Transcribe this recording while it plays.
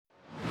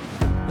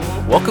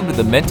Welcome to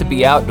the Meant to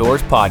Be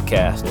Outdoors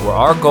podcast, where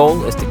our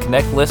goal is to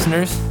connect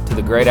listeners to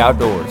the great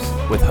outdoors,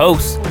 with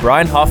hosts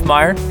Brian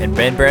Hoffmeyer and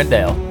Ben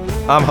Brandell.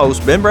 I'm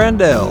host Ben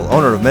Brandell,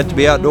 owner of Meant to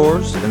Be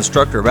Outdoors,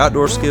 instructor of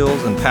outdoor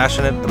skills, and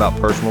passionate about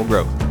personal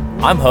growth.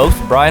 I'm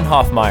host Brian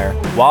Hoffmeyer,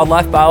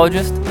 wildlife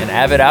biologist and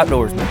avid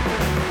outdoorsman.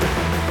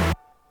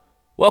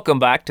 Welcome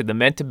back to the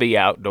Meant to Be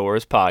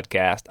Outdoors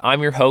podcast.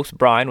 I'm your host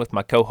Brian with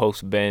my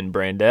co-host Ben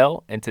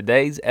Brandell, and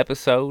today's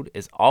episode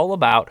is all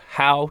about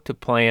how to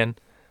plan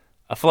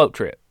a float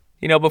trip.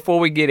 You know, before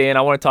we get in,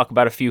 I want to talk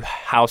about a few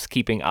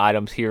housekeeping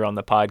items here on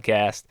the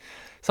podcast.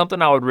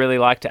 Something I would really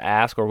like to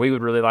ask, or we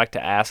would really like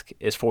to ask,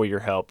 is for your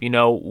help. You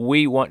know,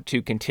 we want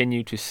to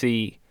continue to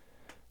see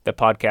the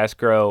podcast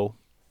grow.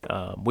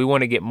 We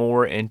want to get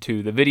more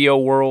into the video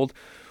world.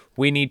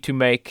 We need to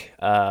make,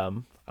 I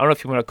don't know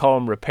if you want to call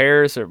them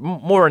repairs or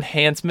more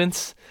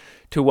enhancements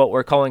to what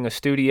we're calling a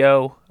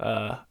studio.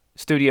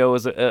 Studio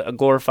is a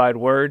glorified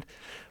word.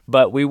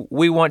 But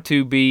we want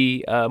to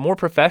be more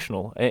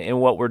professional in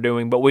what we're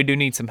doing, but we do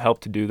need some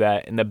help to do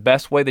that. And the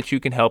best way that you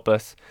can help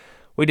us,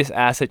 we just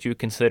ask that you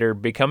consider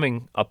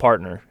becoming a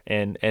partner.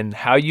 And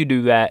how you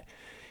do that,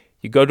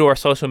 you go to our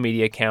social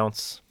media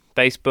accounts,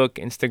 Facebook,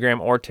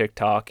 Instagram, or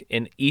TikTok.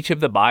 In each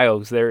of the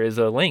bios, there is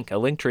a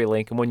Linktree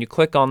link. And when you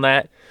click on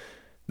that,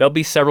 there'll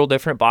be several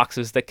different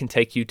boxes that can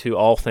take you to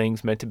all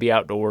things Meant to Be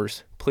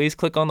Outdoors. Please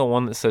click on the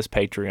one that says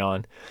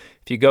Patreon.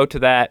 If you go to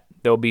that,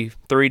 there'll be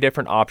 3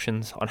 different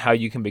options on how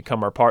you can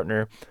become our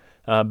partner.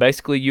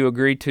 Basically, you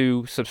agree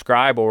to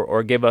subscribe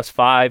or give us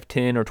 $5,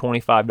 $10, or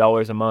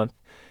 $25 a month.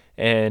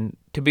 And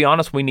to be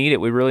honest, we need it.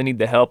 We really need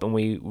the help, and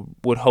we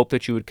would hope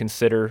that you would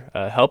consider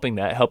helping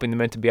the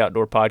Meant to Be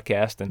Outdoor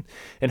podcast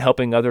and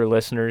helping other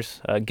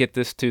listeners get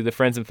this to the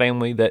friends and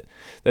family that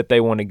they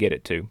want to get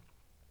it to.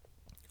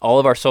 All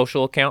of our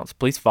social accounts,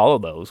 please follow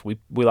those. We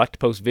like to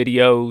post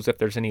videos. If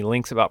there's any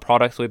links about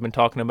products we've been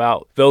talking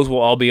about, those will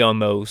all be on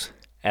those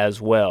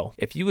as well.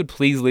 If you would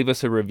please leave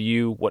us a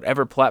review,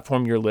 whatever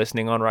platform you're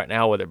listening on right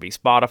now, whether it be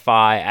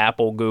Spotify,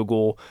 Apple,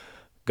 Google,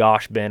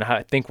 gosh, Ben,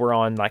 I think we're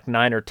on like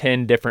 9 or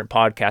 10 different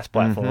podcast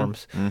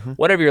platforms.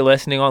 Whatever you're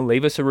listening on,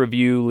 leave us a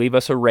review, leave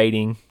us a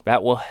rating.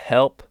 That will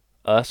help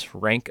us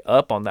rank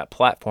up on that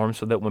platform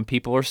so that when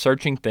people are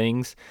searching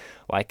things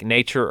like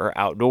nature or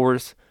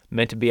outdoors,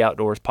 Meant to Be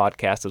Outdoors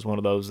podcast is one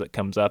of those that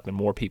comes up and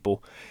more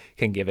people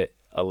can give it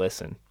a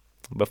listen.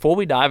 Before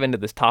we dive into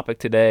this topic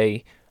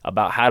today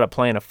about how to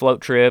plan a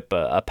float trip,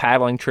 a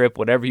paddling trip,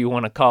 whatever you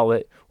want to call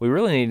it, we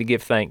really need to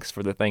give thanks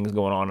for the things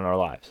going on in our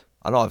lives.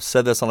 I know I've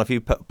said this on a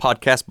few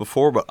podcasts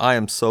before, but I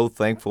am so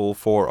thankful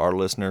for our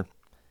listener.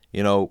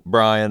 You know,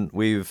 Brian,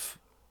 we're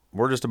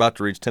just about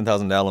to reach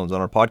 10,000 downloads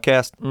on our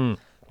podcast.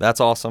 That's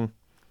awesome.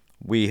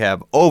 We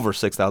have over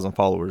 6,000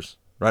 followers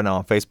right now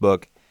on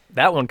Facebook.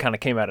 That one kind of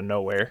came out of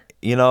nowhere.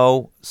 You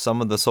know,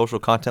 some of the social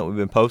content we've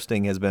been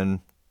posting has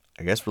been,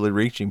 I guess, really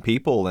reaching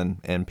people,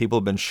 and people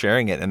have been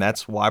sharing it, and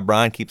that's why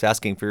Brian keeps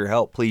asking for your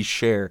help. Please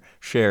share.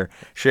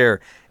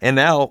 And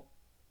now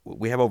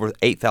we have over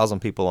 8,000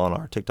 people on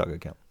our TikTok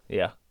account.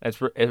 Yeah, it's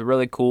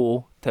really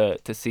cool to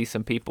see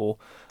some people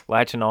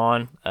latching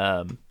on.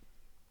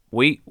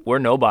 We're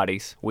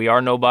nobodies. We are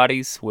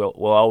nobodies. We'll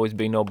always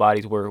be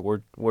nobodies.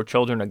 We're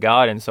children of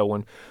God, and so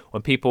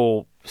when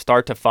people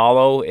start to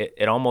follow, it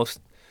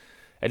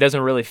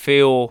doesn't really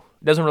feel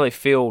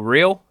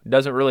real. It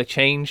doesn't really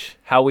change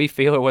how we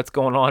feel or what's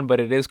going on, but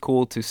it is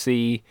cool to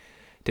see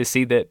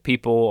that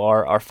people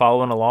are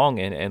following along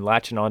and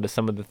latching on to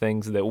some of the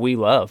things that we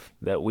love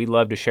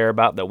to share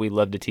about, that we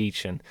love to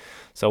teach. And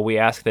so we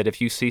ask that if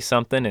you see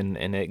something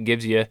and it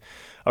gives you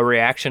a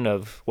reaction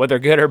of whether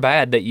good or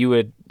bad, that you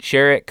would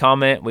share it,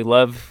 comment. We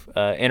love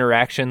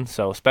interaction,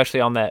 so especially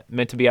on that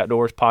Meant to Be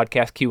Outdoors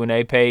podcast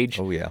Q&A page.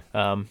 Oh yeah.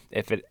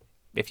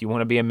 If you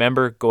want to be a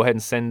member, go ahead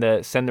and send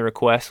the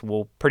request.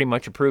 We'll pretty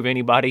much approve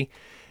anybody,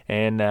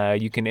 and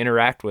you can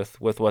interact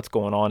with what's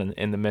going on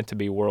in the Meant to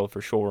Be world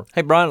for sure.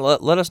 Hey, Brian,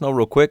 let us know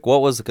real quick,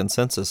 what was the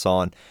consensus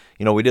on,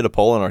 we did a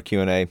poll in our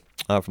Q&A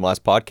from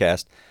last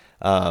podcast.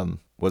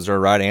 Was there a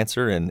right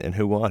answer, and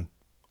who won?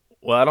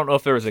 Well, I don't know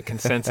if there was a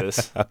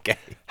consensus. Okay.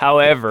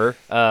 However,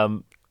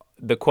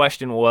 the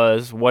question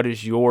was, what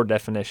is your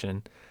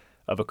definition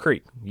of a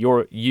creek?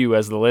 You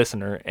as the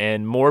listener,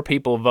 and more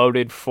people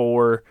voted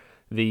for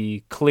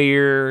the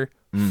clear,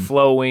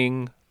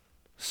 flowing,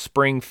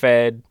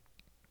 spring-fed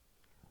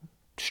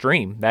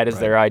stream. That is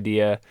their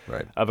idea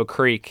of a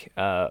creek.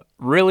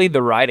 Really,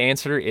 the right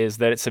answer is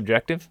that it's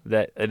subjective,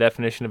 that a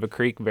definition of a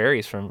creek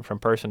varies from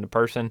person to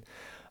person.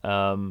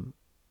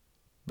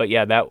 But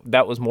yeah,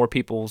 that was more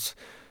people's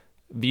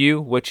view,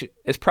 which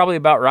is probably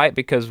about right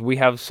because we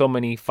have so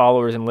many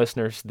followers and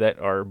listeners that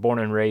are born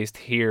and raised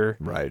here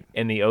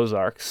in the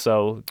Ozarks.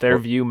 So their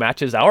view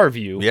matches our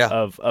view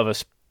of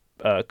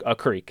a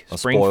creek,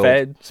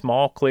 spring-fed,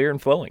 small, clear,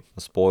 and flowing.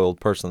 A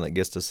spoiled person that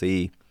gets to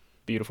see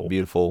beautiful,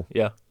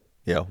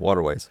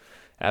 waterways.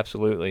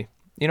 Absolutely.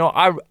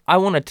 I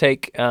want to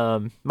take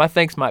my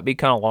thanks might be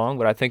kind of long,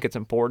 but I think it's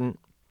important.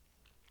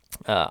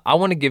 I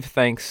want to give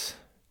thanks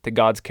to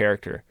God's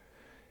character.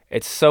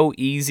 It's so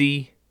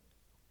easy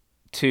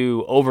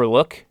to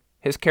overlook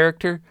his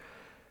character,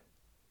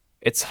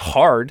 it's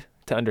hard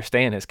to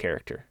understand his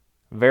character.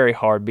 Very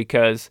hard,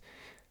 because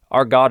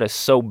our God is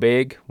so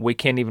big, we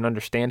can't even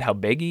understand how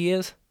big he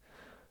is.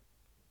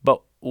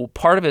 But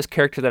part of his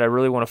character that I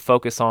really want to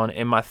focus on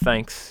in my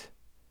thanks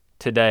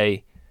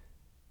today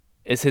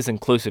is his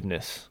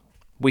inclusiveness.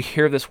 We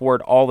hear this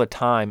word all the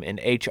time in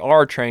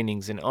HR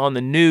trainings and on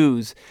the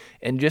news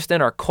and just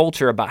in our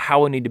culture about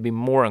how we need to be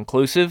more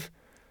inclusive.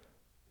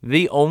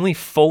 The only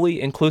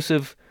fully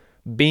inclusive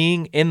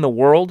being in the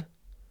world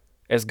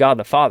is God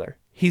the Father.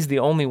 He's the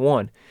only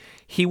one.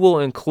 He will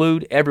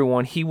include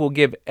everyone. He will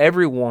give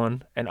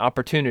everyone an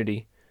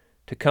opportunity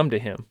to come to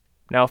him.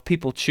 Now, if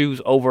people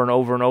choose over and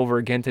over and over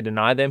again to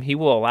deny them, he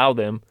will allow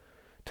them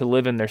to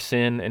live in their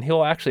sin, and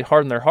he'll actually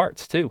harden their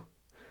hearts too.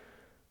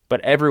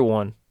 But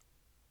everyone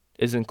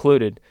is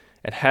included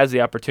and has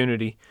the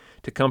opportunity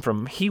to come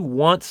from him. He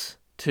wants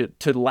to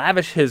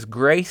lavish his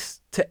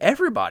grace to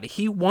everybody.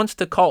 He wants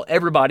to call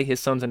everybody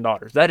his sons and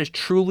daughters. That is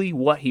truly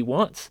what he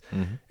wants.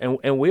 Mm-hmm.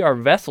 And we are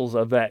vessels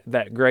of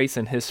that grace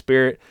and his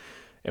spirit,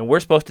 and we're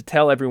supposed to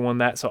tell everyone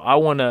that. So I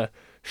want to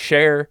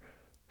share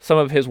some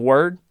of his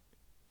word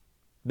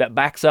that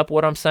backs up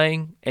what I'm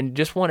saying, and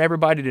just want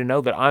everybody to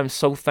know that I'm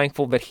so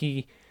thankful that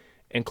he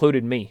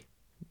included me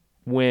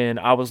when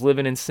I was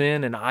living in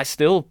sin, and I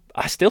still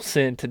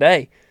sin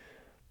today,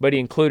 but he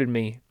included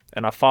me,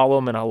 and I follow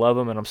him and I love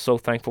him, and I'm so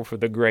thankful for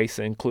the grace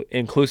and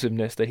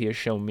inclusiveness that he has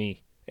shown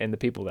me and the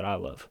people that I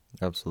love.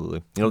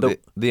 Absolutely.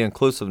 The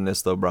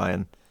inclusiveness, though,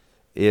 Brian,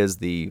 is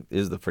the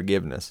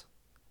forgiveness,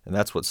 and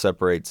that's what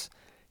separates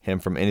him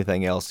from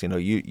anything else.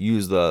 You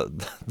use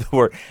the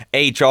word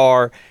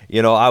HR.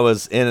 I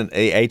was in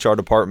a HR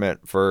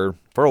department for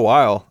a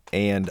while,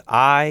 and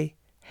I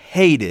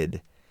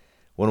hated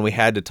when we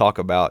had to talk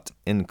about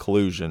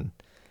inclusion,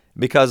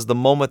 because the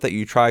moment that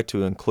you try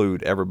to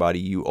include everybody,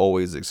 you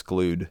always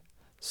exclude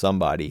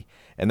somebody.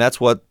 And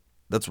that's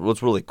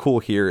what's really cool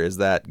here, is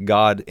that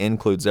God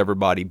includes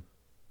everybody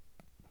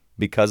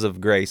because of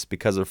grace,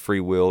 because of free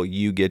will.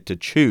 You get to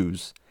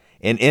choose,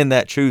 and in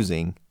that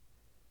choosing,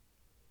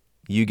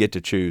 you get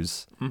to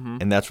choose. Mm-hmm.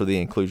 And that's where the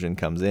inclusion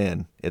comes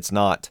in. It's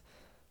not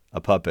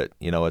a puppet.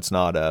 It's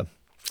not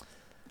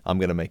I'm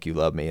going to make you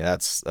love me.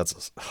 That's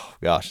oh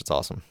gosh, it's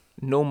awesome.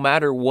 No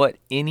matter what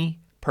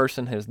any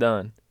person has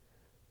done,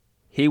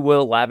 he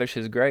will lavish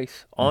his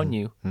grace on mm-hmm.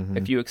 you mm-hmm.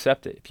 if you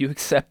accept it. If you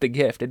accept the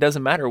gift, it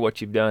doesn't matter what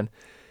you've done.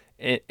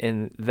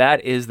 And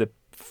that is the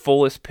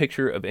fullest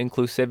picture of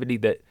inclusivity,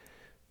 that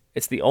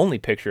it's the only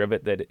picture of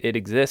it that it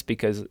exists,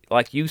 because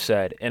like you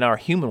said, in our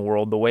human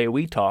world, the way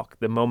we talk,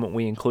 the moment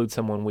we include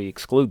someone, we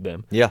exclude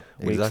them. Yeah,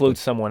 exactly. We exclude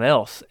someone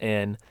else,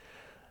 and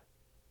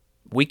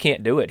we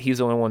can't do it. He's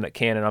the only one that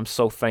can, and I'm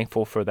so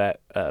thankful for that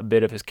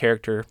bit of his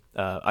character.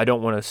 I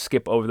don't want to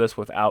skip over this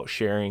without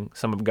sharing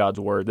some of God's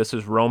word. This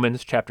is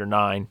Romans chapter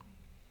 9,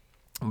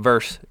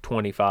 verse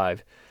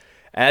 25.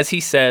 As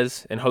he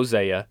says in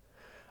Hosea,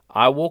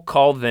 I will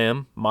call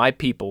them my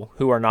people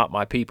who are not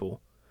my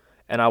people,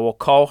 and I will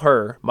call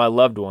her my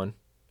loved one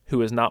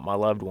who is not my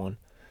loved one.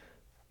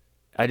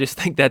 I just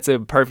think that's a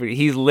perfect,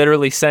 he's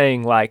literally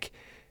saying, like,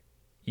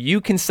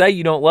 you can say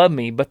you don't love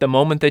me, but the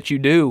moment that you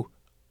do,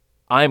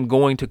 I'm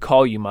going to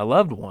call you my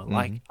loved one. Mm-hmm.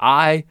 Like,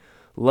 I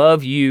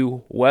love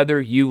you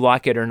whether you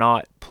like it or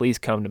not. Please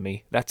come to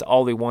me. That's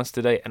all he wants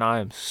today, and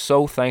I am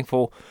so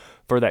thankful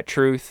for that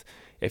truth.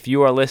 If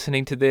you are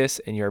listening to this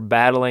and you're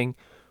battling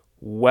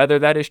whether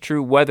that is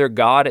true, whether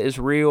God is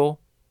real,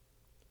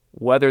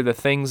 whether the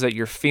things that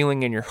you're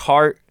feeling in your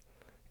heart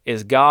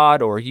is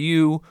God or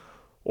you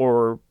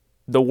or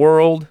the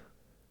world,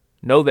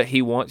 know that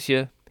he wants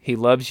you. He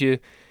loves you.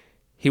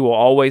 He will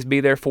always be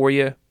there for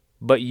you.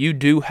 But you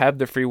do have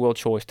the free will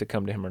choice to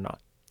come to him or not.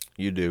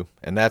 You do.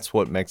 And that's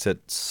what makes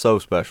it so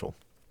special.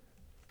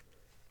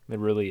 It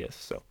really is.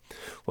 So,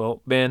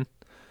 well, Ben,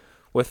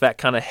 with that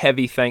kind of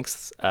heavy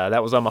thanks,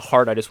 that was on my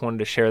heart. I just wanted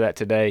to share that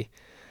today.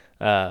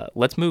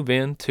 Let's move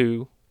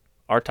into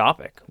our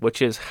topic,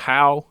 which is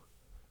how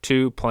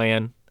to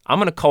plan. I'm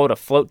going to call it a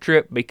float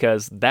trip,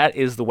 because that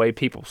is the way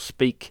people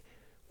speak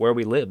where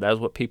we live. That is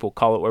what people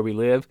call it where we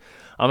live.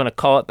 I'm going to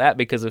call it that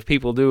because if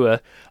people do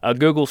a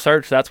Google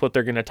search, that's what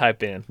they're going to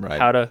type in, right.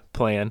 How to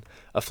plan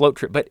a float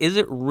trip. But is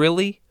it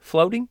really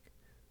floating,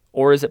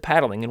 or is it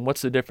paddling, and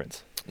what's the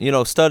difference?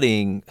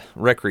 Studying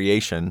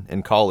recreation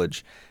in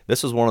college,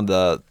 this is kind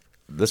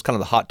of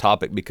the hot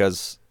topic,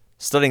 because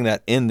studying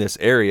that in this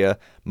area,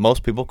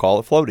 most people call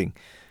it floating.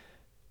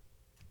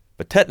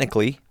 But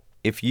technically,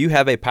 if you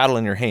have a paddle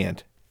in your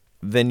hand,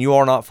 then you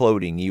are not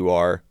floating, you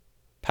are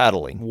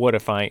paddling. What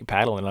if I ain't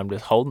paddling, I'm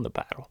just holding the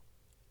paddle?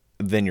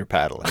 Then you're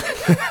paddling.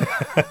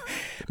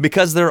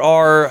 Because there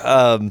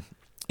are,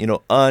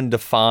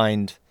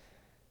 undefined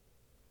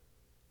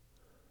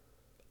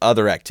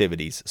other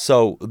activities.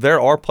 So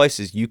there are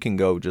places you can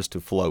go just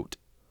to float,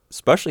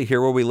 especially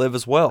here where we live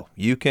as well.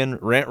 You can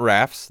rent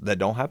rafts that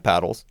don't have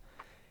paddles.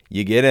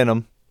 You get in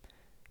them.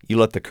 You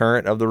let the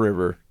current of the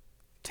river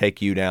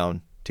take you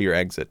down to your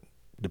exit,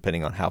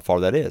 depending on how far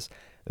that is.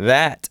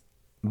 That,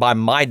 by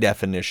my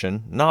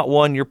definition, not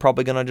one you're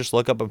probably going to just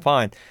look up and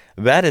find,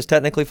 that is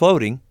technically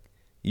floating,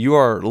 You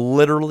are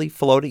literally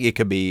floating. It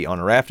could be on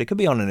a raft. It could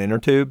be on an inner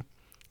tube.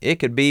 It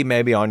could be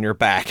maybe on your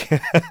back.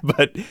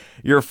 But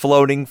you're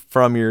floating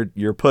from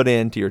your put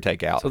in to your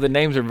takeout. So the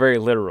names are very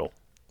literal.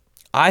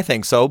 I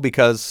think so,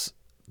 because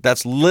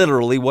that's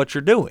literally what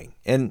you're doing.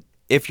 And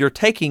if you're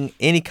taking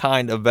any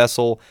kind of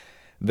vessel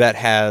that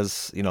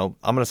has, I'm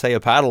going to say a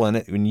paddle in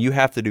it, and you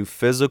have to do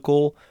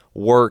physical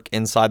work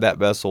inside that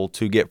vessel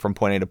to get from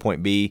point A to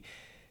point B,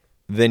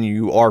 then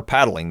you are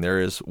paddling. There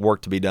is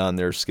work to be done.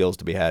 There's skills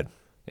to be had.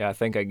 Yeah, I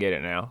think I get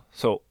it now.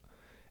 So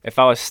if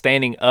I was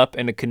standing up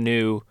in a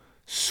canoe,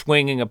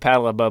 swinging a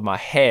paddle above my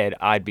head,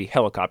 I'd be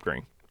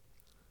helicoptering.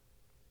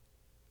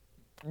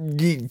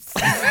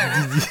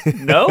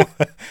 No?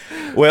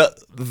 Well,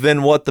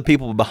 then what the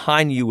people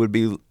behind you would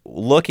be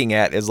looking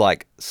at is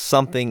like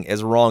something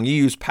is wrong. You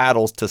use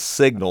paddles to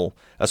signal,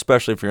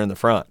 especially if you're in the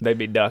front. They'd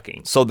be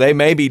ducking. So they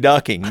may be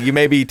ducking. You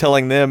may be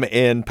telling them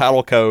in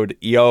paddle code,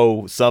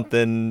 yo,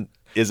 something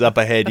is up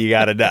ahead, you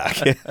got to duck.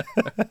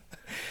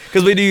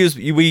 Because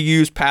we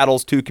use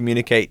paddles to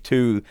communicate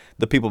to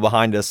the people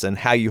behind us, and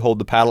how you hold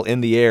the paddle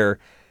in the air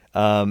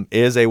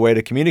is a way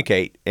to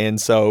communicate. And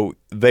so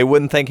they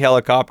wouldn't think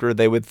helicopter,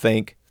 they would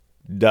think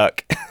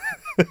duck.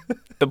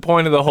 The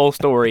point of the whole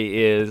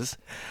story is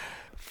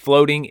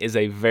floating is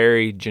a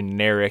very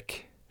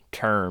generic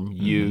term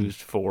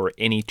used for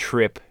any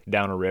trip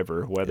down a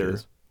river, whether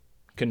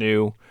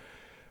canoe,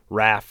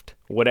 raft,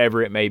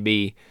 whatever it may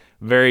be.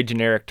 Very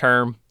generic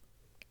term.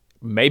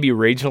 Maybe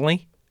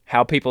regionally,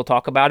 how people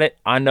talk about it.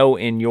 I know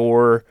in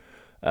your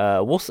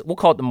we'll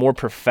call it the more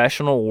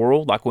professional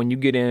world, like when you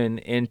get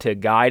into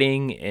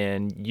guiding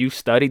and you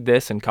studied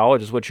this in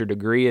college, is what your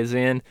degree is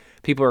in,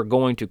 people are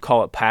going to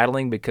call it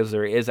paddling because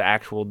there is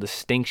actual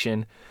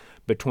distinction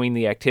between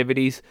the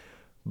activities.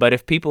 But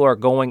if people are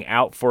going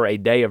out for a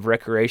day of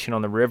recreation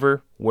on the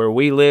river, where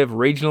we live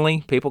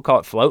regionally, people call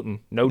it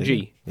floating. No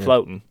G,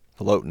 floating.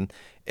 Floating.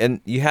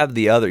 And you have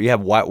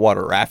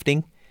whitewater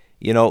rafting.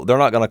 They're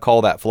not going to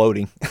call that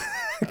floating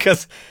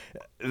because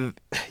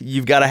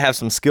you've got to have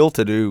some skill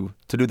to do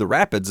the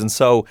rapids. And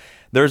so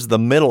there's the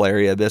middle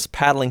area. This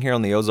paddling here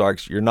on the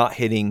Ozarks, you're not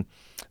hitting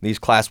these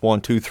class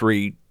 1, 2,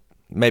 3,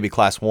 maybe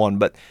class 1,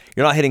 but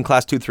you're not hitting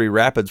class 2, 3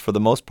 rapids for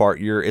the most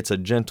part. It's a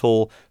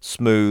gentle,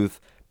 smooth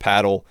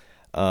paddle,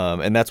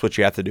 and that's what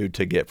you have to do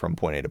to get from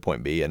point A to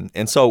point B.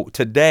 And so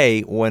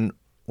today, when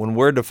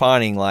we're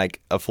defining like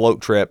a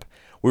float trip,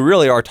 we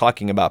really are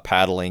talking about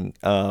paddling.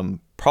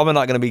 Probably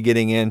not going to be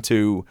getting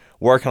into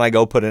where can I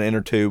go put an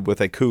inner tube with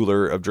a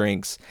cooler of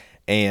drinks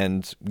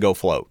and go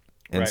float.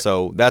 And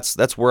so that's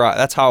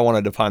how I want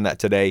to define that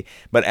today.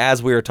 But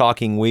as we are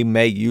talking, we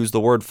may use the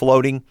word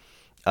floating,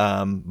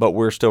 but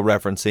we're still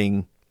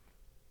referencing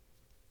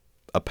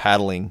a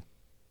paddling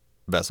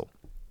vessel.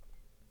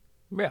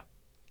 Yeah.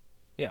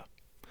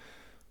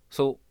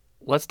 So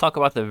let's talk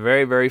about the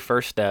very, very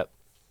first step.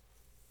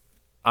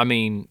 I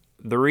mean,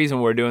 the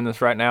reason we're doing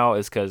this right now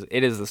is because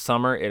it is the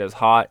summer, it is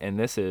hot, and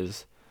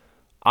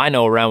I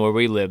know around where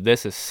we live,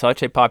 this is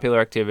such a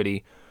popular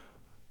activity.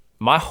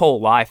 My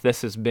whole life,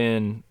 this has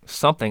been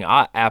something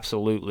I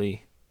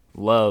absolutely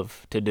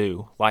love to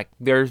do. Like,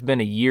 there's been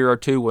a year or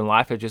two when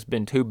life has just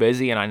been too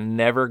busy and I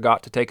never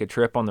got to take a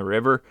trip on the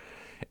river,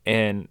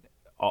 and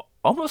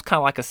almost kind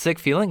of like a sick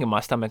feeling in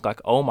my stomach,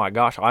 like, oh my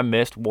gosh, I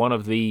missed one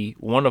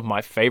of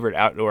my favorite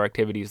outdoor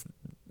activities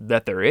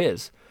that there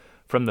is.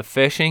 From the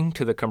fishing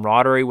to the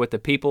camaraderie with the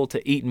people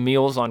to eating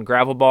meals on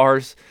gravel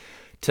bars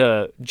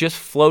to just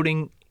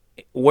floating,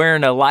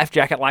 wearing a life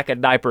jacket like a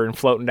diaper and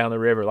floating down the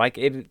river. Like,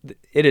 it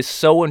is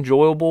so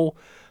enjoyable.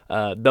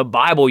 The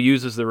Bible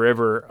uses the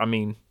river. I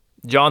mean,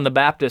 John the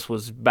Baptist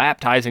was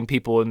baptizing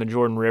people in the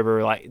Jordan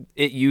River. Like,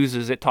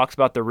 it talks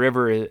about the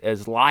river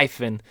as life,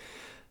 and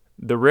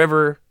the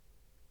river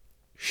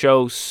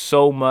shows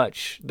so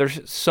much.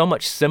 There's so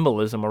much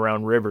symbolism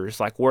around rivers.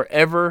 Like,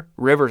 wherever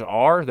rivers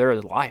are, there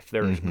is life.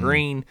 There is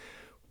green.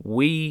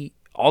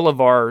 All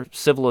of our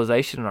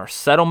civilization and our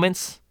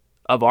settlements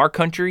of our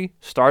country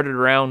started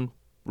around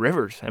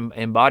rivers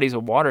and bodies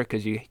of water,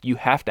 because you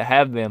have to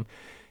have them,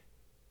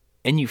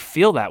 and you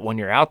feel that when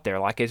you're out there.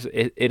 Like,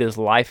 it is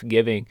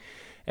life-giving,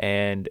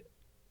 and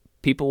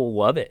people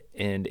love it,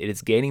 and it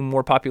is gaining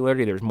more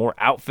popularity. There's more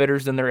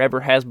outfitters than there ever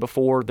has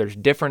before. There's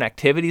different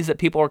activities that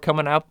people are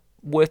coming up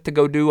with to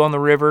go do on the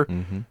river.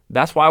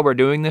 That's why we're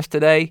doing this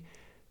today,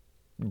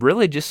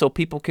 really just so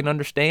people can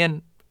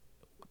understand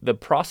the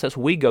process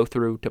we go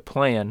through to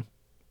plan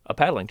a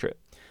paddling trip.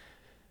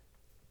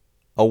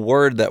 A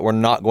word that we're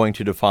not going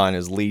to define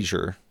is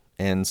leisure.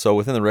 And so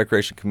within the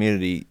recreation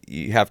community,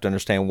 you have to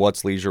understand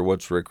what's leisure,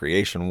 what's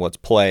recreation, what's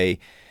play.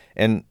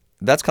 And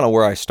that's kind of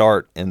where I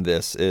start in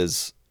this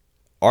is,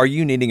 are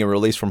you needing a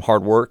release from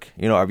hard work?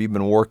 Have you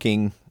been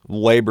working,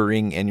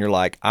 laboring, and you're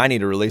like, I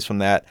need a release from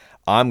that.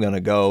 I'm going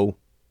to go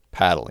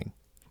paddling.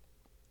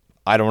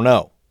 I don't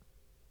know.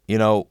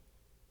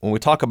 When we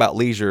talk about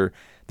leisure,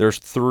 there's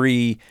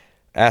 3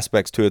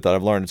 aspects to it that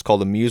I've learned. It's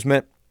called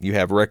amusement, you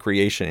have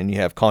recreation, and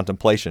you have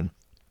contemplation.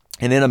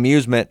 And in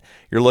amusement,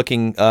 you're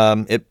looking,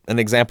 an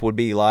example would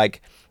be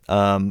like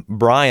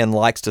Brian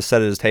likes to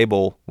sit at his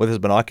table with his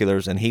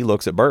binoculars and he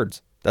looks at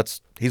birds.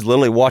 He's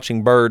literally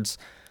watching birds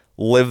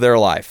live their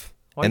life.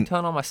 Why are you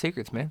telling all my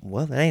secrets, man?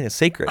 Well, it ain't a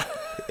secret.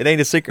 It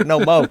ain't a secret no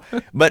mo.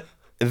 But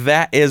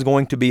that is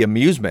going to be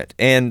amusement.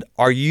 And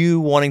are you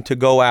wanting to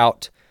go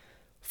out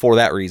for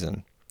that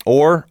reason?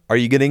 Or are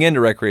you getting into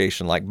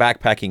recreation like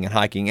backpacking and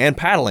hiking and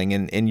paddling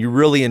and you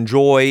really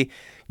enjoy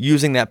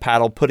using that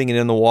paddle, putting it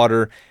in the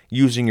water,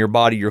 using your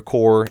body, your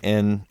core,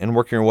 and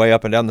working your way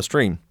up and down the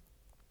stream?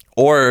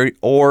 Or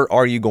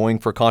are you going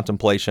for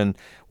contemplation,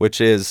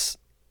 which is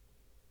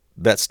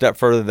that step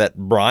further that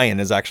Brian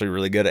is actually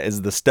really good at,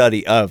 is the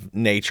study of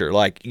nature.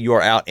 Like you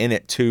are out in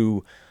it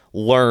to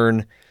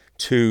learn,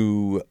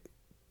 to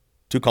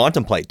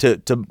contemplate, to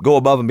go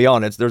above and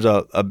beyond. There's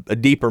a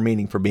deeper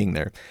meaning for being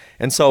there.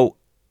 And so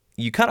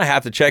you kind of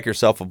have to check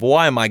yourself of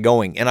why am I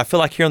going? And I feel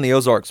like here in the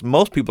Ozarks,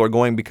 most people are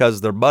going because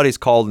their buddies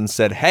called and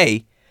said,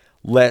 hey,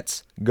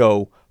 let's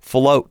go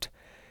float.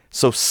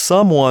 So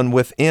someone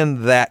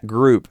within that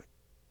group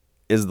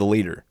is the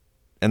leader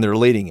and they're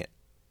leading it.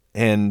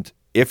 And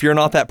if you're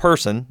not that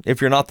person,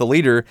 if you're not the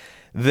leader,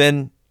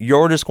 then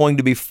you're just going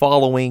to be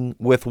following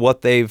with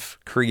what they've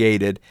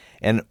created.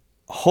 And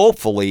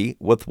hopefully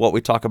with what we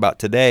talk about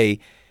today,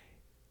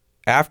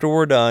 after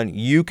we're done,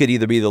 you could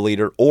either be the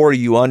leader or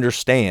you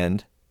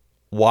understand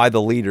why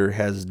the leader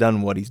has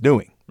done what he's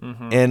doing.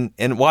 Mm-hmm.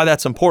 And why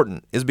that's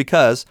important is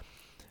because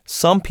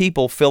some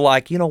people feel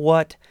like, you know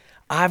what,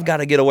 I've got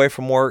to get away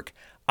from work.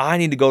 I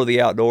need to go to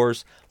the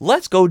outdoors.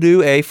 Let's go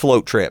do a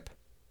float trip.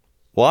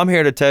 Well, I'm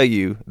here to tell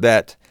you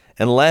that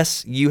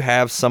unless you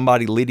have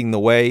somebody leading the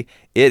way,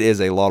 it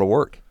is a lot of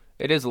work.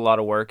 It is a lot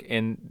of work,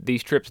 and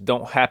these trips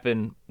don't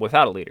happen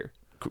without a leader.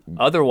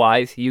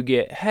 Otherwise, you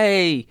get,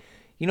 hey,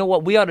 you know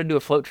what, we ought to do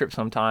a float trip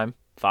sometime.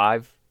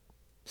 5,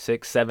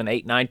 6, 7,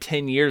 8, 9,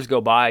 10 years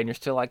go by, and you're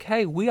still like,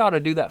 hey, we ought to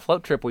do that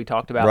float trip we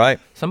talked about. Right.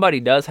 Somebody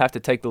does have to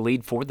take the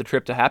lead for the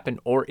trip to happen,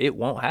 or it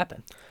won't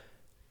happen.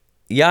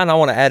 Yeah, and I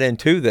want to add in,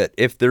 too, that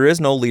if there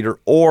is no leader,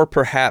 or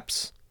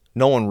perhaps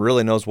no one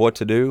really knows what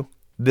to do,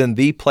 then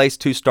the place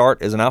to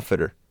start is an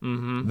outfitter.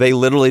 Mm-hmm. They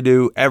literally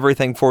do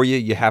everything for you.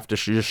 You have to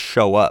just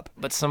show up.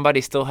 But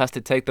somebody still has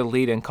to take the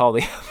lead and call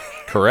the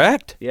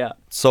Correct? Yeah.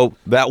 So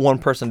that one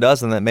person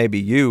does, and that may be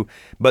you.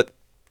 But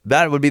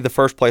that would be the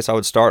first place I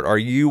would start. Are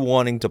you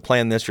wanting to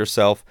plan this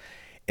yourself?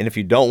 And if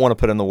you don't want to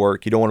put in the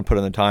work, you don't want to put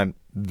in the time,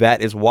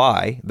 that is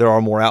why there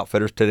are more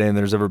outfitters today than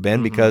there's ever been,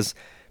 mm-hmm. because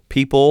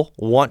people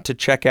want to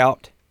check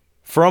out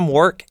from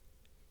work.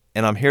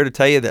 And I'm here to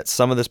tell you that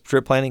some of this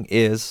trip planning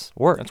is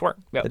work. It's work.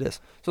 Yep. It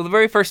is. So the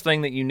very first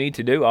thing that you need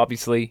to do,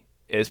 obviously,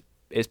 is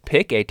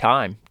pick a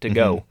time to mm-hmm.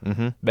 go.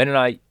 Mm-hmm. Ben and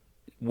I,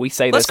 we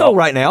say Let's this. Let's go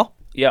right now.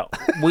 Yeah.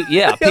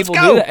 People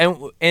go. do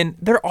that. And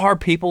there are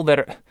people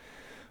that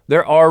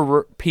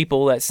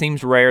people that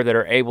seems rare that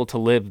are able to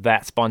live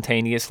that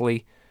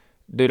spontaneously.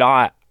 Dude,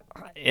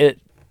 it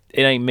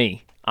ain't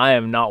me. I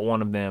am not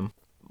one of them.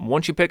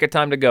 Once you pick a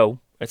time to go,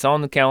 it's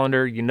on the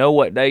calendar. You know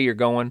what day you're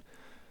going.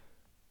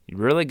 You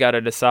really got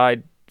to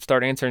start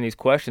answering these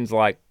questions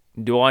like,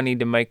 do I need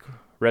to make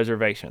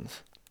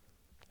reservations?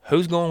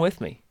 Who's going with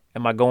me?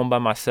 Am I going by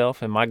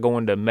myself? Am I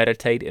going to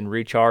meditate and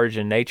recharge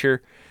in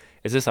nature?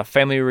 Is this a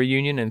family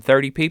reunion and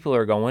 30 people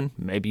are going?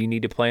 Maybe you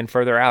need to plan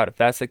further out. If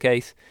that's the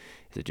case,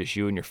 is it just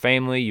you and your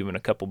family, you and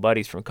a couple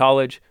buddies from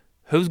college?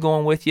 Who's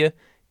going with you?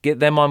 Get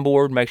them on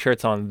board. Make sure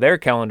it's on their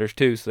calendars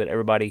too so that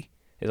everybody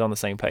is on the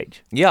same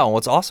page. Yeah,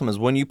 what's awesome is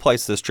when you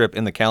place this trip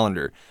in the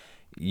calendar,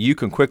 you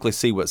can quickly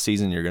see what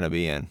season you're going to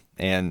be in.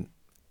 And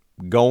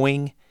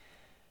going,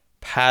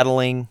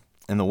 paddling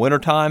in the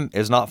wintertime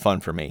is not fun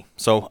for me.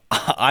 So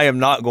I am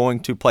not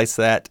going to place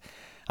that.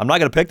 I'm not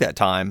going to pick that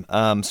time.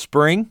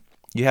 Spring,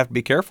 you have to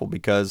be careful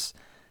because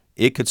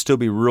it could still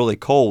be really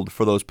cold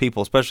for those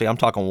people, especially I'm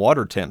talking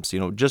water temps. You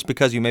know, just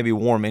because you may be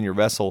warm in your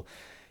vessel,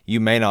 you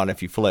may not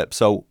if you flip.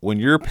 So when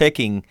you're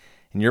picking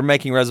and you're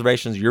making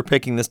reservations, you're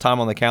picking this time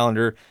on the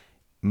calendar,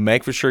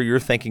 make for sure you're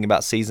thinking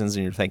about seasons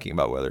and you're thinking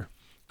about weather.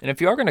 And if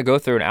you are going to go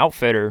through an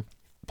outfitter,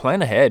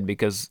 plan ahead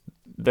because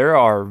there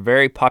are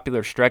very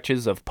popular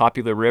stretches of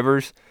popular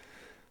rivers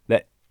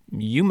that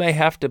you may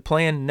have to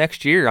plan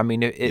next year. I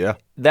mean,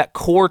 that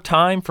core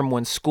time from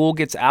when school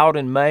gets out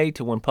in May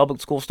to when public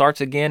school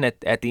starts again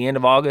at the end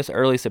of August,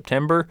 early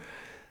September,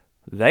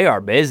 they are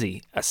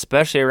busy,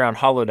 especially around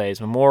holidays,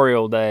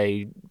 Memorial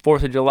Day,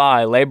 4th of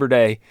July, Labor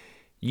Day.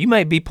 You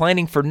may be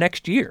planning for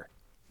next year.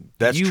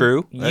 That's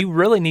true. You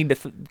really need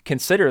to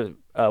consider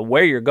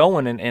where you're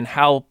going and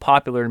how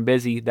popular and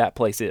busy that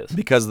place is.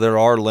 Because there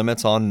are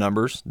limits on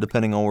numbers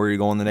depending on where you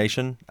go in the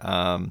nation.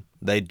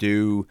 They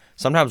do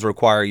sometimes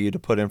require you to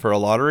put in for a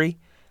lottery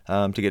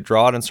to get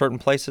drawn in certain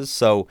places.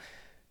 So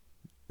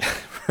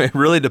it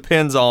really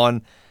depends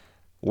on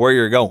where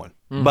you're going.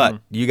 Mm-hmm.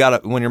 But you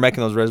got to, when you're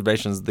making those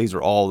reservations, these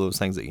are all those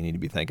things that you need to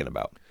be thinking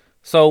about.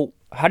 So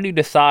how do you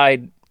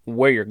decide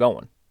where you're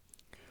going?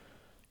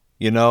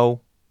 You know,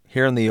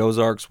 here in the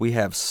Ozarks, we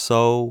have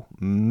so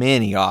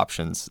many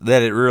options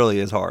that it really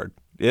is hard.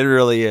 It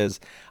really is.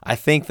 I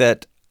think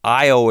that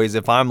I always,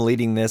 if I'm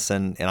leading this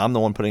and I'm the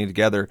one putting it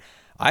together,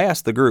 I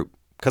ask the group,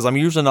 because I'm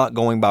usually not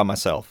going by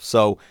myself.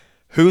 So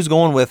who's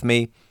going with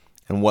me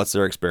and what's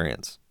their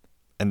experience?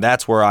 And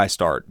that's where I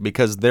start,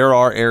 because there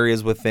are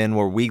areas within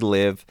where we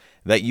live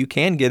that you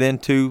can get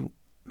into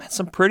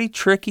some pretty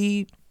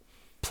tricky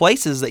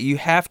places that you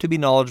have to be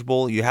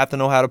knowledgeable. You have to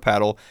know how to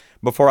paddle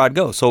before I'd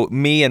go. So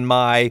me and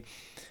my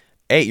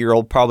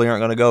 8-year-old probably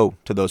aren't going to go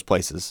to those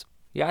places.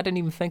 Yeah, I didn't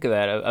even think of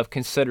that, of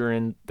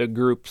considering the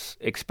group's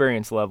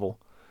experience level.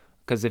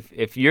 Because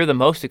if you're the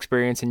most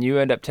experienced and you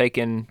end up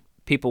taking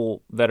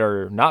people that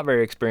are not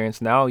very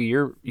experienced, now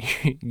you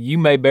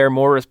may bear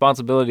more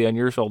responsibility on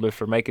your shoulders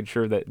for making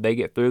sure that they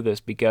get through this,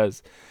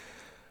 because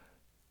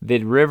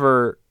the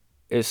river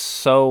is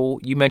so,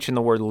 you mentioned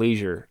the word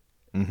leisure.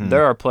 Mm-hmm.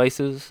 There are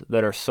places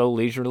that are so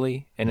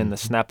leisurely, and in the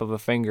snap of a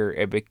finger,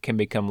 can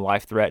become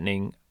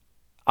life-threatening.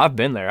 I've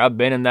been there. I've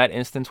been in that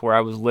instance where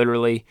I was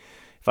literally,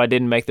 if I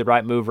didn't make the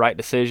right move, right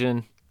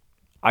decision,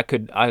 I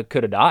could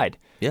have died.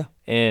 Yeah.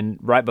 And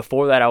right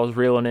before that, I was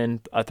reeling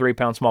in a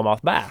 3-pound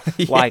smallmouth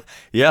bass.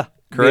 Yeah,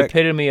 correct. The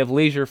epitome of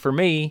leisure for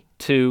me,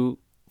 to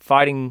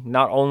fighting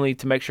not only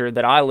to make sure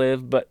that I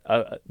live, but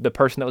the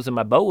person that was in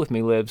my boat with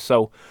me lives.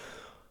 So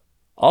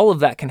all of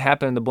that can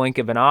happen in the blink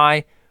of an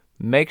eye.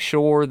 Make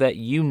sure that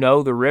you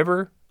know the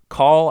river.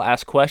 Call,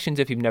 ask questions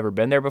if you've never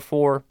been there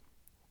before.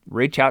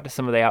 Reach out to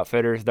some of the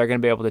outfitters. They're going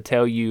to be able to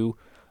tell you.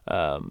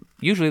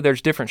 Usually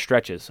there's different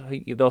stretches.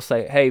 They'll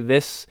say, hey,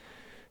 this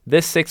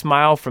 6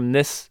 mile from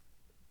this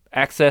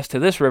access to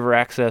this river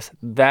access,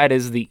 that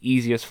is the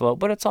easiest flow,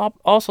 but it's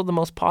also the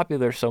most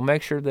popular. So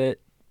make sure that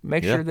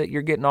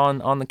you're getting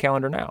on the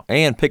calendar now.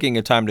 And picking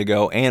a time to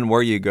go and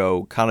where you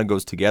go kind of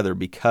goes together,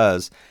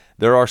 because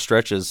there are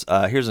stretches.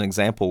 Here's an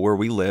example where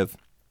we live.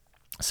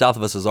 South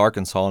of us is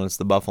Arkansas, and it's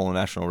the Buffalo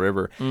National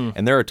River.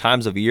 And there are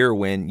times of year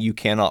when you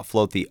cannot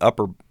float the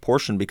upper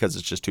portion because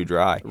it's just too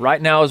dry.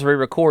 Right now, as we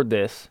record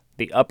this,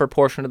 the upper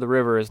portion of the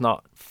river is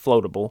not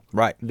floatable.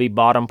 Right. The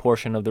bottom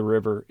portion of the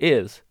river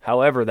is.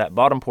 However, that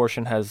bottom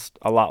portion has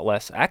a lot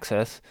less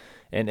access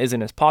and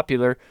isn't as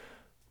popular,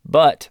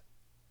 but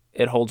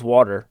it holds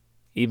water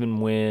even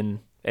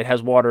when it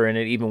has water in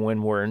it, even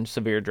when we're in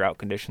severe drought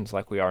conditions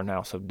like we are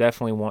now. So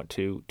definitely want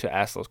to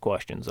ask those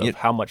questions of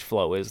how much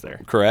flow is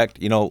there. Correct.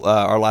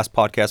 Our last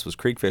podcast was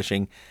creek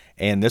fishing,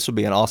 and this would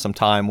be an awesome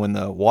time when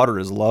the water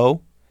is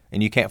low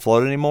and you can't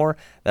float anymore.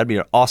 That'd be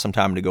an awesome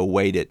time to go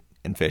wade it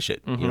and fish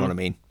it. Mm-hmm. You know what I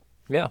mean?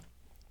 Yeah.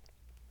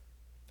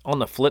 On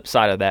the flip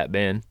side of that,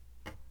 Ben,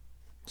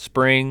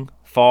 spring,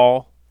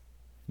 fall,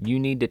 you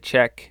need to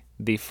check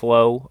the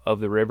flow of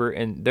the river,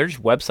 and there's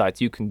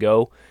websites you can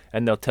go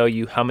and they'll tell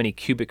you how many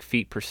cubic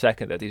feet per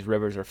second that these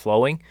rivers are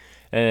flowing.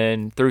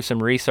 And through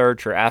some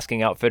research or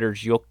asking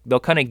outfitters, they'll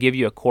kind of give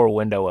you a core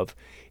window of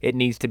it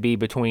needs to be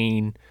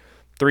between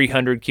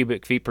 300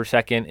 cubic feet per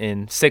second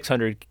and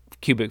 600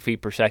 cubic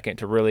feet per second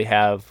to really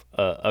have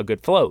a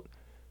good float.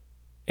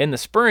 In the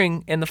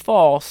spring and the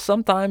fall,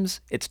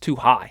 sometimes it's too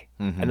high,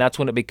 and that's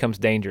when it becomes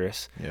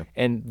dangerous. Yeah.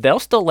 And they'll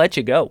still let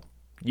you go.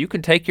 You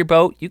can take your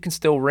boat. You can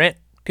still rent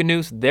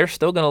canoes. They're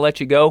still going to let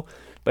you go,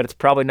 but it's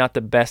probably not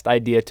the best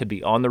idea to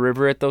be on the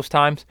river at those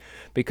times,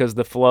 because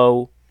the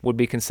flow would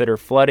be considered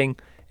flooding,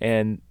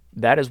 and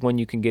that is when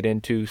you can get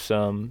into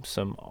some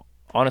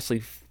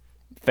honestly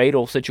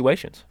fatal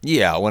situations.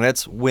 Yeah,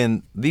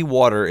 when the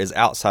water is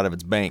outside of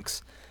its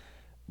banks,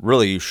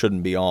 really you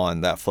shouldn't be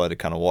on that flooded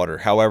kind of water.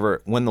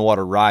 However, when the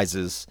water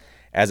rises,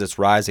 as it's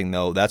rising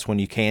though, that's when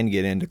you can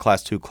get into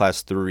class 2,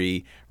 class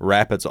 3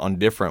 rapids on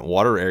different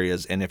water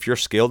areas. And if you're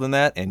skilled in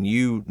that and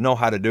you know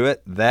how to do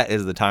it, that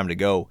is the time to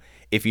go.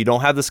 If you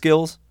don't have the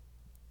skills,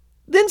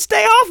 then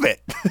stay off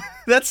it.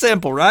 That's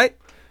simple, right?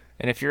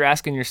 And if you're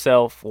asking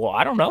yourself, well,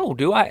 I don't know,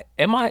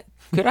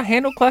 could I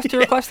handle class 2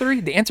 or class 3?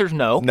 The answer is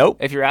no. Nope.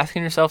 If you're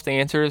asking yourself, the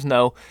answer is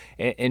no,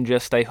 and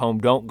just stay home.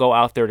 Don't go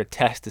out there to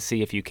test to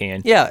see if you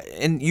can. Yeah,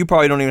 and you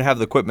probably don't even have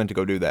the equipment to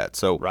go do that.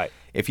 So right.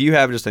 If you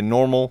have just a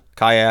normal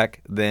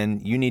kayak, then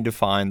you need to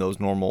find those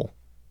normal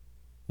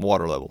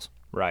water levels.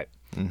 Right.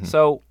 Mm-hmm.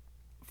 So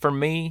for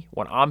me,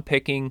 when I'm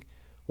picking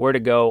where to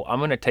go, I'm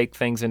going to take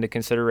things into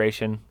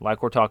consideration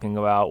like we're talking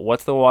about.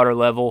 What's the water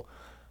level?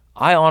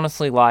 I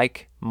honestly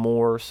like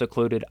more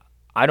secluded.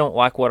 I don't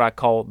like what I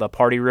call the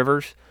party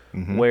rivers,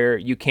 where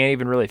you can't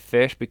even really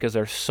fish because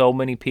there's so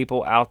many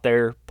people out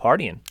there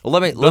partying. Well,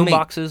 let me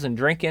boomboxes and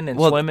drinking and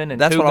swimming and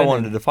that's tubing. What I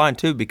wanted to define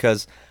too,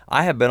 because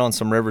I have been on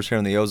some rivers here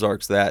in the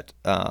Ozarks that,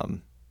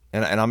 and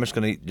I'm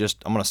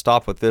gonna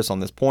stop with this on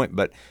this point,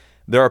 but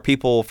there are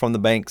people from the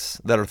banks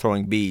that are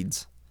throwing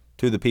beads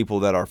to the people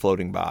that are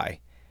floating by.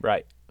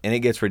 Right. And it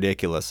gets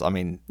ridiculous. I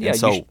mean, yeah,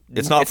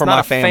 it's not for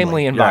my family.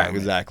 Family environment. Yeah,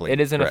 exactly. It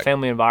isn't Correct. a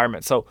family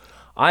environment. So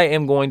I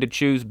am going to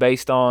choose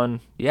based on,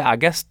 I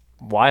guess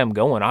why I'm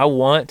going. I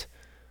want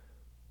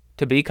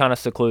to be kind of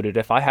secluded.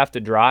 If I have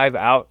to drive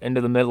out into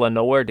the middle of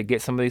nowhere to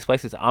get some of these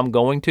places I'm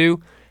going to,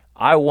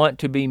 I want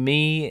to be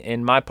me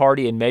and my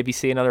party and maybe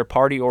see another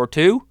party or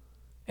two,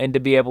 and to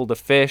be able to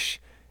fish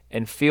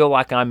and feel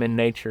like I'm in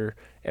nature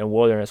and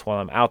wilderness while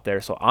I'm out there.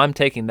 So I'm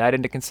taking that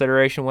into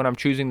consideration when I'm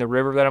choosing the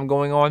river that I'm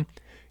going on.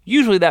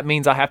 Usually that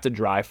means I have to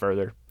drive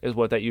further, is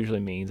what that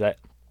usually means.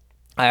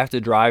 I have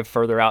to drive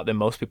further out than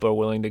most people are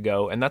willing to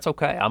go, and that's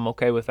okay. I'm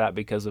okay with that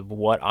because of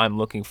what I'm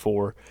looking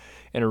for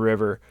in a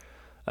river.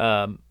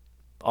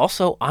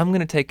 Also, I'm going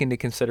to take into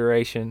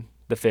consideration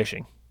the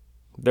fishing.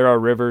 There are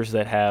rivers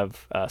that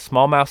have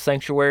smallmouth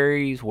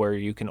sanctuaries where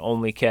you can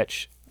only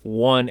catch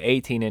one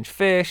 18-inch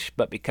fish,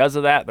 but because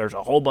of that, there's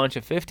a whole bunch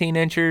of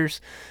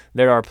 15-inchers.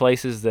 There are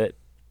places that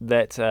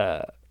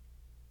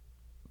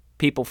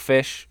people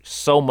fish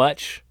so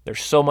much,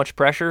 there's so much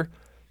pressure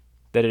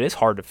that it is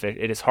hard to fish.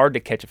 It is hard to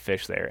catch a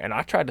fish there, and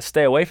I try to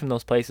stay away from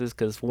those places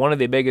because one of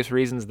the biggest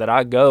reasons that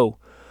I go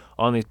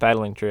on these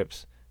paddling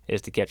trips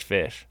is to catch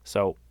fish.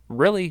 So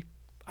really,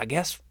 I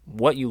guess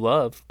what you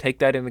love, take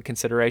that into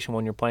consideration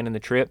when you're planning the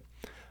trip.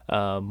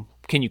 Can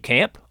you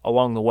camp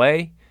along the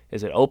way?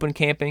 Is it open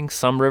camping?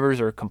 Some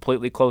rivers are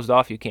completely closed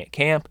off. You can't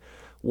camp.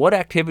 What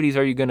activities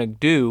are you going to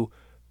do?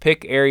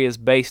 Pick areas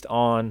based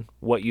on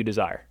what you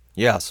desire.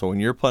 Yeah, so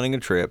when you're planning a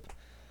trip,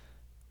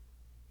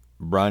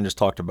 Brian just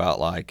talked about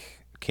like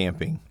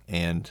camping,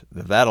 and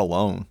that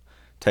alone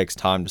takes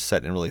time to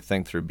set and really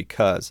think through,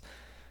 because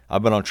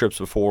I've been on trips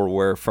before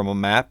where from a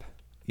map,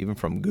 even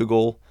from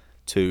Google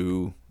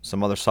to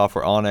some other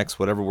software, Onyx,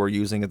 whatever we're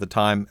using at the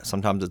time,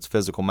 sometimes it's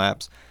physical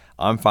maps,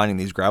 I'm finding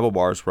these gravel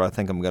bars where I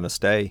think I'm going to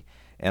stay,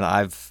 and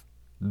I've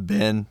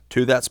been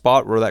to that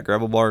spot where that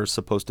gravel bar is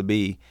supposed to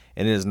be,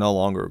 and it is no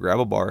longer a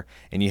gravel bar,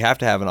 and you have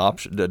to have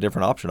a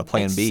different option, a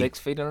plan It's B. 6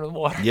 feet under the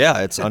water. Yeah,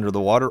 it's under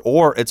the water,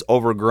 or it's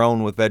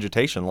overgrown with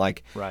vegetation,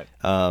 like Right.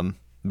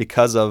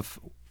 because of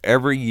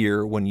every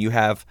year when you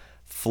have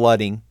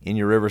flooding in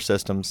your river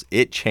systems,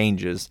 it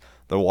changes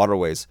the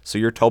waterways. So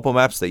your topo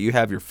maps that you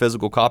have, your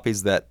physical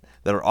copies that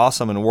are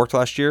awesome and worked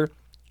last year,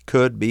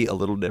 could be a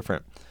little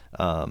different.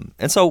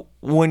 And so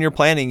when you're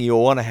planning,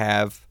 you'll want to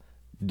have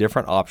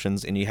different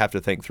options, and you have to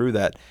think through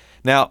that.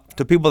 Now,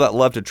 to people that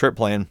love to trip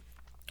plan,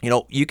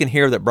 you can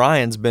hear that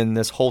Brian's been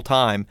this whole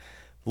time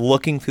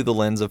looking through the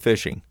lens of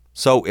fishing.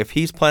 So if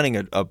he's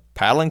planning a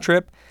paddling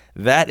trip,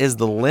 that is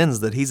the lens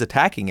that he's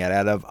attacking it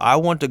out of. I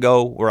want to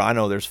go where I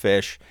know there's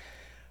fish.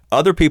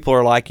 Other people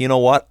are like, you know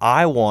what?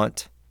 I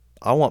want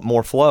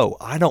more flow.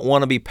 I don't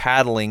want to be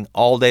paddling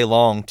all day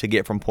long to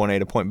get from point A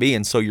to point B.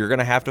 And so you're going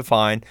to have to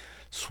find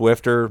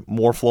swifter,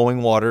 more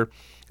flowing water.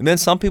 And then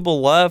some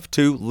people love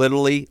to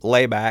literally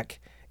lay back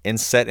and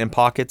sit in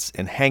pockets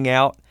and hang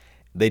out.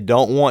 They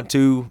don't want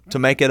to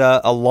make it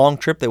a long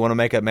trip. They want to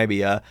make it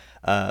maybe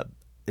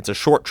it's a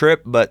short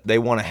trip, but they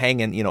want to hang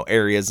in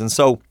areas. And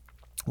so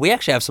we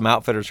actually have some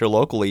outfitters here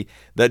locally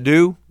that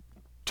do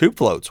tube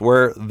floats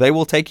where they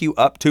will take you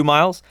up 2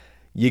 miles.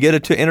 You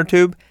get a inner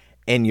tube,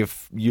 and you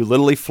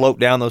literally float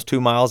down those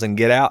 2 miles and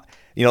get out.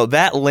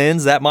 That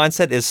lens, that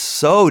mindset is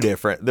so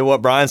different than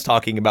what Brian's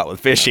talking about with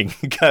fishing,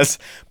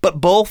 but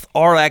both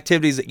are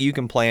activities that you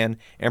can plan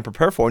and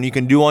prepare for, and you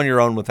can do on your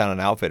own without an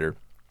outfitter.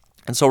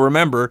 And so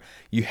remember,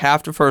 you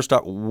have to first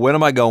start, when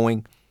am I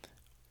going?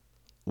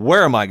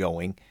 Where am I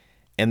going?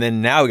 And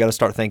then now we got to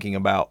start thinking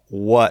about,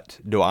 what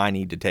do I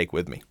need to take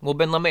with me? Well,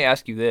 Ben, let me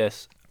ask you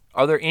this.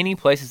 Are there any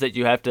places that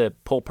you have to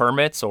pull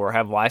permits or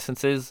have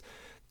licenses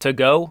to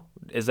go?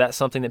 Is that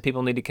something that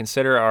people need to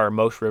consider, or are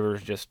most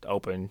rivers just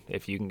open?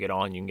 If you can get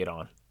on, you can get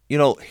on?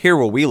 Here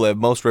where we live,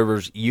 most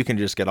rivers you can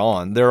just get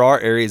on. There are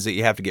areas that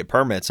you have to get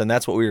permits, and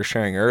that's what we were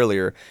sharing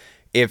earlier.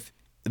 If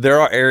there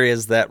are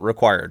areas that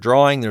require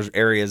drawing, there's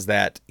areas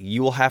that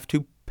you will have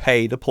to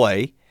pay to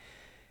play.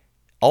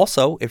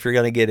 Also, if you're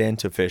going to get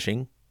into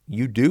fishing,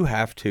 you do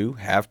have to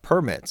have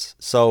permits.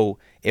 So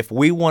if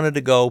we wanted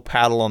to go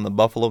paddle on the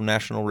Buffalo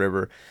National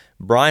River,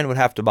 Brian would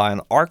have to buy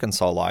an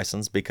Arkansas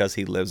license because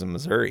he lives in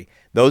Missouri.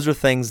 Those are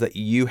things that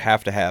you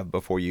have to have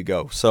before you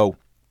go. So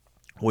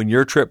when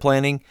you're trip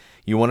planning,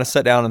 you want to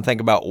sit down and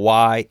think about,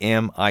 why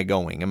am I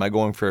going? Am I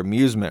going for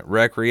amusement,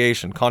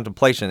 recreation,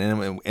 contemplation?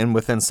 And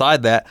within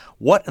inside that,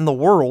 what in the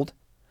world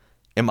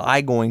am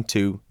I going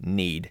to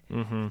need?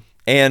 Mm-hmm.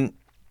 And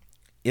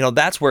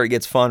that's where it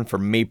gets fun for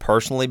me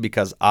personally,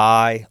 because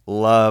I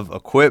love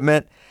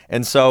equipment.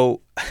 And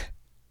so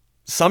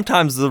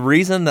sometimes the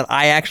reason that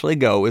I actually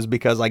go is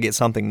because I get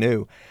something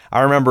new.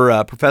 I remember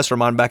a professor of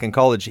mine back in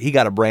college, he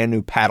got a brand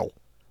new paddle,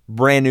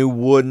 brand new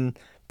wooden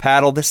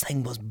paddle. This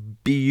thing was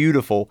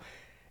beautiful.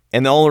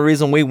 And the only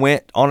reason we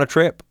went on a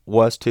trip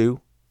was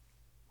to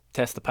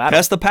test the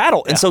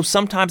paddle. Yeah. And so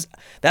sometimes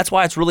that's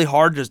why it's really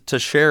hard to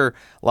share.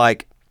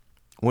 Like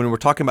when we're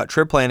talking about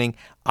trip planning,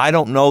 I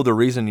don't know the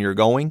reason you're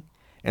going.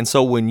 And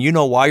so when you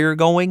know why you're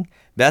going,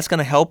 that's going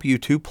to help you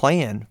to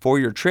plan for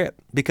your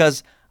trip.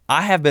 Because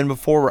I have been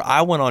before where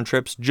I went on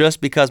trips just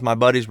because my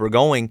buddies were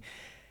going.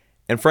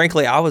 And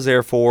frankly, I was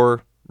there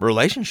for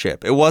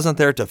relationship. It wasn't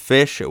there to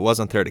fish. It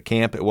wasn't there to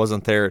camp. It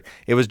wasn't there.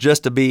 It was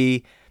just to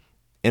be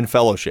in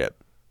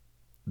fellowship.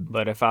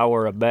 But if I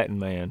were a betting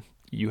man,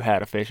 you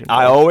had a fishing pole.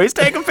 I always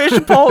take a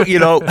fishing pole.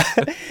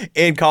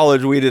 In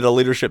college, we did a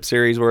leadership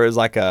series where it was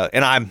like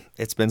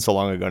it's been so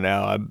long ago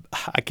now.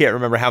 I can't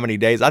remember how many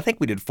days. I think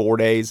we did 4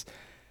 days.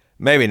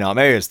 Maybe not.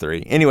 Maybe it was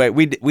 3. Anyway,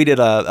 we did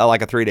a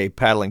 3-day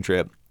paddling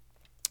trip.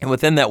 And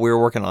within that, we were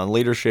working on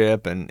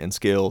leadership and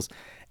skills.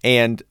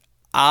 And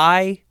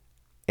I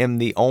am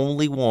the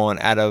only one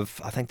out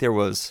of, I think there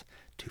was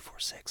 2, 4,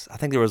 6. I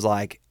think there was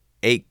like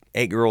eight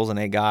girls and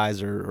 8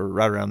 guys or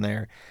right around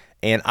there.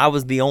 And I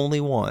was the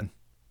only one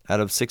out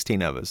of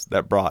 16 of us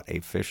that brought a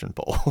fishing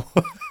pole.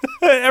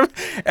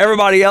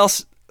 Everybody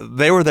else,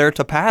 they were there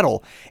to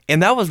paddle.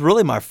 And that was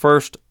really my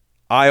first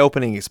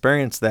eye-opening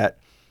experience that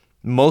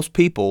most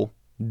people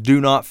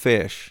do not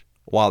fish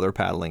while they're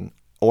paddling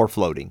or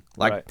floating.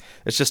 Like, Right.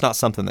 It's just not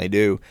something they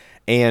do.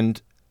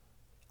 And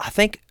I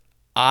think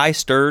I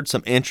stirred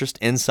some interest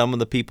in some of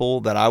the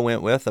people that I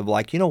went with of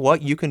like, you know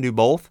what, you can do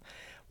both.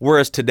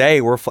 Whereas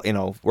today we're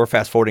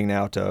fast forwarding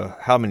now to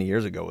how many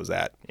years ago was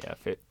that? Yeah,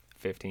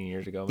 15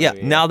 years ago. Yeah.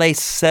 Maybe, Now they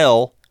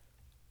sell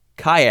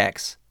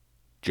kayaks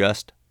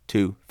just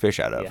to fish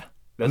out of. Yeah.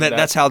 And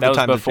that's how the was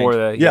time before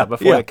changed.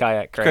 before the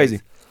kayak craze.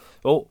 Crazy.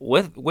 Well,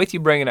 with you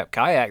bringing up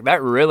kayak,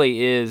 that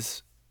really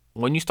is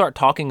when you start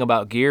talking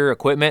about gear,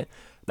 equipment.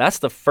 That's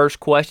the first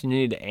question you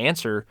need to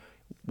answer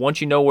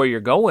once you know where you're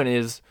going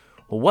is,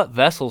 well, what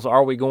vessels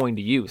are we going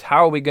to use?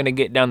 How are we going to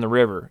get down the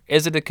river?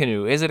 Is it a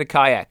canoe? Is it a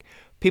kayak?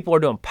 People are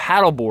doing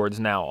paddle boards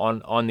now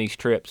on these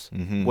trips,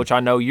 which I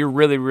know you're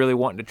really, really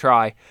wanting to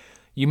try.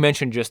 You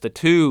mentioned just the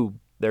tube.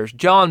 There's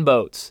John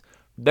boats.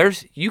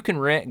 You can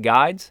rent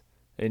guides,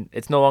 and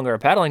it's no longer a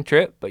paddling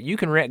trip, but you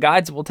can rent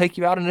guides that will take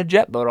you out in a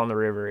jet boat on the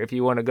river if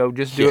you want to go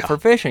just do it for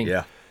fishing.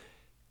 Yeah.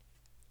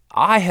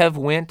 I have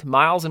went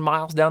miles and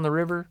miles down the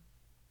river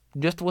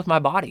just with my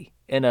body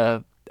in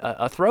a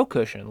throw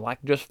cushion, like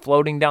just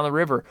floating down the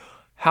river.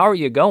 How are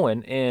you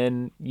going?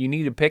 And you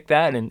need to pick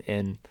that,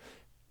 and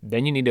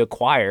then you need to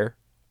acquire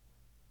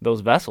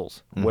those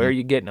vessels. Where are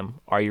you getting them?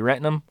 Are you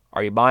renting them?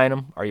 Are you buying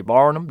them? Are you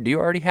borrowing them? Do you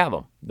already have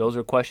them? Those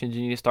are questions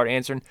you need to start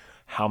answering.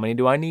 How many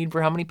do I need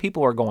for how many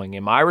people are going?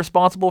 Am I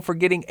responsible for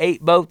getting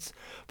 8 boats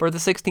for the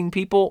 16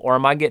 people, or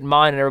am I getting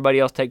mine and everybody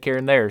else take care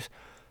of theirs?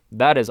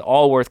 That is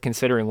all worth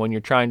considering when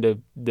you're trying to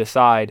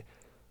decide.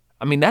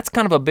 I mean, that's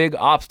kind of a big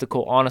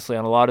obstacle, honestly,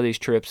 on a lot of these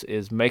trips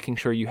is making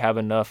sure you have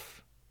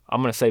enough,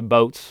 I'm going to say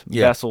boats,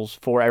 vessels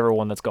for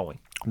everyone that's going.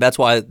 That's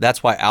why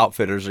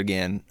outfitters,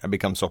 again, have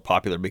become so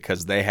popular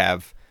because they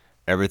have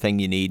everything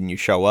you need and you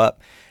show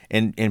up.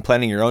 And in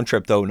planning your own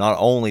trip, though, not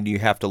only do you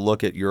have to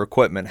look at your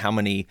equipment, how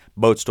many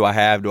boats do I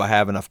have? Do I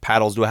have enough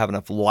paddles? Do I have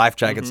enough life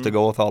jackets to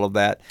go with all of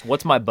that?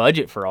 What's my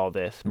budget for all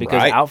this?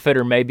 Because Right.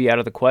 outfitter may be out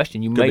of the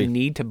question. You may be.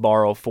 need to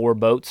borrow 4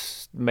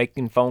 boats,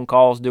 making phone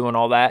calls, doing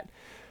all that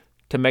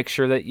to make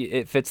sure that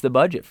it fits the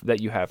budget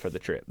that you have for the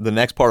trip. The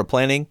next part of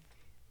planning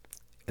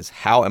is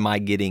how am I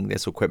getting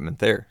this equipment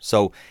there?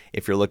 So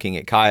if you're looking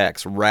at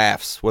kayaks,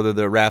 rafts, whether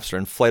the rafts are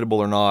inflatable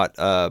or not,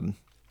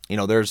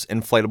 there's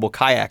inflatable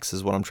kayaks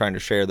is what I'm trying to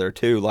share there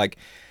too. Like,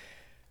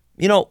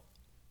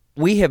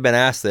 we have been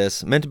asked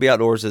this. Meant to Be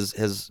Outdoors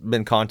has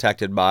been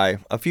contacted by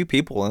a few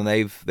people, and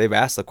they've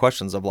asked the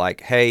questions of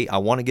like, hey, I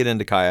want to get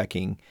into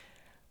kayaking.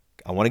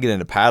 I want to get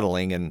into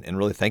paddling and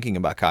really thinking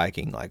about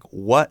kayaking. Like,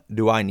 what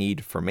do I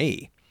need for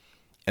me?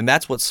 And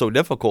that's what's so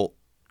difficult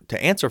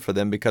to answer for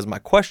them because my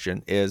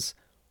question is,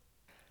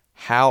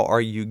 how are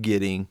you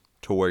getting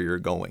to where you're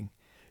going?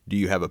 Do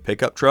you have a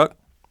pickup truck?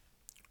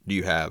 Do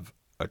you have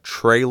a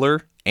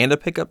trailer and a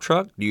pickup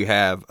truck? Do you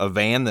have a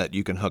van that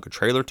you can hook a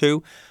trailer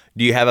to?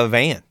 Do you have a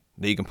van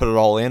that you can put it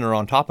all in or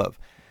on top of?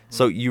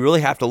 So you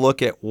really have to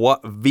look at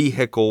what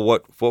vehicle,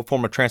 what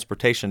form of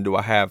transportation do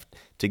I have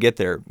to get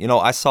there?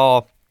 I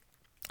saw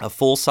a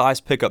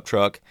full-size pickup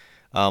truck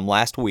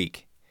last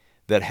week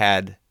that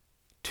had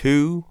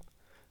 2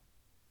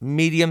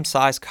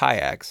 medium-sized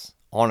kayaks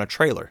on a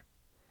trailer.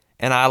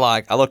 And I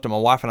looked at my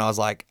wife and I was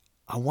like,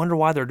 I wonder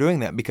why they're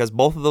doing that, because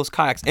both of those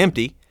kayaks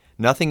empty,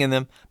 nothing in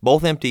them,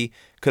 both empty,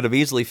 could have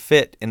easily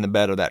fit in the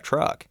bed of that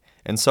truck.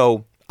 And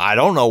so I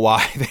don't know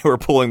why they were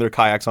pulling their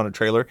kayaks on a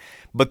trailer,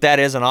 but that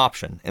is an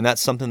option, and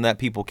that's something that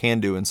people can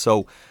do. And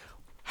so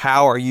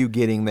how are you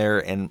getting there,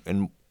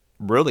 and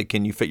really,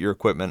 can you fit your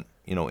equipment,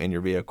 in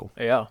your vehicle?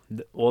 Yeah.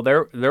 Well,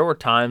 there were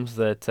times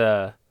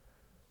that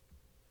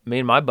me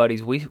and my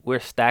buddies, we're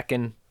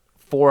stacking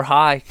 4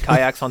 high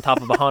kayaks on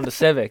top of a Honda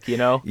Civic,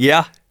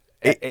 Yeah.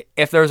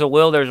 If there's a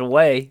will, there's a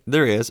way.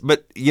 There is.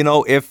 But,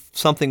 if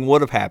something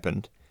would have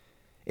happened,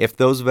 if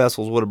those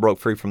vessels would have broke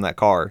free from that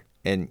car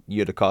and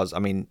you'd have caused,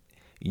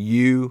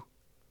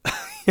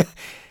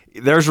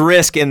 there's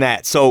risk in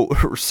that. So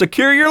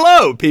secure your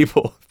load,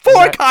 people.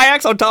 4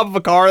 kayaks on top of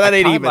a car, that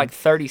ain't I have even. like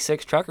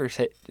 36 truckers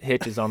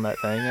hitches on that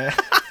thing.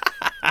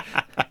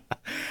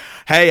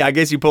 Hey, I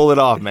guess you pulled it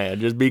off, man.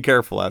 Just be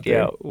careful out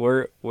there.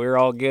 Yeah, we're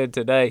all good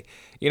today.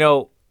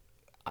 You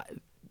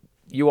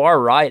are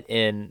right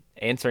in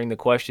answering the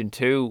question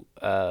too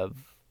of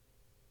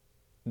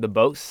the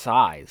boat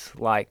size.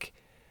 Like,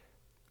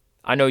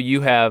 I know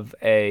you have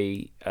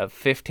a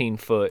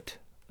 15-foot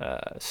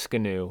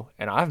Skanu,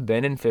 and I've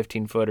been in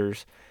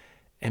 15-footers,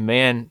 and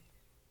man,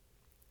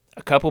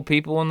 a couple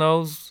people in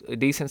those,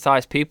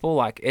 decent-sized people,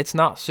 like, it's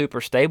not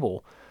super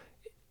stable.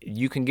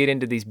 You can get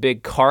into these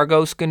big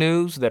cargo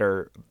Skanus that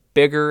are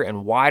bigger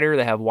and wider.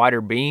 They have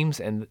wider beams,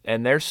 and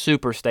they're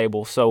super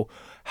stable. So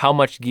how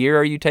much gear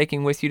are you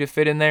taking with you to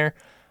fit in there?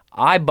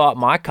 I bought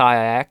my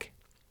kayak.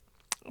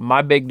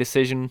 My big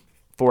decision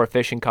for a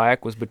fishing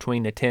kayak was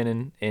between a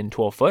 10 and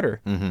 12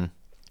 footer. Mm-hmm.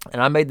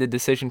 And I made the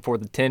decision for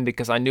the 10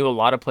 because I knew a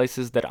lot of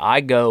places that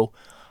I go,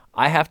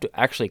 I have to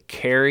actually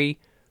carry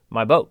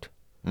my boat.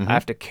 I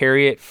have to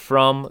carry it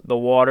from the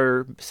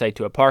water, say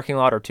to a parking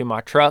lot or to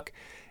my truck.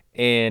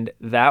 And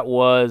that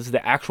was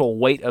the actual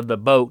weight of the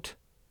boat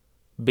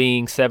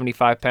being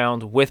 75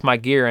 pounds with my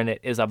gear in it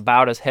is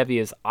about as heavy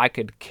as I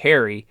could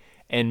carry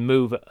and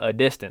move a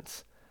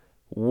distance.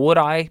 Would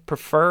I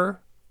prefer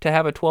to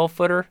have a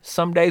 12-footer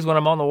some days when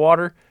I'm on the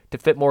water to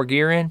fit more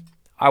gear in?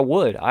 I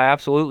would. I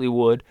absolutely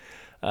would.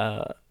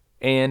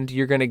 And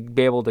you're going to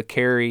be able to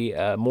carry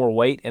more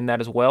weight in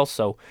that as well.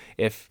 So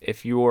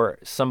if you're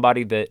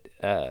somebody that,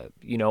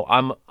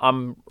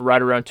 I'm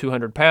right around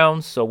 200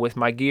 pounds. So with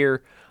my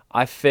gear,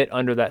 I fit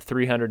under that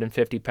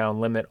 350-pound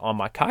limit on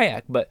my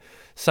kayak. But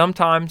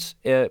sometimes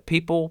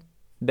people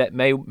that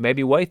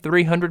maybe weigh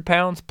 300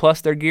 pounds plus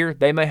their gear,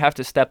 they may have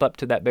to step up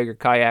to that bigger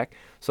kayak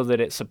so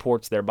that it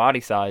supports their body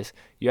size.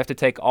 You have to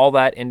take all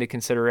that into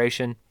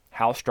consideration.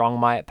 How strong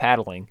am I at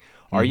paddling?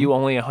 Are you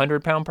only a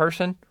 100-pound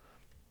person?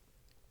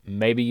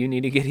 Maybe you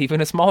need to get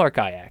even a smaller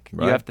kayak.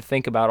 Right. You have to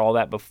think about all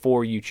that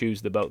before you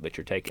choose the boat that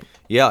you're taking.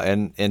 Yeah,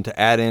 and to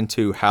add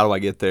into how do I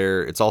get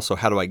there, it's also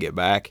how do I get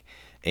back?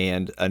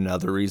 And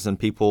another reason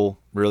people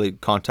really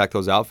contact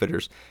those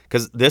outfitters,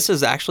 because this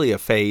is actually a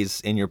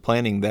phase in your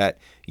planning that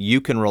you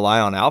can rely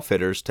on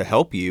outfitters to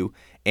help you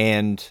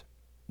and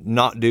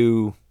not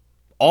do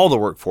all the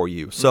work for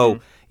you. So,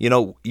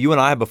 you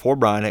and I before,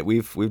 Brian,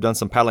 we've done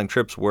some paddling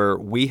trips where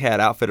we had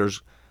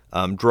outfitters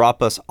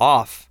drop us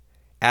off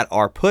at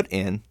our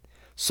put-in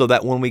so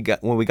that when we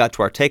got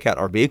to our takeout,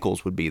 our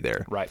vehicles would be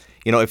there. Right.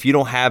 If you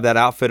don't have that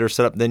outfitter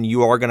set up, then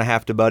you are going to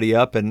have to buddy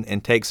up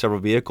and take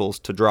several vehicles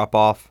to drop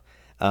off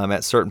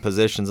at certain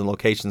positions and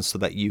locations so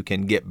that you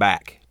can get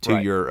back to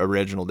your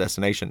original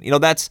destination.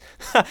 That's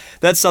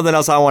something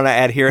else I want to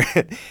add here.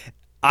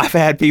 I've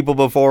had people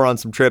before on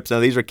some trips. Now,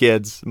 these are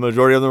kids. The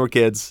majority of them were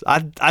kids.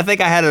 I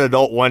think I had an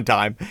adult one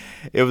time.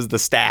 It was the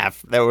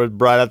staff that would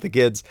brought up the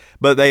kids.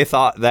 But they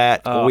thought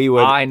that we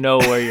would... I know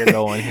where you're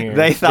going here.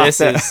 They thought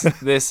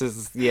this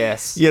is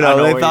yes. They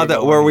thought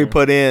that where we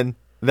put in,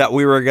 that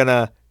we were going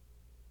to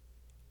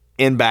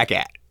end back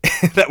at.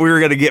 That we were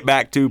going to get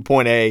back to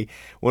point A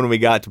when we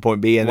got to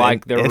point B. And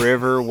the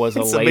river was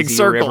a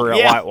lazy river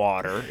at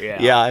Whitewater.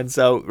 Yeah. Yeah, and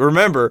so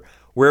remember...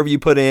 Wherever you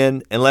put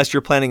in, unless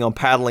you're planning on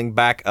paddling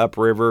back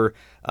upriver,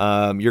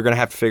 you're going to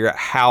have to figure out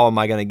how am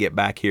I going to get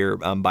back here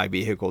by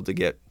vehicle to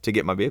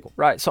get my vehicle.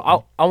 Right.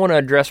 So I want to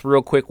address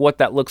real quick what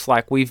that looks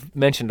like. We've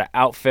mentioned the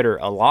outfitter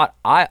a lot.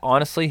 I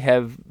honestly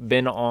have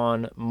been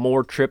on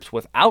more trips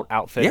without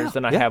outfitters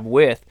than I have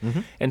with.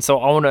 Mm-hmm. And so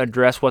I want to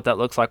address what that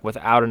looks like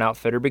without an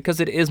outfitter because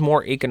it is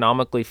more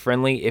economically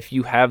friendly if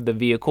you have the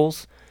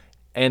vehicles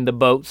and the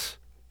boats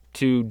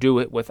to do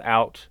it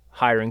without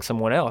hiring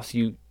someone else.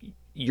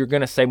 You're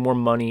going to save more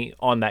money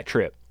on that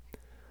trip.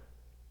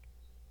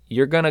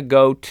 You're going to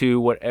go to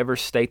whatever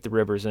state the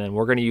river's in.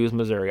 We're going to use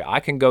Missouri. I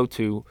can go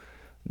to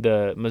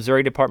the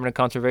Missouri Department of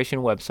Conservation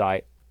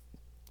website,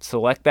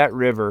 select that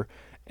river,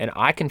 and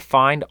I can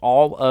find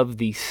all of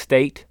the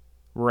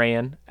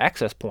state-ran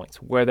access points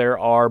where there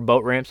are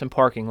boat ramps and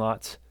parking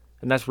lots.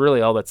 And that's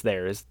really all that's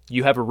there is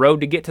you have a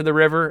road to get to the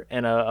river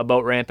and a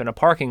boat ramp and a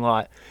parking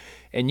lot.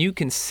 And you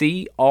can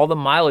see all the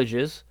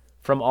mileages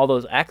from all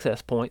those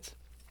access points.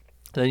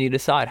 Then you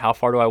decide, how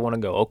far do I want to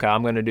go? Okay,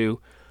 I'm going to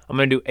do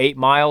 8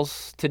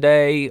 miles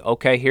today.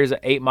 Okay, here's an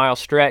 8-mile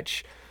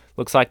stretch.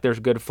 Looks like there's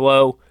good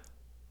flow.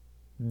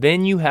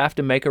 Then you have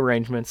to make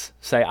arrangements.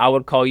 Say, I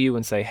would call you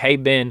and say, hey,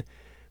 Ben,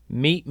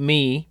 meet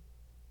me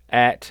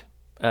at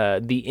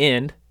the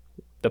end,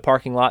 the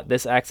parking lot,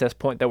 this access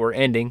point that we're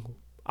ending.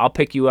 I'll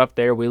pick you up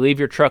there. We leave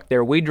your truck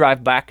there. We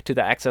drive back to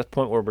the access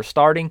point where we're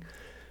starting,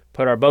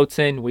 put our boats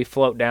in. We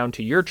float down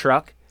to your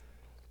truck,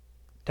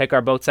 take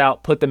our boats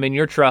out, put them in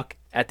your truck.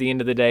 At the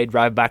end of the day,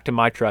 drive back to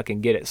my truck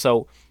and get it.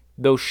 So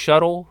those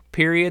shuttle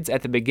periods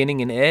at the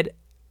beginning and end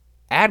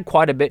add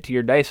quite a bit to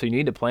your day, so you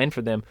need to plan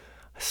for them.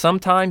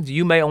 Sometimes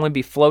you may only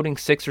be floating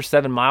 6 or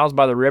 7 miles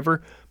by the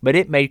river, but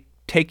it may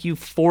take you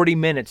 40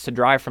 minutes to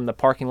drive from the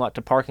parking lot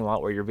to parking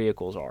lot where your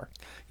vehicles are.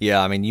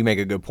 Yeah, I mean, you make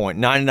a good point.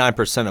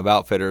 99% of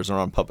outfitters are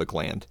on public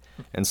land,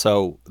 and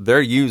so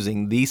they're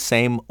using these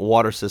same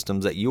water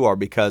systems that you are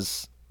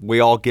because we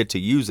all get to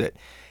use it.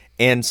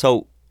 And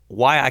so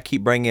why I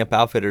keep bringing up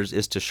outfitters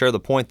is to share the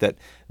point that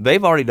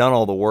they've already done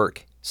all the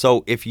work.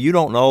 So if you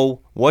don't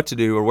know what to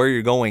do or where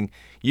you're going,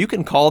 you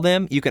can call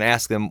them, you can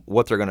ask them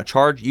what they're going to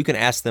charge, you can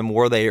ask them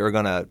where they are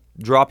going to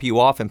drop you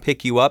off and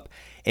pick you up,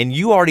 and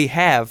you already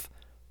have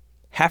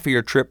half of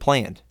your trip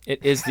planned.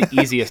 It is the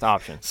easiest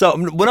option. So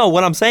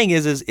what I'm saying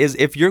is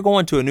if you're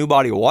going to a new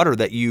body of water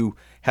that you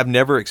have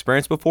never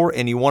experienced before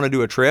and you want to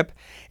do a trip,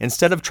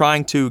 instead of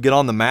trying to get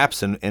on the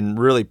maps and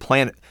really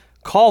plan it,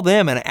 call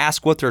them and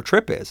ask what their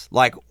trip is.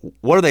 Like,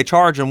 what do they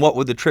charge and what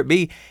would the trip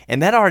be?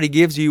 And that already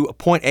gives you a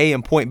point A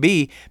and point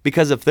B,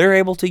 because if they're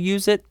able to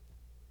use it,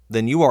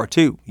 then you are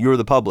too. You're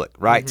the public,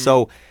 right? Mm-hmm.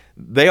 So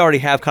they already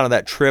have kind of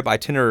that trip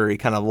itinerary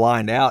kind of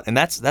lined out, and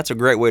that's a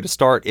great way to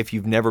start if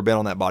you've never been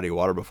on that body of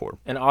water before.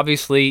 And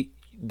obviously,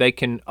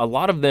 a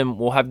lot of them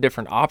will have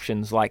different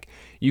options. Like,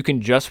 you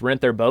can just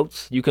rent their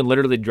boats. You can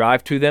literally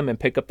drive to them and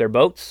pick up their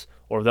boats,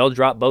 or they'll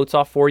drop boats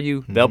off for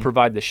you. They'll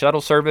provide the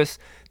shuttle service.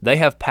 They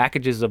have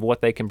packages of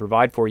what they can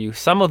provide for you.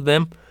 Some of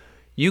them,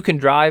 you can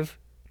drive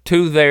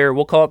to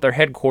we'll call it their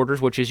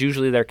headquarters, which is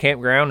usually their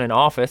campground and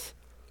office.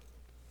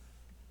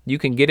 You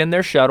can get in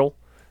their shuttle.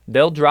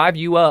 They'll drive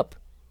you up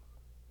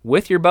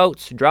with your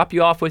boats, drop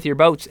you off with your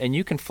boats, and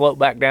you can float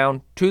back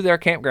down to their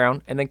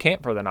campground and then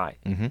camp for the night.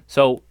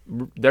 So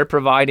they're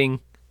providing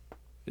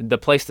the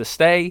place to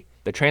stay,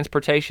 the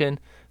transportation,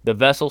 the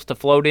vessels to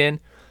float in,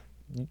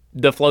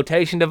 the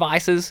flotation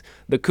devices,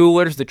 the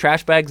coolers, the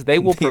trash bags. They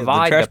will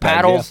provide the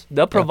paddles.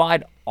 They'll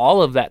provide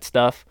all of that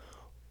stuff.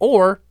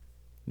 Or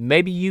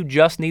maybe you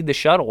just need the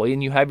shuttle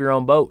and you have your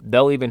own boat.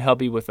 They'll even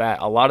help you with that.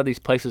 A lot of these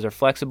places are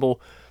flexible.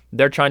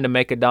 They're trying to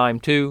make a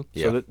dime too,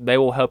 so that they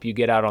will help you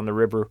get out on the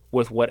river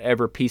with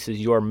whatever pieces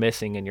you're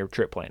missing in your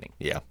trip planning.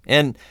 Yeah,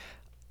 and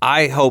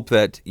I hope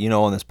that,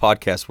 on this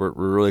podcast, we're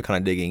really kind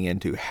of digging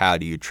into how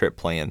do you trip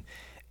plan,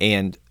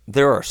 and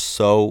there are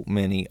so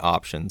many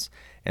options.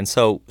 And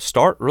so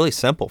start really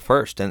simple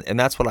first, and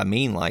that's what I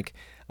mean. Like,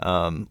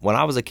 when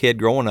I was a kid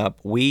growing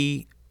up,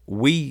 we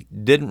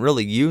didn't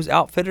really use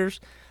outfitters.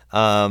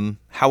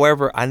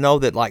 However, I know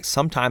that like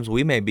sometimes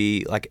we may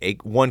be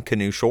like one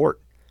canoe short,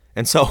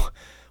 and so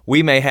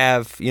we may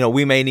have,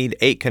 we may need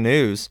 8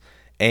 canoes,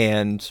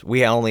 and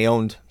we only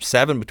owned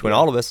 7 between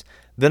all of us.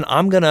 Then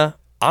I'm gonna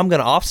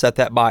offset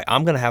that by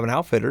I'm gonna have an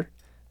outfitter.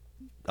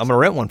 I'm gonna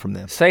rent one from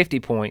them. Safety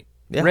point.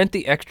 Yeah. Rent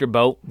the extra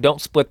boat.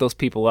 Don't split those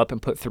people up and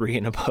put 3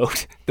 in a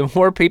boat. The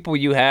more people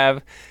you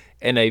have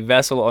in a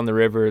vessel on the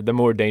river, the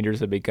more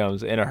dangerous it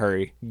becomes in a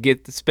hurry.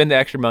 Spend the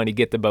extra money,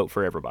 get the boat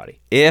for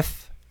everybody.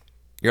 If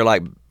you're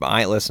like,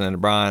 I ain't listening to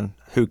Brian,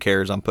 who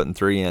cares? I'm putting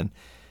 3 in.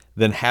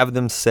 Then have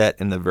them set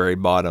in the very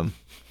bottom.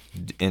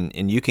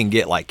 And you can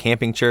get like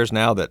camping chairs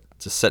now that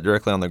just set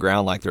directly on the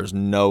ground, like there's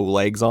no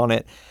legs on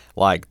it.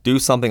 Like, do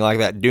something like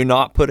that. Do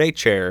not put a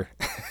chair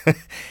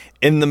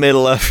in the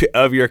middle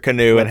of your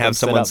canoe and have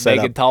someone set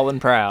up. Big, tall, and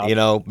proud.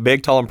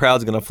 Big, tall, and proud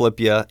is going to flip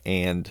you,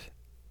 and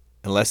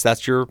unless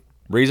that's your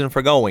reason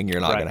for going,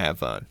 you're not going to have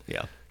fun.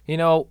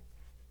 Yeah.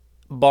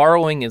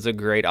 Borrowing is a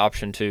great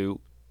option too.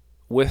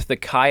 With the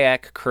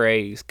kayak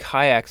craze,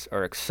 kayaks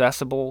are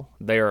accessible.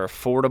 They are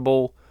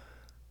affordable.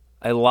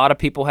 A lot of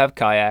people have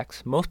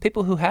kayaks. Most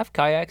people who have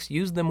kayaks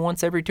use them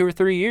once every 2 or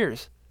 3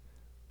 years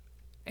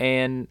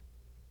and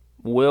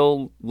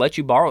will let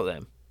you borrow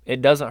them.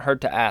 It doesn't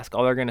hurt to ask.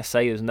 All they're going to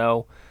say is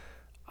no.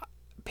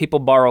 People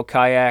borrow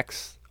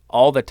kayaks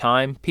all the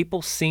time.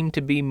 People seem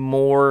to be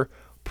more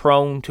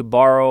prone to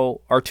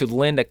borrow or to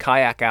lend a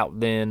kayak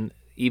out than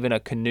even a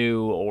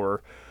canoe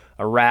or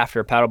a raft or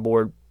a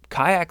paddleboard.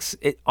 Kayaks,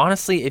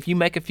 honestly, if you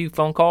make a few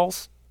phone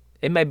calls,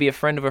 it may be a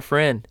friend of a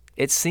friend.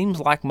 It seems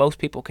like most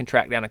people can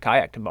track down a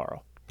kayak to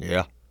borrow.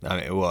 Yeah.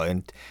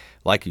 And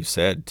like you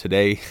said,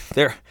 today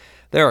there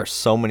are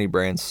so many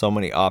brands, so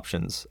many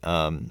options.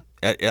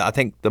 I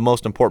think the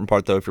most important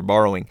part, though, if you're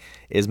borrowing,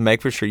 is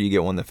make for sure you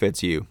get one that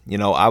fits you.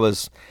 I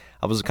was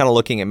kind of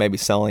looking at maybe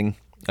selling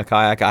a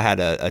kayak. I had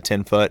a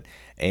 10-foot,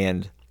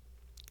 and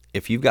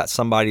if you've got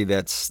somebody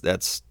that's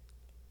let's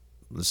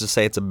just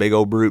say it's a big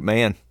old brute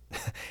man,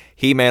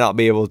 he may not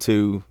be able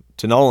to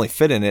not only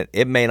fit in it,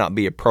 it may not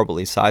be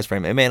appropriately sized for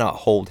him. It may not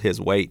hold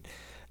his weight.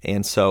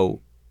 And so,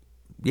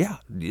 yeah,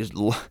 just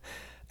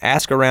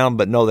ask around,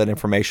 but know that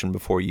information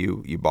before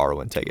you borrow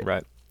and take it.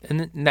 Right.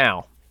 And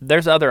now,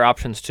 there's other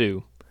options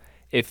too.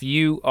 If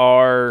you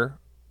are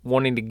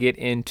wanting to get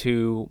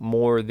into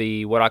more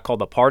what I call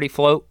the party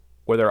float,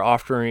 where they're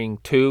offering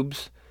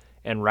tubes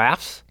and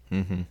rafts,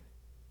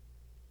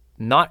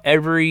 not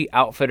every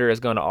outfitter is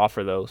going to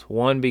offer those.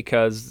 One,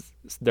 because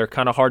they're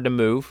kind of hard to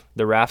move.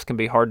 The rafts can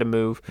be hard to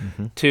move.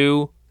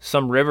 2,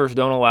 some rivers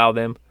don't allow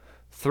them.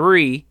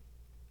 3,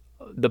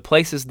 the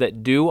places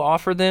that do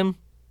offer them,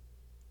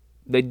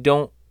 they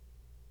don't.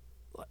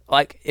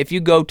 Like, if you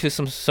go to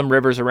some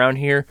rivers around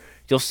here,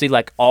 you'll see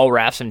like all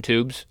rafts and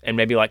tubes and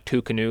maybe like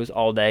 2 canoes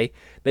all day.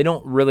 They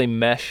don't really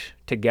mesh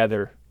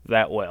together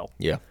that well.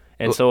 Yeah.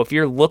 And so if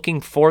you're looking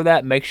for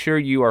that, make sure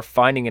you are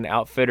finding an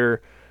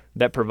outfitter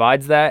that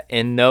provides that,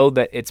 and know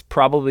that it's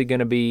probably going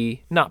to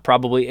be,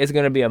 it's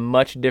going to be a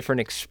much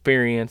different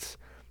experience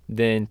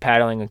than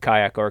paddling a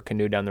kayak or a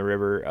canoe down the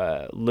river.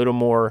 A little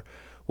more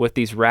with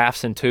these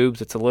rafts and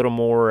tubes, it's a little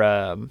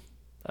more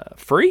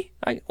free.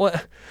 You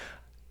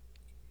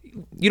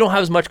don't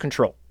have as much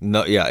control.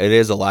 No, yeah, it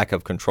is a lack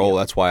of control.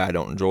 That's why I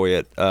don't enjoy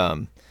it.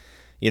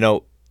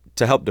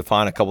 To help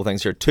define a couple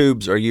things here,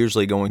 tubes are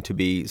usually going to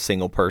be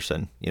single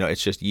person.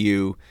 It's just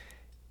you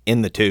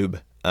in the tube.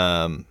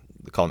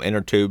 They call them inner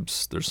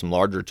tubes. There's some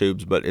larger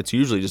tubes, but it's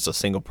usually just a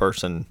single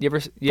person. You ever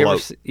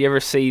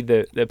see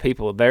the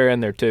people, they're in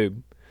their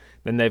tube,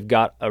 then they've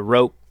got a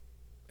rope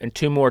and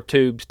 2 more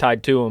tubes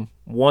tied to them.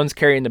 One's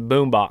carrying the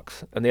boom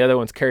box and the other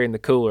one's carrying the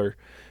cooler.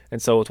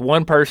 And so it's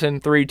 1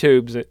 person, 3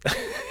 tubes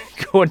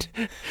going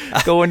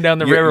going down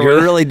the river.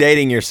 You're really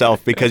dating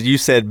yourself because you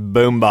said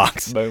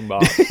boombox.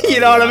 Boombox. You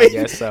know what I mean?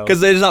 I guess so. Because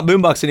they're not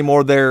boombox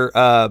anymore. They're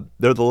the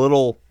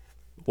little.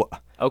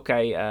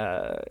 Okay.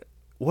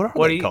 What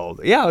are they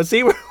called? Yeah,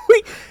 see,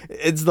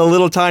 it's the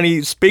little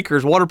tiny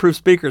speakers, waterproof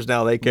speakers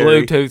now they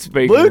carry. Bluetooth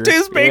speaker.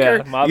 Bluetooth speaker.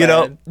 Yeah, my you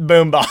know, bad.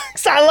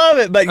 boombox. I love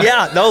it. But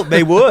yeah, no,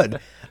 they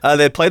would.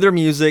 They'd play their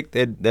music.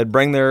 They'd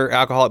bring their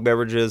alcoholic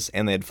beverages,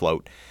 and they'd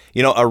float.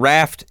 You know, a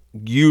raft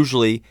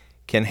usually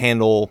can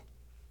handle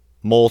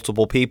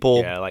multiple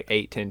people. Yeah, like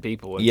 8-10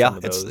 people. In Yeah, some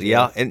of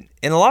those, and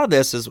a lot of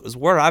this is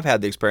where I've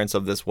had the experience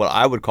of this. What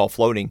I would call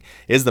floating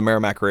is the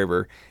Merrimack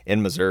River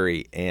in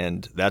Missouri,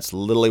 and that's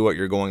literally what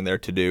you're going there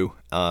to do,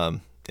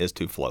 is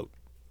to float,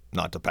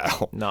 not to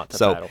paddle. Not to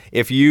so paddle.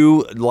 if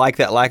you like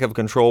that lack of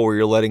control where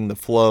you're letting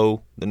the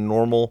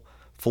normal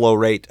flow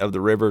rate of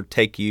the river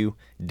take you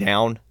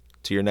down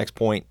to your next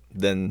point,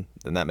 then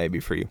that may be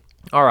for you.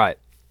 All right.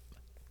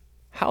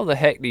 How the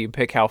heck do you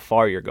pick how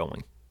far you're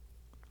going?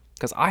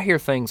 Because I hear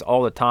things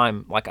all the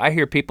time. Like I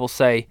hear people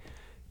say,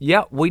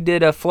 yeah, we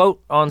did a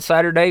float on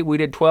Saturday. We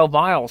did 12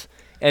 miles.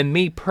 And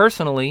me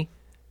personally,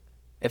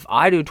 if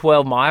I do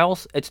 12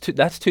 miles,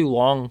 that's too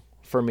long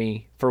for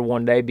me for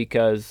one day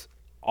because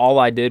all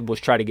I did was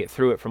try to get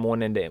through it from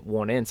one end to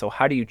one end. So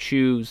how do you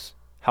choose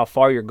how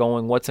far you're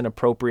going? What's an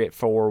appropriate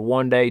for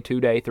 1 day, 2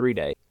 day, 3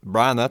 day?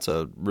 Brian, that's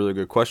a really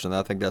good question.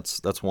 I think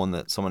that's one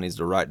that someone needs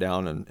to write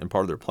down and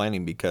part of their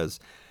planning, because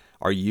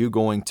are you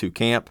going to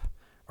camp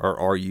or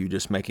are you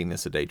just making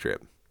this a day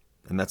trip?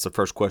 And that's the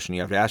first question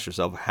you have to ask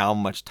yourself. How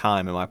much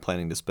time am I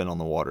planning to spend on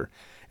the water?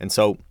 And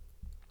so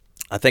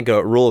I think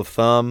a rule of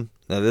thumb,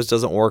 now this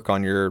doesn't work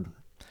on your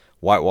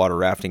whitewater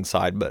rafting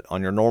side, but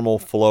on your normal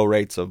flow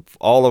rates of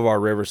all of our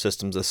river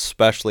systems,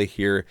 especially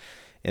here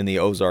in the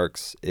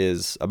Ozarks,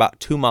 is about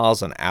 2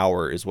 miles an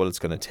hour is what it's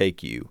going to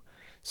take you.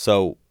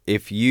 So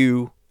if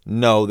you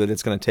know that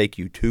it's going to take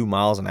you 2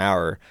 miles an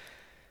hour,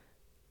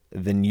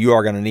 then you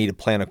are going to need to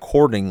plan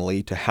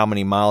accordingly to how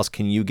many miles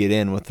can you get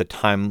in with the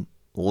time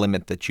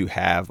limit that you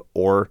have,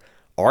 or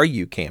are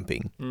you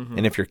camping? Mm-hmm.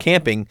 And if you're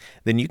camping,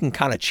 then you can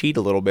kind of cheat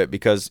a little bit,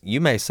 because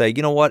you may say,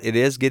 you know what, it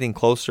is getting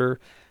closer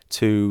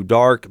to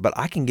dark, but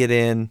I can get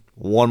in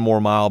 1 more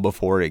mile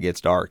before it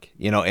gets dark,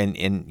 you know,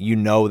 and you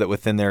know that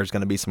within there is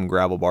going to be some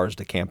gravel bars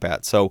to camp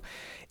at. So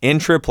in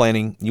trip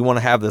planning, you want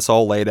to have this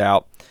all laid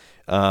out.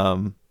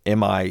 Am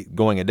I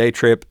going a day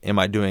trip? Am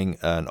I doing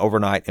an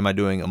overnight? Am I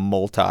doing a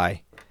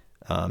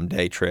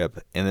multi-day trip?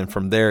 And then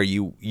from there,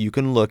 you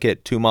can look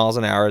at 2 miles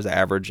an hour as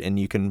average, and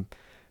you can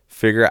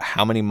figure out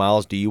how many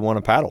miles do you want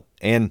to paddle.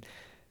 And,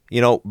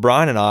 you know,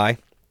 Brian and I,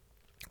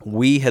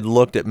 we had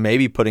looked at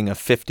maybe putting a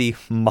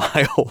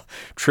 50-mile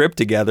trip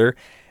together,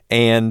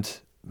 and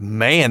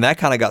man, that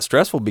kind of got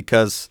stressful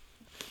because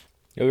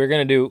we were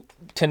going to do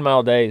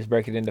 10-mile days,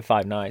 break it into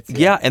 5 nights.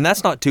 Yeah, and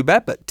that's not too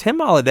bad, but 10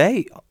 mile a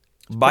day,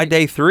 by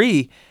day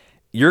 3,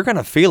 you're going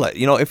to feel it.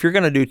 You know, if you're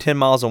going to do 10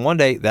 miles in one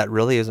day, that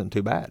really isn't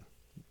too bad.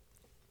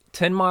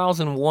 10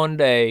 miles in one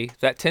day,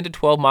 that 10 to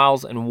 12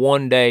 miles in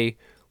one day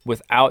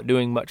without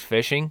doing much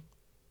fishing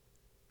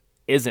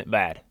isn't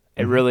bad.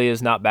 It really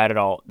is not bad at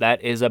all.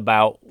 That is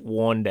about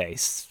 1 day.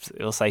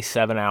 It'll say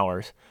 7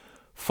 hours.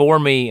 For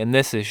me, and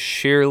this is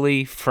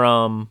sheerly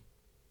from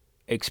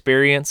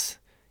experience,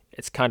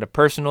 it's kind of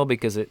personal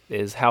because it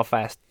is how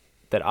fast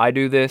that I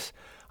do this.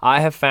 I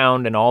have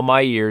found in all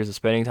my years of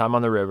spending time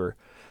on the river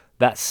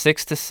that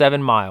 6 to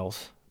 7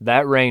 miles,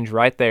 that range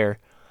right there,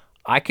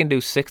 I can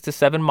do 6 to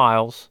 7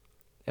 miles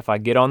if I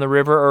get on the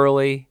river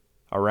early,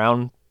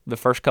 around the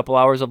first couple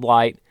hours of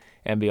light,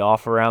 and be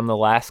off around the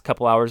last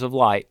couple hours of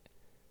light,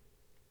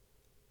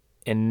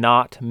 and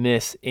not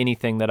miss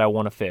anything that I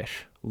want to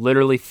fish.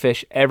 Literally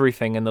fish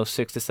everything in those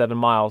 6 to 7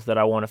 miles that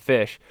I want to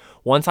fish.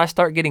 Once I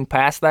start getting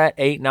past that,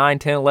 8, 9,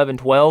 10, 11,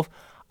 12,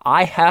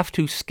 I have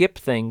to skip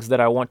things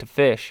that I want to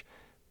fish,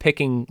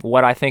 picking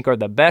what I think are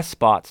the best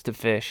spots to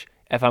fish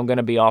if I'm going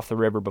to be off the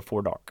river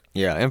before dark.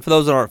 Yeah, and for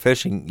those that aren't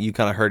fishing, you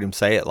kind of heard him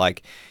say it,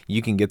 like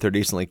you can get there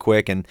decently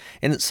quick. And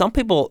some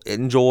people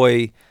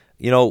enjoy,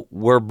 you know,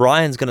 where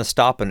Brian's going to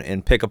stop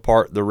and pick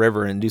apart the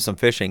river and do some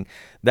fishing.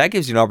 That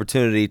gives you an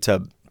opportunity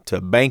to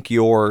bank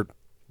your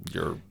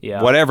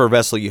whatever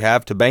vessel you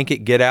have, to bank it,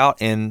 get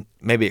out and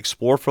maybe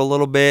explore for a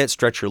little bit,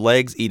 stretch your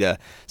legs, eat a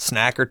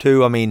snack or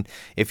two. I mean,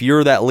 if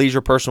you're that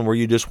leisure person where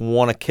you just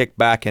want to kick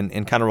back and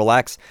kind of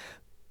relax,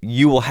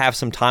 you will have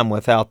some time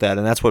without that.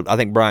 And that's what I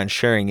think Brian's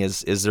sharing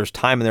is there's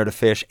time in there to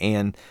fish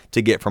and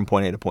to get from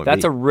point A to point B.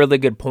 That's a really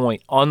good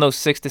point. On those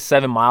 6 to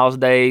 7 miles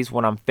days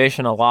when I'm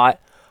fishing a lot,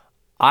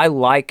 I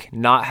like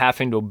not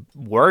having to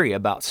worry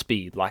about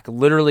speed. Like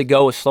literally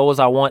go as slow as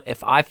I want.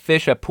 If I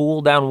fish a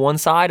pool down one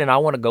side and I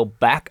want to go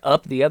back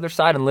up the other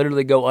side and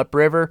literally go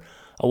upriver,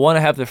 I want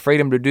to have the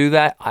freedom to do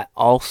that. I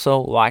also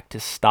like to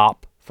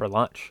stop for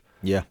lunch.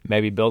 Yeah.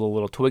 Maybe build a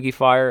little twiggy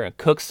fire and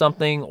cook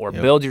something, or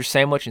build your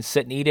sandwich and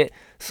sit and eat it.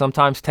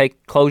 Sometimes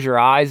close your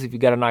eyes if you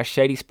got a nice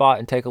shady spot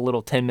and take a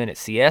little 10-minute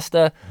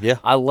siesta. Yeah.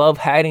 I love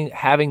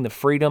having the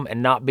freedom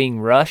and not being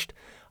rushed.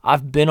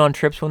 I've been on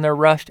trips when they're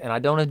rushed and I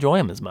don't enjoy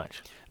them as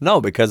much. No,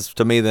 because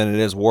to me, then it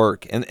is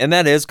work, and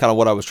that is kind of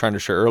what I was trying to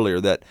share earlier.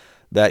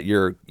 That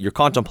your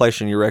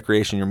contemplation, your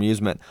recreation, your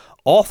amusement,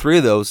 all three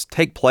of those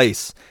take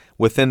place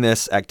within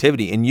this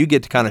activity, and you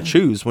get to kind of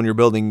choose when you're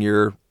building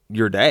your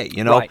day.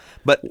 Right.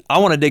 But I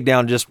want to dig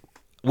down.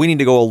 We need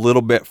to go a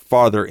little bit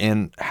farther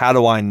in. How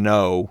do I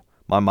know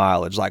my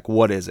mileage? Like,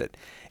 what is it?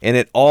 And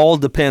it all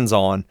depends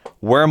on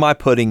where am I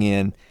putting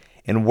in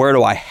and where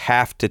do I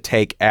have to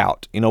take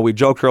out. We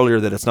joked earlier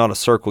that it's not a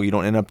circle. You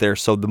don't end up there.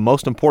 So the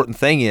most important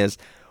thing is,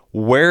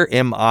 where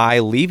am I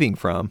leaving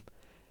from?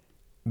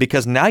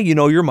 Because now you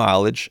know your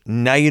mileage.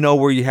 Now you know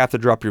where you have to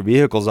drop your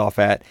vehicles off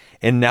at.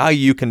 And now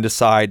you can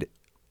decide,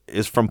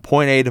 is from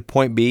point A to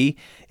point B,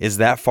 is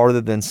that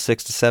farther than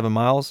 6 to 7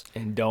 miles?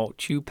 And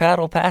don't you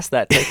paddle past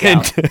that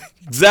takeout.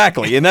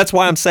 Exactly. And that's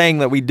why I'm saying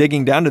that we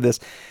digging down to this.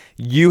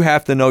 You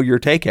have to know your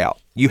takeout.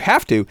 You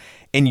have to.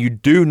 And you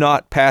do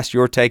not pass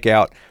your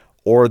takeout,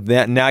 or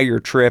that now your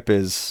trip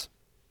is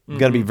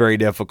going to be very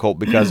difficult,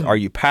 because are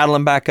you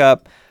paddling back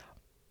up?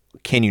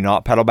 Can you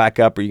not paddle back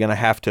up? Are you going to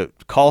have to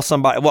call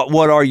somebody?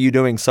 What are you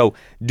doing? So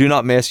do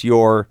not miss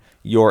your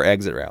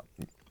exit route.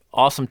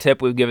 Awesome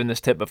tip. We've given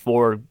this tip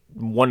before.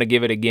 Want to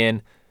give it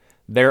again.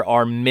 There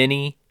are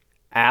many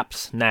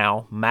apps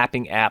now,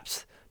 mapping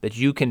apps, that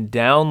you can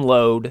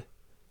download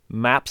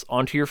maps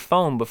onto your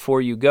phone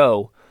before you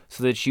go,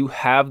 so that you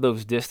have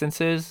those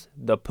distances,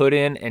 the put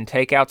in and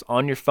takeouts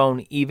on your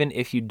phone, even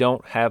if you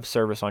don't have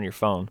service on your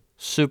phone.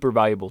 Super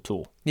valuable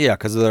tool. Yeah,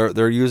 because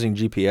they're using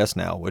GPS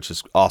now, which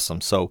is awesome.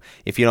 So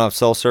if you don't have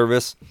cell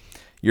service,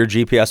 your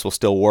GPS will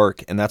still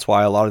work, and that's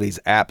why a lot of these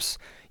apps,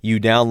 you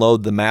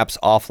download the maps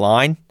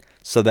offline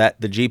so that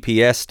the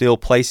GPS still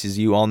places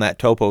you on that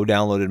topo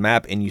downloaded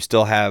map, and you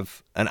still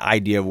have an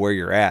idea of where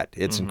you're at.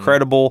 It's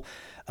incredible.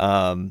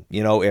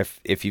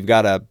 If you've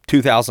got a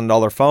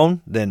 $2,000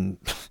 phone, then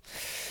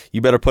you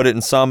better put it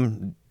in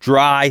some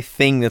dry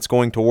thing that's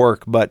going to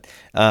work. But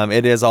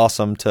it is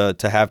awesome to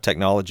have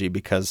technology,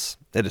 because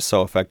it is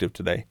so effective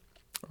today.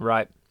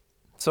 Right.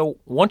 So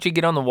once you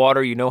get on the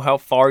water, you know how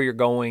far you're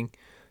going.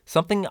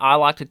 Something I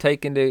like to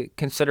take into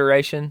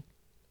consideration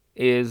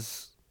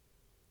is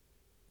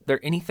there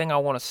anything I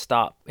want to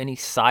stop, any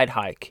side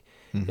hike?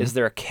 Is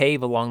there a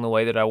cave along the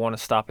way that I want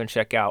to stop and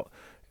check out?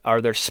 Are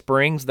there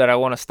springs that I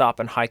want to stop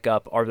and hike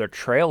up? Are there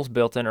trails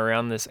built in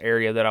around this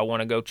area that I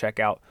want to go check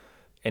out?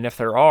 And if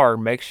there are,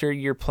 make sure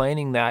you're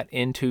planning that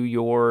into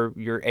your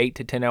 8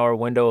 to 10 hour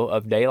window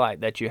of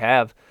daylight that you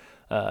have.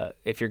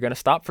 If you're going to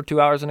stop for 2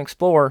 hours and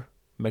explore,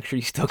 make sure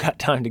you still got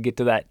time to get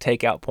to that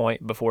takeout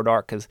point before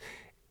dark, because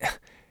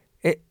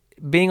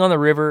being on the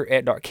river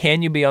at dark,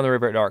 can you be on the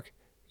river at dark?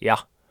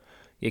 Yeah,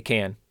 you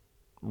can.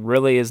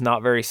 Really is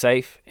not very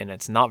safe, and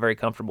it's not very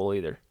comfortable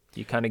either.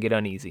 You kind of get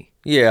uneasy.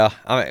 Yeah,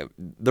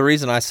 the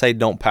reason I say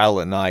don't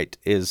paddle at night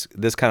is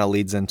this kind of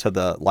leads into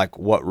the, like,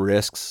 what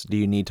risks do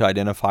you need to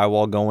identify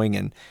while going,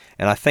 and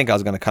I think I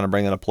was going to kind of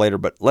bring that up later,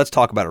 but let's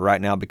talk about it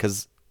right now,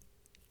 because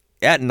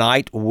at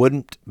night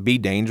wouldn't be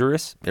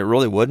dangerous. It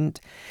really wouldn't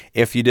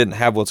if you didn't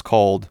have what's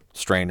called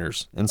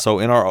strainers. And so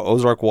in our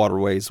Ozark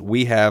waterways,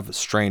 we have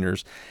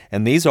strainers,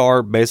 and these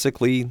are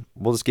basically,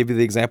 we'll just give you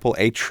the example,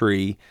 a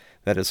tree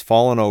that has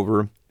fallen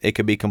over. It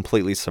could be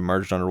completely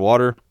submerged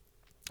underwater.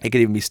 It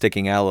could even be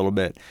sticking out a little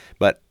bit.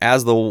 But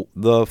as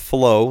the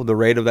flow, the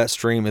rate of that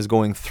stream is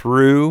going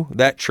through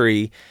that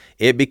tree,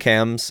 it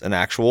becomes an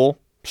actual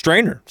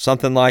strainer,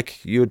 something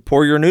like you would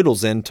pour your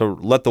noodles in to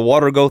let the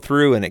water go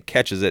through, and it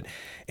catches it,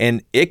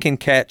 and it can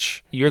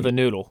catch. You're the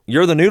noodle.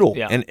 You're the noodle,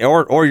 yeah. And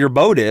or your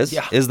boat is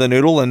the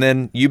noodle, and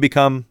then you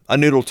become a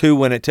noodle too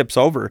when it tips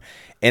over,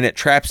 and it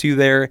traps you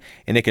there,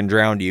 and it can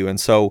drown you. And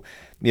so,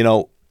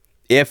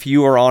 if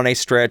you are on a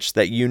stretch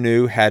that you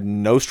knew had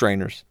no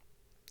strainers,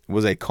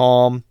 was a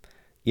calm,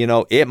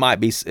 it might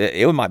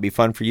be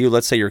fun for you.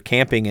 Let's say you're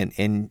camping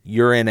and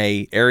you're in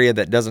a area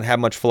that doesn't have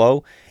much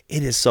flow.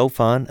 It is so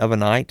fun of a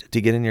night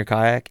to get in your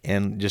kayak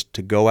and just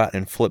to go out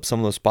and flip some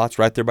of those spots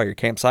right there by your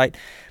campsite.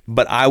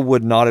 But I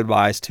would not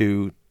advise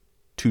to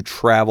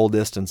travel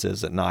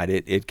distances at night.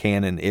 It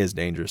can and is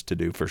dangerous to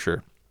do for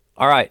sure.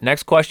 All right,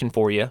 next question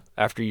for you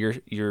after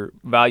your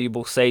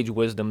valuable sage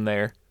wisdom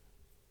there.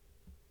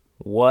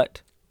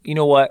 You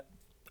know what?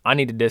 I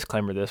need to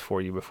disclaimer this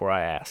for you before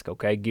I ask,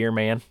 okay, Gear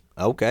Man?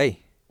 Okay.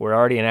 We're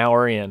already an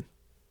hour in.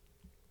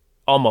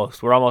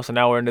 Almost. We're almost an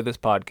hour into this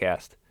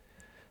podcast.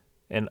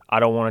 And I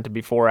don't want it to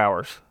be 4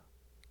 hours.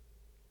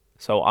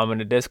 So I'm going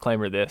to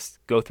disclaimer this,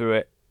 go through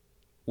it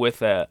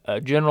with a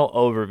general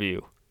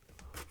overview.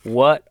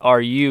 What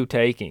are you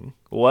taking?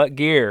 What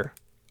gear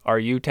are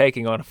you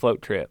taking on a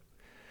float trip?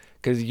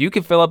 Because you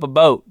can fill up a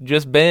boat.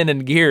 Just Ben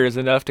and gear is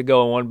enough to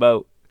go in one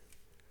boat.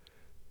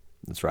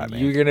 That's right, man.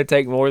 You're going to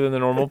take more than the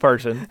normal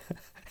person.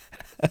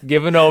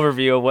 Give an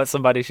overview of what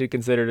somebody should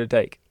consider to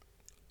take.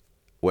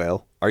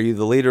 Well, are you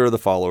the leader or the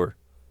follower?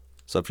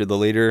 So if you're the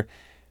leader,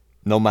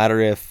 no matter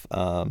if,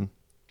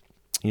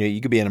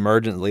 you could be an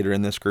emergent leader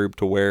in this group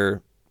to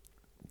where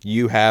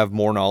you have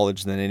more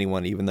knowledge than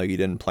anyone, even though you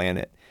didn't plan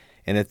it.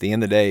 And at the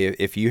end of the day,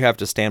 if you have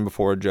to stand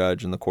before a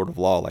judge in the court of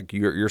law, like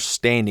you're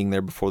standing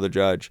there before the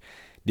judge,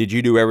 Did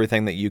you do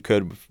everything that you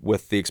could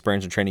with the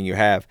experience and training you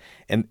have?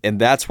 And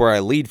that's where I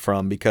lead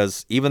from,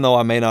 because even though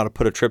I may not have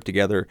put a trip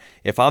together,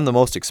 if I'm the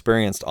most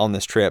experienced on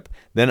this trip,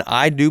 then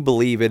I do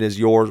believe it is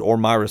yours or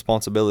my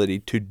responsibility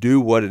to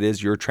do what it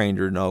is you're trained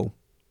to know.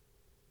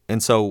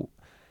 And so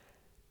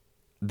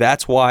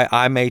that's why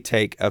I may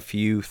take a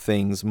few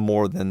things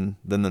more than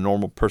the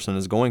normal person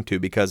is going to,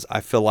 because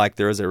I feel like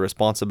there is a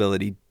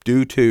responsibility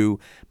due to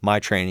my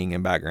training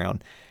and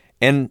background.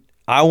 And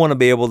I want to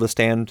be able to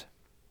stand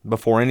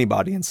before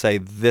anybody and say,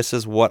 this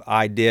is what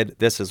I did,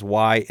 this is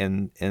why,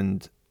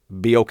 and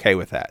be okay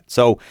with that.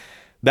 So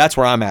that's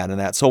where I'm at in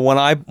that. So when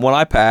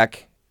I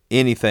pack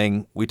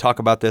anything, we talk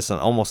about this in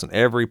almost in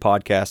every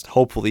podcast.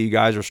 Hopefully you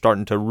guys are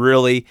starting to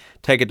really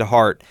take it to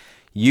heart.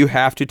 You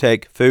have to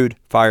take food,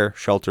 fire,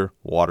 shelter,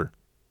 water.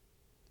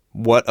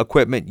 What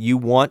equipment you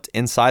want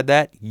inside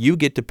that, you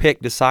get to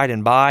pick, decide,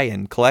 and buy,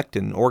 and collect,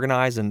 and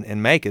organize,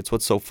 and make. It's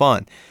what's so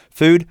fun.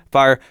 Food,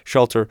 fire,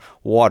 shelter,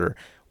 water.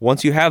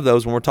 Once you have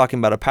those, when we're talking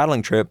about a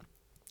paddling trip,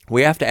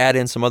 we have to add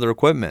in some other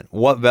equipment.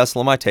 What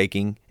vessel am I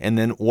taking? And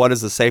then what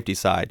is the safety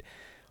side?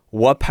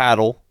 What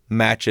paddle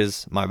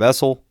matches my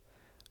vessel?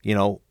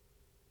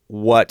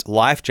 What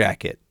life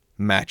jacket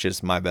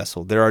matches my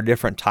vessel? There are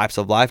different types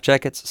of life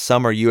jackets.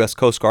 Some are U.S.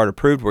 Coast Guard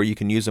approved, where you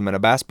can use them in a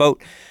bass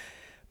boat.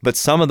 But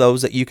some of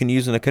those that you can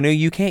use in a canoe,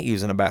 you can't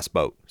use in a bass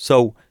boat.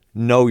 So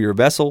know your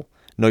vessel,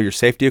 know your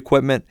safety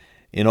equipment,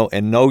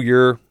 and know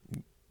your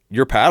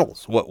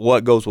paddles,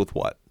 what goes with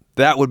what.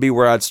 That would be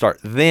where I'd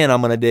start. Then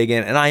I'm going to dig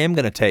in, and I am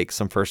going to take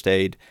some first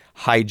aid,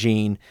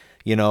 hygiene.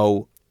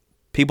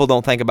 People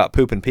don't think about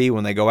poop and pee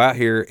when they go out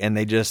here, and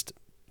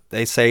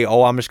they say,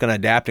 oh, I'm just going to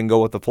adapt and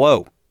go with the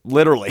flow.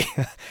 Literally.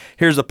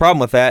 Here's the problem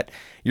with that.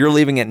 You're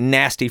leaving it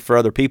nasty for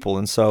other people,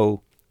 and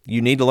so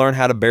you need to learn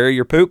how to bury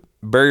your poop,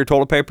 bury your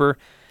toilet paper.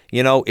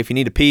 If you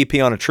need to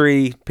pee on a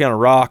tree, pee on a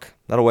rock.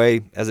 That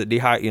way, as it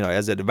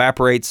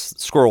evaporates,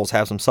 squirrels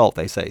have some salt,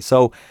 they say.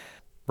 So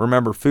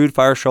remember, food,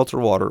 fire, shelter,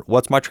 water.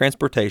 What's my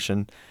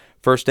transportation?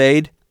 First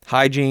aid,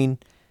 hygiene,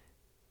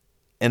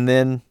 and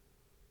then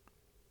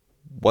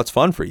what's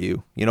fun for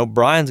you?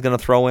 Brian's going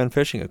to throw in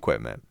fishing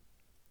equipment.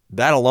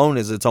 That alone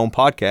is its own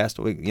podcast.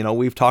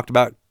 We've talked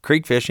about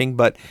creek fishing,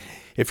 but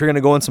if you're going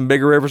to go in some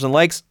bigger rivers and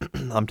lakes,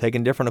 I'm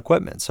taking different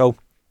equipment. So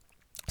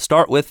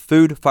start with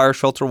food, fire,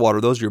 shelter, water.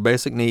 Those are your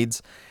basic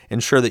needs.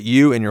 Ensure that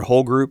you and your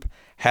whole group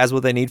has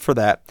what they need for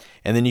that.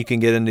 And then you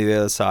can get into the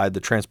other side, the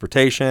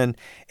transportation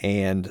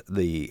and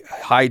the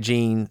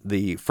hygiene,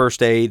 the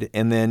first aid,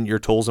 and then your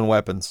tools and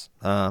weapons.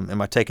 Am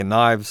I taking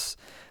knives?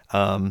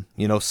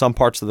 Some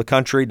parts of the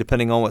country,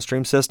 depending on what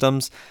stream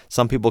systems,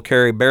 some people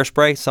carry bear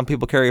spray, some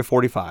people carry a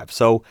 45.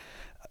 So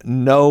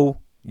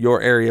know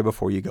your area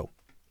before you go.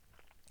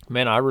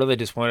 Man, I really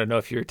just want to know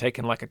if you're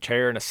taking like a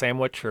chair and a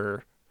sandwich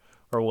or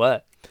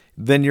what.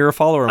 Then you're a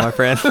follower, my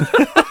friend.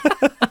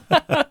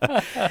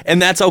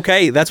 And that's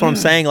okay. That's what I'm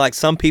saying. Like,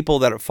 some people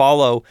that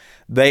follow,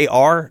 they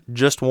are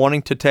just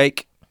wanting to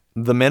take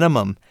the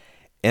minimum,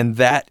 and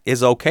that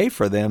is okay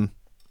for them,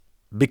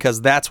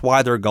 because that's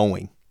why they're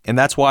going. And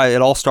that's why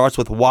it all starts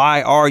with,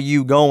 why are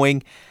you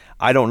going?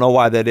 I don't know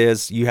why that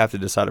is. You have to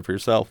decide it for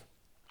yourself.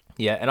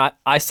 Yeah, and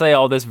I say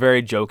all this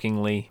very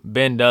jokingly.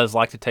 Ben does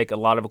like to take a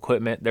lot of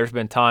equipment. There's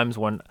been times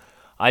when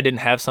I didn't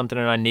have something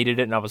and I needed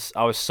it, and I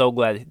was so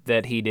glad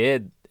that he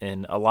did.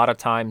 And a lot of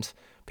times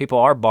people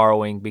are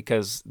borrowing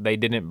because they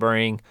didn't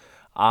bring.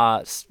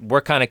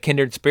 We're kind of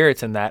kindred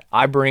spirits in that.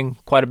 I bring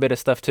quite a bit of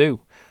stuff too.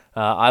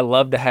 I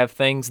love to have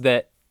things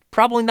that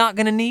probably not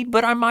going to need,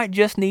 but I might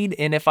just need.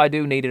 And if I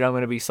do need it, I'm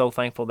going to be so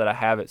thankful that I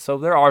have it. So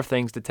there are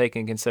things to take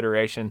in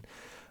consideration,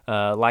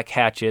 like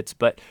hatchets,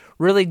 but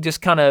really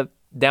just kind of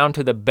down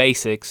to the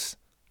basics.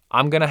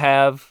 I'm going to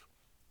have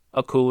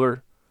a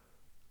cooler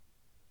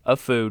of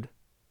food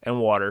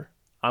and water.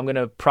 I'm going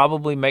to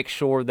probably make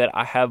sure that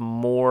I have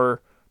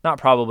more, not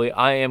probably,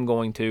 I am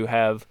going to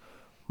have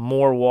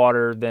more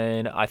water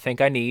than I think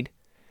I need.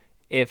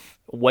 If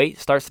weight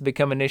starts to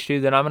become an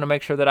issue, then I'm going to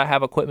make sure that I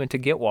have equipment to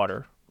get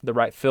water, the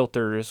right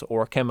filters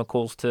or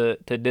chemicals to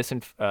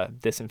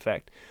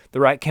disinfect, the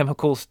right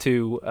chemicals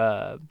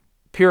to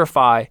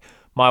purify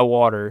my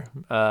water.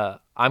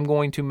 I'm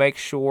going to make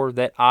sure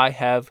that I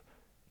have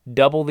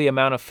double the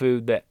amount of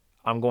food that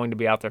I'm going to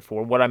be out there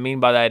for. What I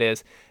mean by that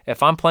is,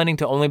 if I'm planning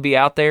to only be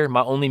out there,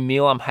 my only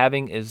meal I'm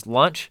having is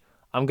lunch,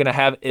 I'm going to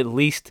have at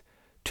least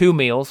 2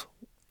 meals.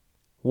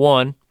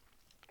 One,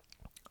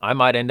 I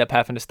might end up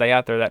having to stay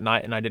out there that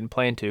night and I didn't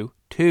plan to.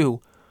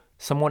 2,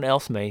 someone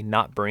else may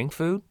not bring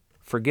food,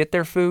 forget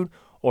their food,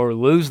 or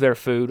lose their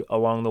food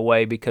along the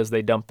way because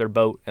they dumped their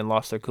boat and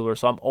lost their cooler.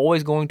 So I'm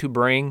always going to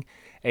bring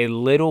a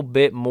little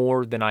bit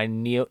more than I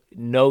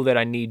know that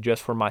I need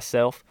just for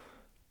myself.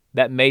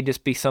 That may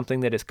just be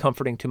something that is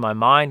comforting to my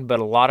mind, but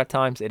a lot of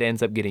times it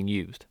ends up getting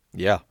used.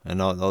 Yeah,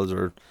 and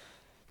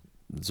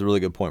it's a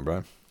really good point,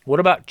 Brian. What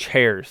about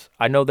chairs?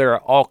 I know there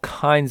are all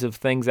kinds of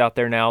things out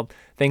there now,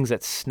 things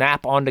that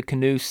snap onto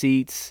canoe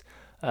seats.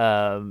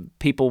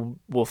 People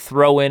will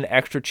throw in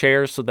extra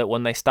chairs so that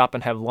when they stop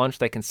and have lunch,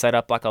 they can set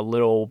up like a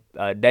little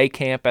day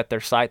camp at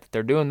their site that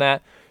they're doing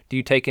that. Do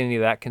you take any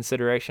of that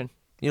consideration?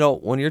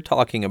 When you're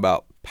talking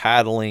about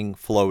paddling,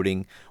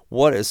 floating,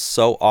 what is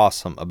so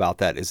awesome about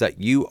that is that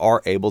you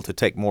are able to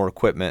take more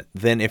equipment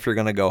than if you're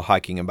going to go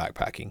hiking and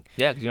backpacking.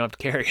 Yeah, because you don't have to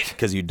carry it.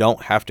 Because you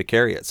don't have to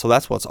carry it. So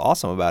that's what's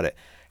awesome about it.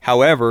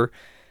 However,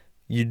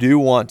 you do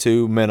want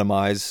to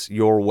minimize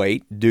your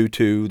weight due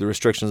to the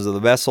restrictions of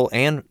the vessel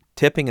and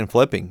tipping and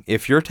flipping.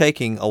 If you're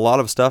taking a lot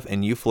of stuff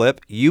and you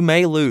flip, you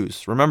may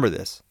lose. Remember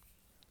this.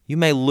 You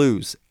may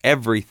lose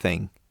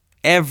everything,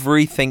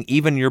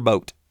 even your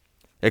boat,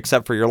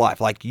 except for your life.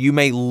 Like, you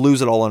may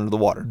lose it all under the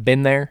water.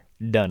 Been there,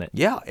 done it.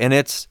 Yeah, and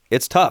it's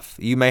tough.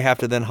 You may have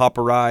to then hop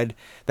a ride.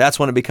 That's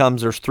when it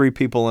becomes there's 3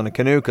 people in a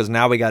canoe because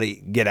now we got to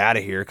get out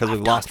of here because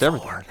we've lost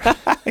everything.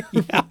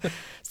 Yeah,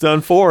 it's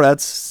done 4.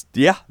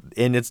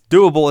 And it's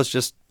doable. It's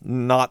just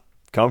not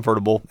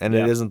comfortable, and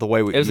it isn't the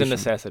way we. It was a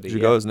necessity. You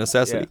go as a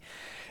necessity,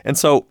 and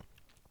so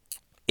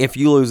if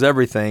you lose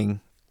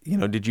everything,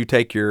 did you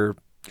take your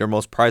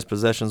most prized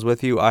possessions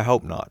with you? I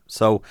hope not.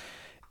 So,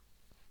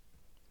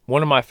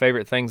 one of my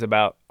favorite things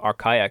about our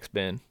kayaks,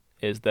 Ben,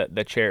 is that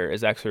the chair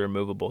is actually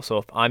removable. So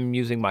if I'm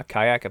using my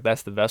kayak, if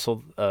that's the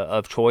vessel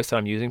of choice that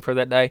I'm using for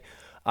that day,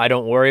 I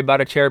don't worry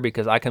about a chair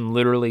because I can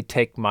literally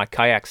take my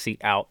kayak seat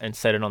out and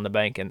set it on the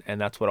bank,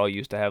 and that's what I'll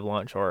use to have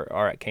lunch or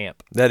at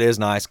camp. That is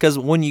nice because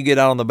when you get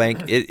out on the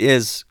bank, it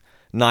is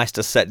nice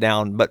to sit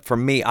down. But for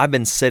me, I've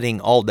been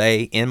sitting all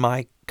day in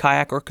my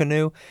kayak or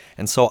canoe,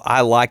 and so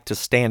I like to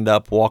stand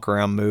up, walk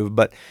around, move.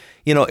 But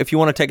if you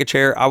want to take a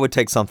chair, I would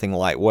take something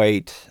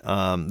lightweight.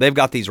 They've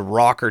got these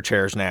rocker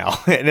chairs now,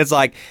 and it's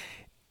like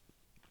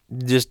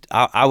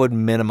I would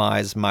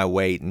minimize my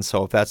weight. And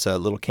so if that's a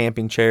little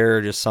camping chair,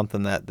 just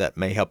something that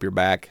may help your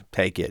back,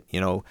 take it.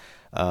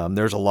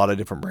 There's a lot of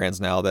different brands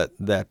now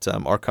that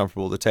are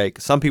comfortable to take.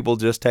 Some people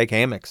just take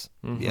hammocks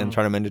and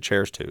turn them into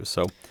chairs too.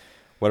 So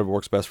whatever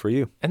works best for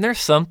you. And there's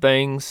some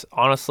things,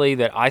 honestly,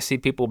 that I see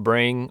people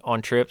bring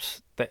on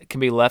trips that can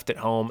be left at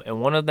home.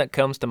 And one of that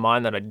comes to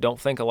mind that I don't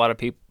think a lot of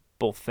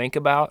people think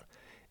about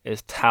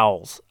is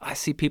towels. I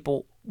see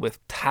people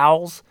with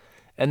towels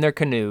in their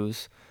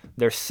canoes.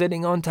 They're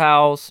sitting on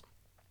towels.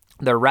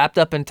 They're wrapped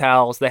up in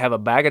towels. They have a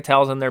bag of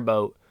towels in their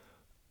boat.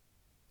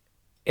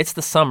 It's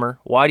the summer.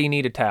 Why do you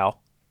need a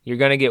towel? You're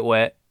going to get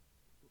wet.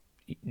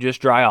 Just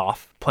dry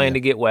off. Plan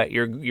to get wet.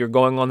 You're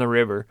going on the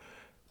river.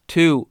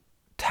 2,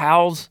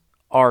 towels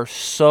are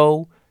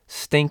so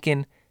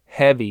stinking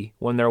heavy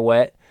when they're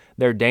wet.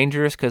 They're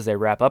dangerous because they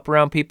wrap up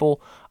around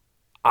people.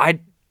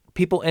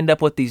 People end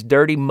up with these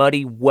dirty,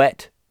 muddy,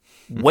 wet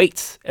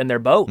weights in their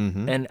boat.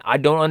 And I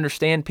don't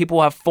understand.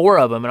 People have 4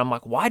 of them, and I'm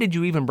like, why did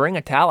you even bring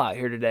a towel out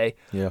here today?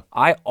 Yeah.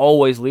 I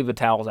always leave the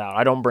towels out.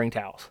 I don't bring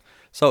towels.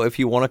 So if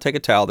you want to take a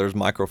towel, there's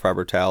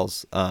microfiber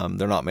towels.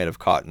 They're not made of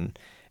cotton,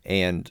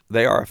 and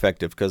they are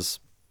effective because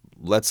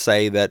let's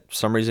say that for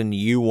some reason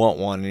you want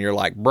one and you're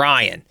like,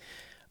 Brian,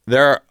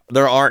 there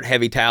aren't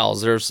heavy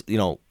towels. There's,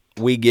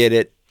 we get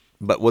it.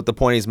 But what the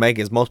point he's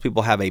making is most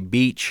people have a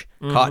beach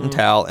cotton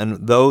towel,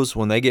 and those,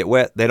 when they get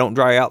wet, they don't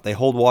dry out. They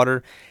hold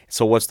water.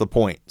 So what's the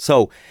point?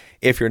 So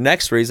if your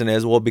next reason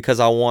is, well,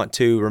 because I want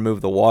to remove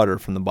the water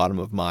from the bottom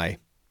of my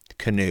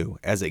canoe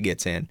as it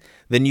gets in,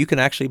 then you can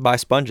actually buy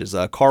sponges.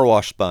 A car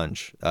wash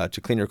sponge to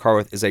clean your car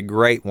with is a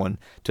great one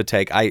to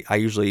take. I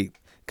usually,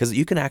 because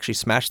you can actually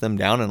smash them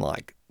down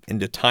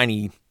into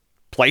tiny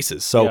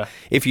places. So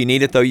if you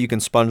need it, though, you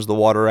can sponge the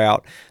water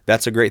out.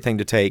 That's a great thing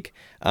to take.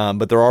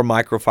 But there are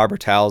microfiber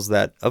towels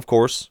that, of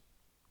course,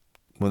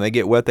 when they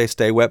get wet, they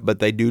stay wet, but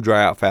they do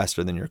dry out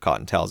faster than your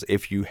cotton towels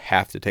if you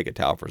have to take a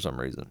towel for some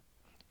reason.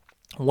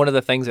 One of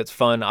the things that's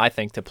fun, I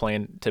think, to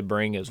plan to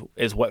bring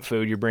is what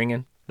food you're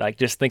bringing. Like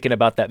just thinking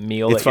about that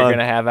meal you're going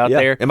to have out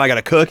there. Am I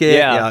going to cook it?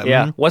 Yeah.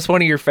 Mm-hmm. What's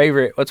one of your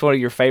favorite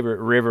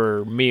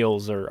river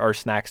meals or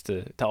snacks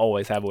to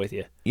always have with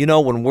you?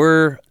 When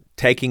we're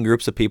taking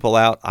groups of people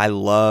out, I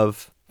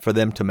love for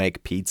them to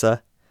make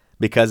pizza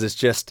because it's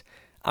just,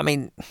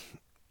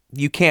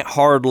 you can't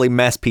hardly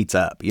mess pizza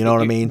up. You know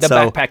what I mean?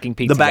 Backpacking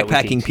pizza. The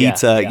backpacking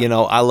pizza,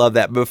 I love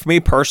that. But for me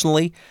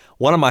personally,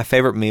 one of my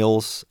favorite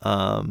meals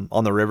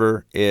on the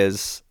river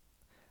is,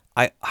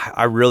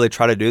 I really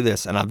try to do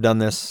this, and I've done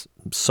this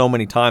so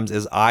many times,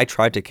 is I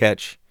try to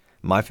catch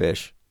my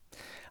fish.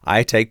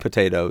 I take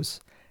potatoes,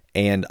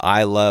 and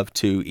I love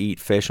to eat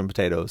fish and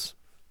potatoes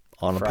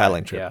on a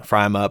paddling trip. Yeah.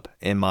 Fry them up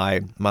in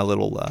my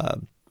little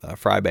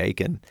fry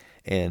bake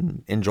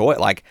and enjoy it.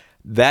 Like,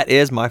 that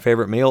is my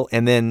favorite meal.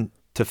 And then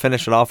to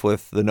finish it off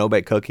with the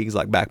no-bake cookies,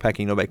 like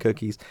backpacking no-bake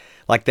cookies,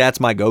 like that's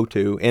my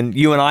go-to. And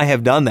you and I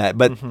have done that.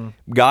 But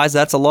guys,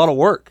 that's a lot of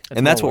work.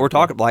 And that's what we're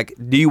talking about. Like,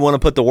 do you want to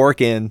put the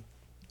work in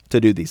to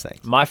do these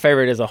things? My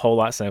favorite is a whole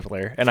lot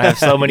simpler. And I have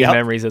so many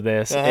memories of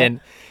this. And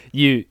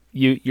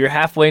you're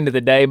halfway into the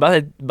day.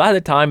 By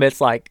the time it's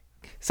like,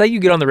 say you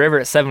get on the river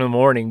at 7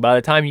 a.m, by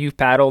the time you've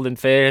paddled and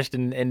fished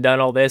and done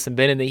all this and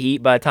been in the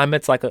heat, by the time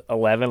it's like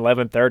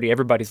 11:30,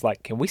 everybody's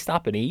like, can we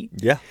stop and eat?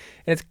 Yeah.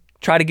 And it's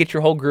try to get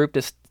your whole group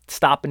to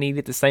stop and eat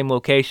at the same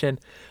location.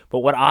 But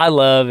what I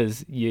love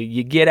is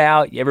you get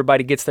out,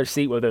 everybody gets their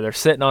seat, whether they're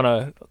sitting on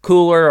a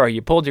cooler or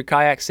you pulled your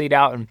kayak seat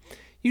out, and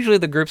usually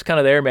the group's kind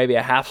of there, maybe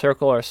a half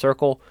circle or a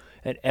circle,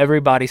 and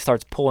everybody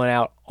starts pulling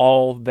out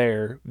all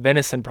their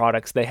venison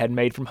products they had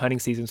made from hunting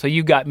season. So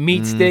you've got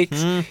meat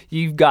sticks,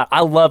 I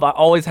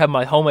always have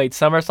my homemade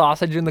summer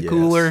sausage in the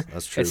cooler.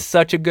 That's true. It's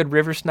such a good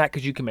river snack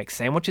because you can make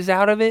sandwiches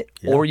out of it,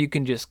 or you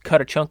can just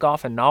cut a chunk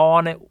off and gnaw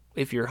on it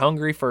if you're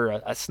hungry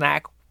for a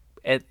snack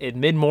at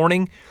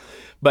mid-morning.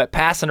 But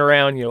passing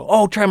around,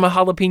 try my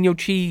jalapeno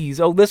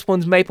cheese. Oh, this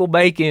one's maple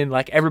bacon.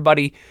 Like,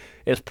 everybody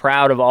is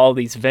proud of all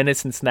these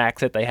venison snacks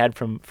that they had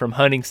from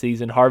hunting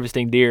season,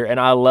 harvesting deer. And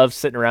I love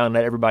sitting around and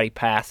let everybody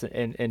pass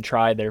and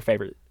try their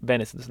favorite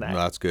venison snack.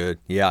 That's good.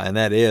 Yeah, and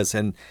that is.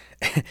 And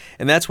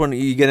that's when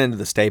you get into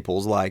the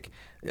staples. Like,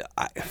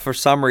 for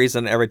some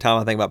reason, every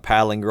time I think about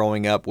paddling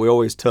growing up, we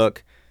always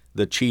took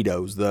the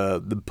Cheetos,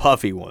 the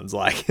puffy ones.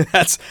 Like,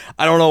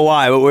 I don't know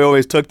why, but we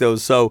always took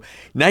those. So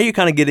now you're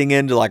kind of getting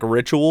into like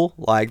ritual,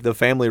 like the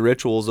family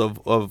rituals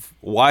of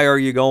why are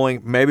you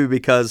going? Maybe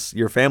because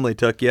your family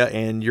took you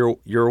and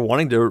you're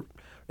wanting to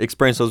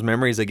experience those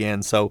memories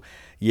again. So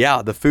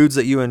yeah, the foods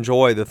that you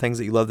enjoy, the things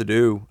that you love to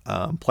do,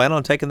 plan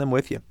on taking them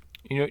with you.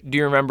 Do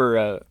you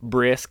remember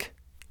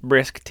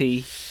brisk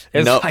tea?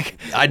 No,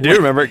 I do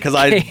remember it because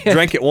I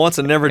drank it once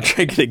and never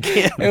drank it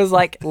again. It was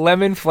like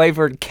lemon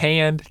flavored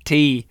canned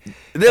tea.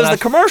 There was the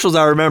commercials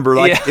I remember.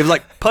 Like it was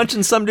like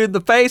punching some dude in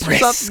the face or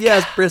something.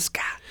 Yes, brisk.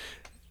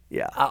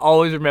 Yeah, I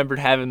always remembered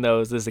having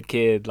those as a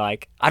kid.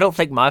 Like, I don't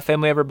think my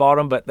family ever bought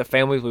them, but the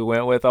families we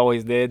went with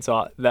always did.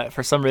 So that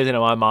for some reason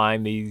in my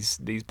mind, these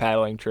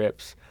paddling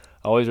trips,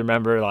 I always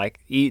remember like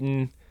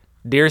eating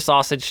deer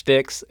sausage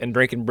sticks and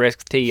drinking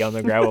brisk tea on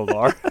the gravel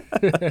bar.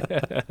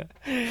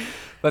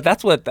 But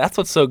that's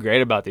what's so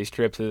great about these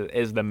trips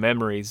is the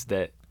memories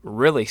that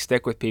really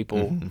stick with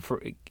people.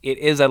 It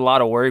is a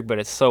lot of work, but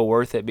it's so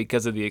worth it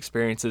because of the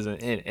experiences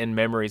and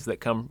memories that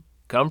come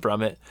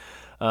from it.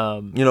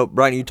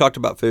 Brian, you talked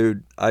about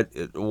food,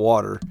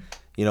 water.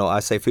 I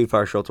say food,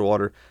 fire, shelter,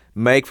 water.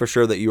 Make for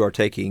sure that you are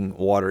taking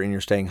water and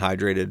you're staying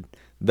hydrated.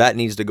 That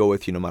needs to go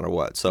with you no matter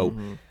what. So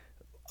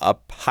a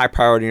high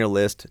priority on your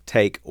list,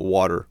 take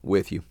water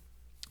with you.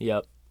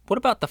 Yep. What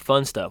about the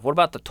fun stuff? What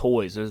about the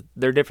toys? Is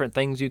there different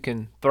things you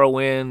can throw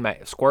in,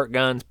 squirt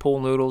guns,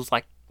 pool noodles?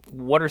 Like,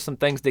 what are some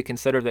things to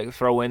consider that you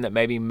throw in that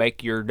maybe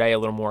make your day a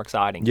little more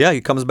exciting? Yeah,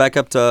 it comes back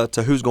up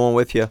to who's going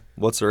with you,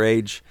 what's their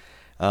age,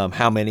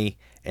 how many,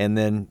 and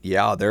then,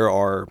 there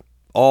are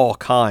all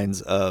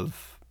kinds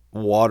of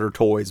water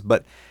toys.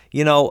 But,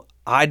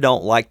 I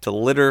don't like to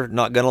litter,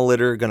 not going to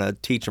litter, going to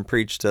teach and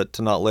preach to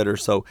not litter.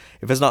 So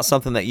if it's not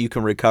something that you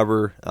can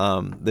recover,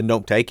 then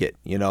don't take it,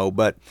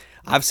 But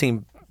I've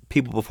seen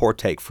people before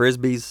take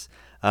Frisbees.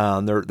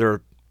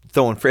 They're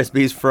throwing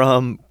Frisbees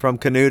from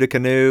canoe to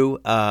canoe.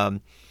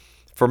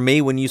 For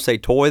me, when you say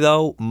toy,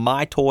 though,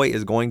 my toy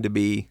is going to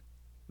be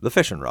the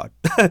fishing rod.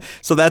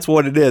 So that's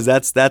what it is.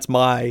 That's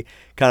my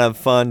kind of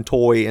fun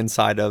toy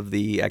inside of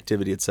the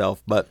activity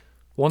itself. But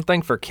one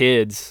thing for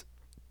kids,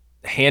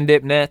 hand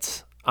dip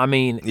nets. I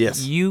mean,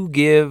 yes. You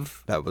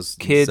give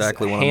kids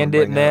exactly hand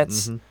dip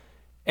nets.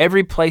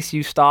 Every place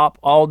you stop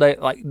all day,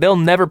 like they'll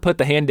never put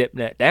the hand dip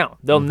net down.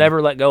 They'll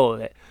never let go of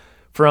it.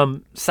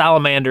 From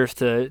salamanders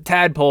to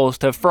tadpoles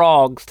to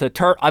frogs to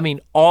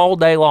all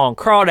day long.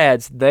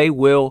 Crawdads, they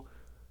will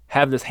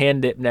have this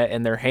hand dip net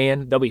in their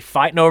hand. They'll be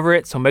fighting over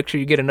it, so make sure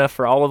you get enough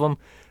for all of them.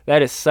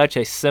 That is such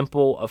a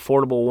simple,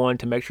 affordable one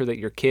to make sure that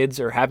your kids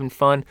are having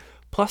fun.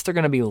 Plus, they're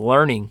going to be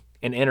learning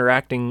and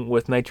interacting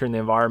with nature and the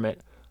environment.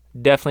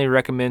 Definitely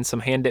recommend some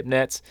hand dip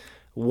nets.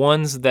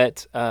 Ones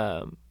that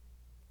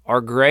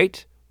are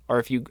great are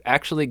if you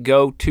actually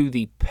go to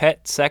the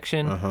pet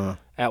section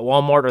at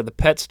Walmart or the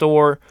pet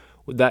store,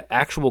 with the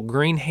actual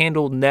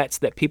green-handled nets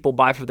that people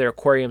buy for their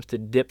aquariums to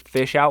dip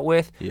fish out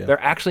with. Yeah.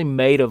 They're actually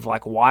made of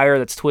like wire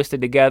that's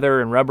twisted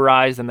together and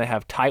rubberized, and they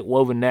have tight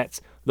woven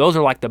nets. Those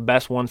are like the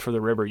best ones for the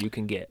river you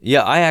can get.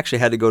 Yeah, I actually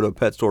had to go to a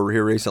pet store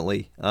here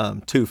recently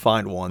to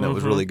find one that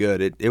was really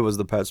good. It was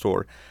the pet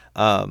store.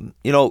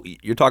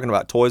 You're talking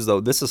about toys,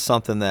 though. This is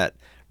something that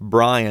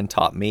Brian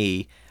taught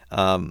me.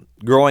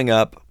 Growing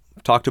up,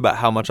 talked about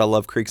how much I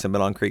love creeks and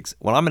been on creeks.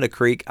 When I'm in a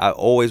creek, I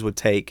always would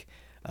take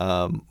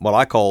what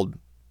I called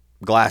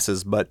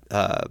glasses, but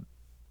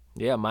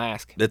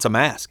mask. It's a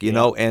mask, you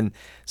know. And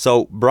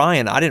so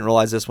Brian, I didn't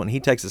realize this, when he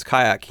takes his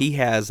kayak, he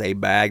has a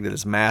bag that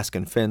is mask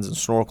and fins and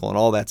snorkel and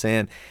all that's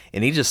in,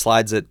 and he just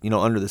slides it,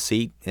 under the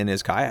seat in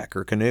his kayak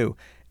or canoe.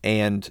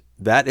 And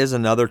that is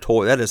another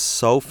toy that is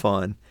so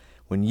fun.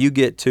 When you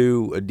get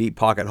to a deep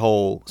pocket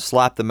hole,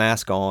 slap the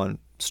mask on,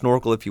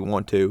 snorkel if you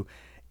want to,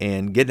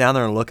 and get down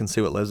there and look and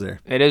see what lives there.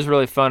 It is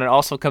really fun. It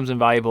also comes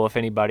invaluable if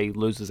anybody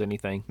loses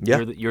anything.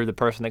 Yeah. You're the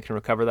person that can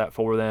recover that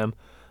for them.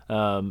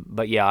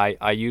 But yeah,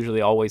 I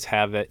usually always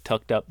have it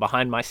tucked up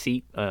behind my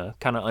seat,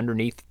 kind of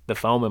underneath the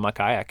foam in my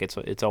kayak.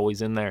 It's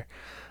always in there.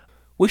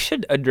 We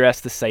should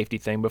address the safety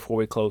thing before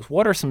we close.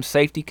 What are some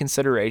safety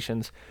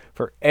considerations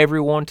for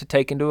everyone to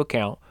take into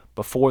account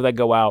before they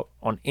go out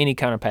on any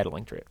kind of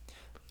paddling trip?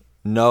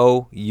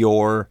 Know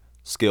your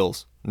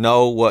skills.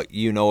 Know what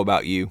you know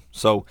about you.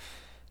 So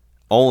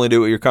only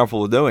do what you're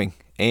comfortable doing.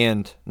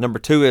 And number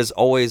 2 is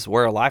always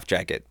wear a life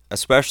jacket,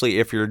 especially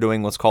if you're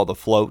doing what's called a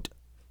float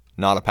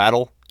not a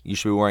paddle. You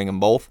should be wearing them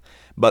both.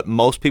 But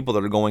most people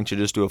that are going to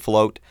just do a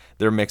float,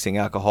 they're mixing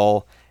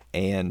alcohol,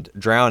 and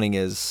drowning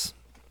is,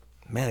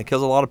 man, it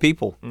kills a lot of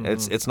people.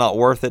 It's not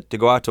worth it to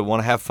go out to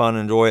want to have fun,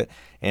 enjoy it,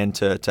 and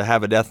to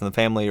have a death in the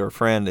family or a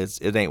friend.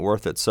 It ain't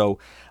worth it. So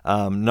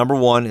number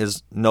one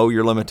is know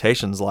your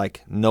limitations,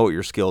 like know what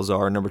your skills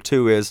are. Number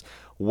two is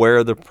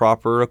wear the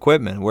proper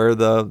equipment. Wear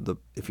the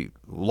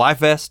life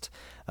vest.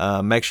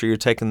 Make sure you're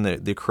taking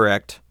the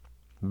correct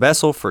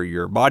vessel for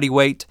your body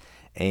weight,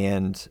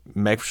 and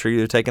make sure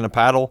you're taking a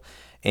paddle.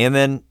 And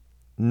then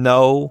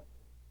know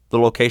the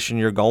location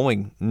you're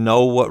going.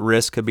 Know what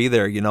risk could be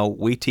there.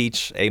 We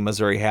teach a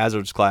Missouri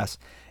hazards class,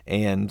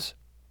 and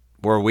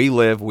where we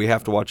live, we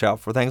have to watch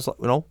out for things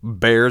like,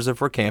 bears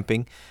if we're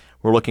camping.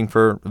 We're looking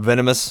for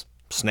venomous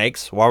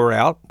snakes while we're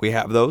out. We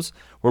have those.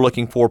 We're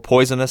looking for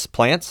poisonous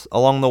plants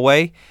along the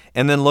way,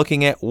 and then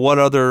looking at what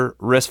other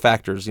risk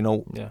factors.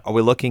 Are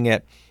we looking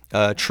at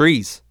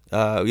trees?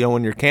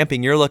 When you're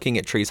camping, you're looking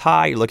at trees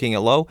high, you're looking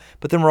at low,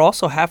 but then we're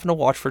also having to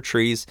watch for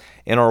trees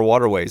in our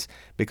waterways,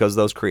 because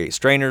those create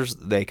strainers.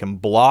 They can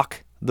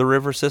block the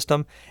river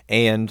system,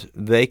 and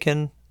they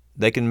can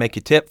make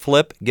you tip,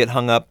 flip, get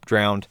hung up,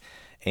 drowned,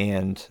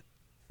 and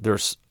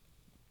there's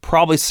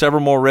probably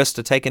several more risks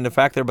to take into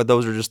factor, but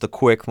those are just the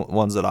quick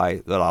ones that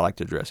I like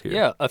to address here.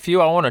 Yeah, a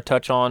few I want to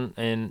touch on,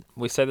 and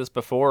we said this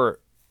before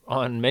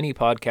on many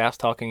podcasts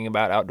talking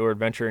about outdoor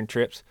adventure and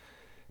trips.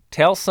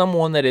 Tell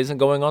someone that isn't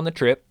going on the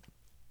trip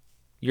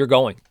you're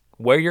going,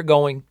 where you're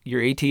going, your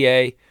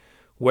ETA,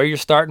 where you're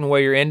starting,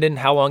 where you're ending,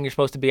 how long you're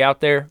supposed to be out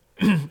there.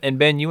 And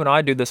Ben, you and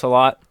I do this a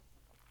lot.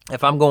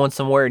 If I'm going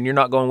somewhere and you're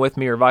not going with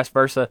me, or vice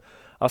versa,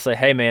 I'll say,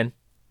 hey man,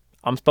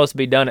 I'm supposed to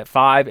be done at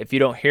 5. If you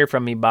don't hear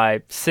from me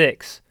by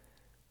 6,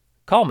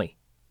 call me.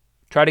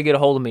 Try to get a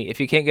hold of me.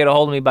 If you can't get a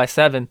hold of me by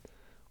 7,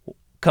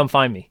 come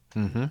find me.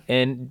 Mm-hmm.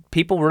 And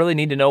people really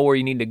need to know where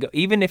you need to go.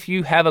 Even if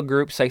you have a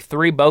group, say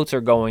 3 boats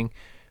are going,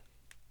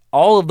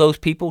 all of those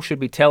people should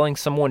be telling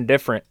someone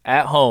different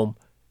at home,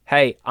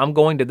 hey, I'm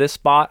going to this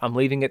spot, I'm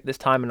leaving at this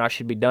time, and I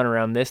should be done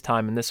around this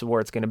time, and this is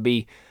where it's going to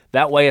be.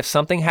 That way, if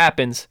something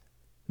happens,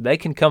 they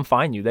can come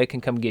find you. They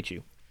can come get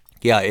you.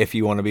 Yeah, if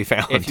you want to be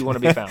found. If you want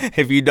to be found.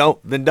 If you don't,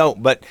 then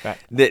don't. But right.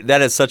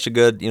 That is such a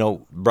good,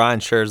 Brian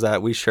shares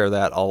that. We share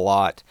that a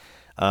lot.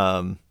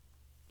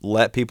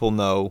 Let people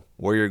know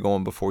where you're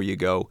going before you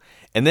go.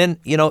 And then,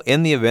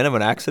 in the event of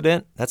an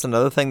accident, that's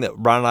another thing that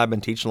Brian and I have been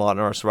teaching a lot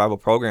in our survival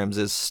programs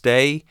is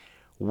stay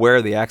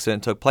where the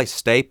accident took place.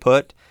 Stay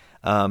put,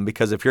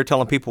 because if you're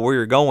telling people where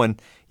you're going,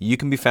 you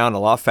can be found a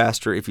lot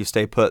faster if you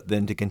stay put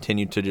than to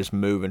continue to just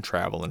move and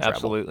travel and travel.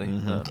 Absolutely.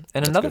 Mm-hmm.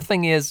 And another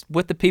thing is,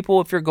 with the people,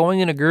 if you're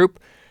going in a group,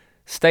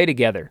 stay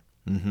together.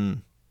 Mm-hmm.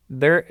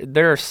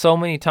 There are so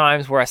many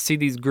times where I see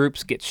these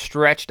groups get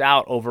stretched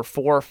out over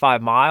 4 or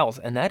 5 miles,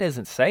 and that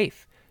isn't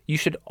safe. You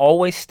should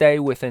always stay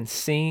within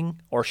seeing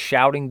or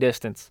shouting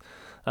distance.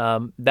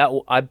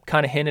 I've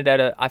kind of hinted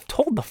at I've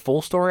told the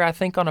full story, I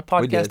think, on a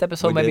podcast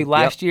episode maybe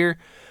last year,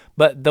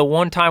 but the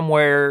one time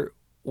where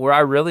I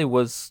really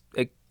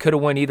it could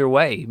have went either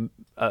way.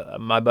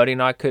 My buddy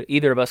and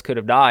either of us could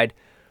have died.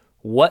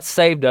 What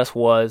saved us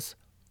was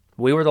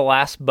we were the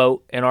last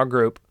boat in our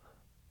group.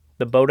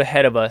 The boat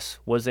ahead of us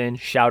was in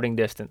shouting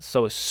distance.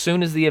 So as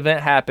soon as the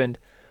event happened,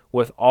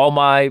 with all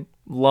my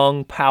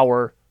lung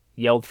power,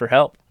 yelled for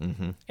help,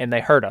 and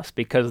they heard us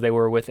because they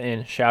were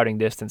within shouting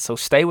distance. So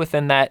stay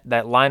within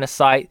that line of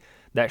sight,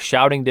 that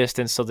shouting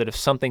distance, so that if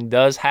something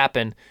does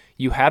happen,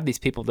 you have these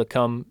people to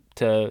come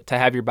to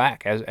have your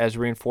back as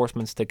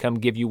reinforcements to come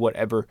give you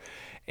whatever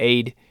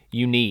aid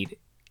you need.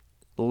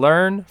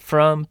 Learn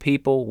from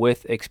people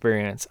with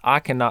experience.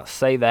 I cannot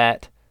say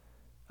that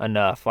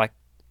enough. Like,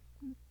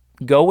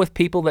 go with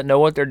people that know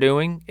what they're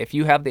doing. If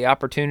you have the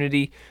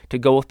opportunity to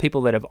go with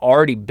people that have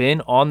already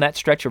been on that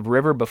stretch of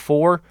river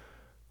before,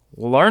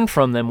 learn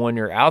from them when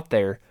you're out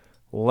there.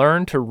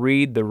 Learn to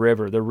read the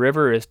river. The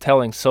river is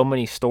telling so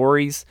many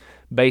stories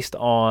based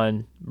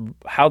on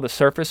how the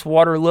surface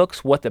water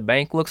looks, what the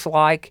bank looks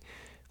like.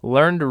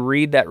 Learn to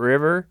read that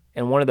river,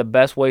 and one of the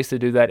best ways to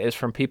do that is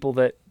from people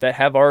that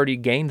have already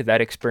gained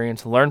that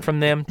experience. Learn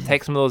from them.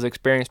 Take some of those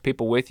experienced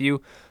people with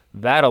you.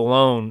 That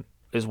alone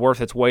is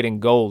worth its weight in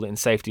gold in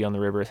safety on the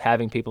river, is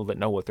having people that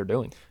know what they're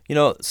doing.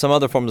 Some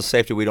other forms of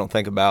safety we don't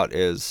think about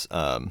is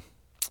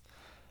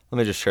let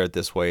me just share it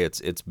this way.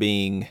 It's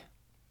being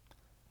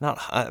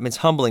it's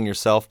humbling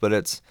yourself, but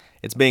it's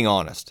being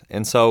honest.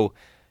 And so,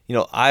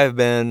 I've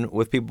been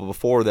with people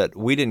before that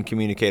we didn't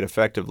communicate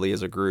effectively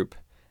as a group,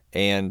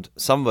 and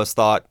some of us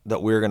thought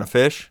that we were going to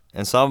fish,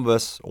 and some of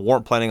us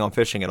weren't planning on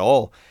fishing at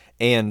all.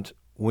 And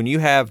when you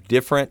have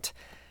different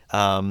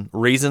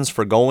reasons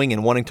for going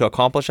and wanting to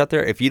accomplish out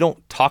there, if you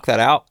don't talk that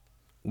out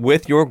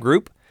with your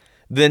group,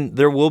 then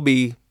there will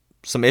be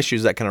some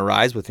issues that can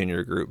arise within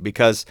your group,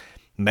 because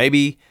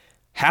maybe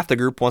half the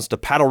group wants to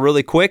paddle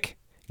really quick,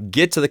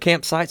 get to the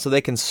campsite so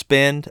they can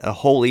spend a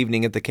whole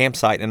evening at the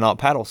campsite and not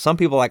paddle. Some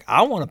people are like,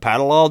 I want to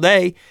paddle all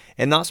day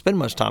and not spend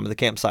much time at the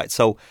campsite.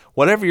 So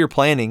whatever you're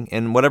planning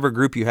and whatever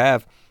group you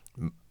have,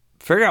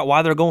 figure out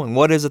why they're going.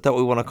 What is it that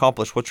we want to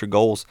accomplish? What's your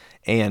goals?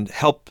 And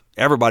help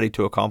everybody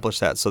to accomplish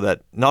that, so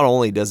that not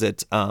only does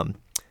it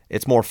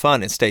it's more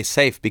fun, it stays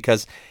safe.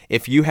 Because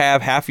if you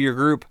have half of your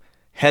group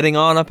heading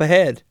on up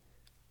ahead,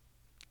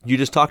 you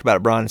just talked about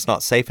it, Brian, it's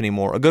not safe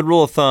anymore. A good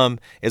rule of thumb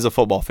is a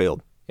football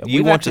field.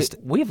 Yeah,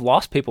 we've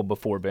lost people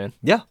before, Ben.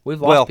 Yeah.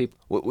 We've lost people.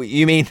 What do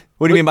you mean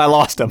by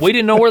lost them? We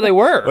didn't know where they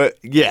were.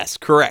 Yes,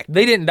 correct.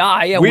 They didn't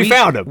die. Yeah, we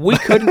found them. We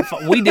couldn't.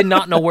 We did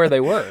not know where they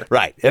were.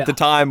 Right. At the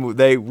time,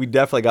 we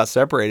definitely got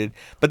separated.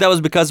 But that was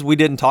because we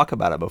didn't talk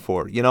about it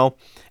before,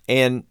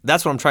 And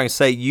that's what I'm trying to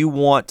say. You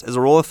want, as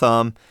a rule of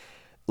thumb,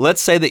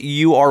 let's say that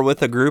you are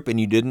with a group and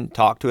you didn't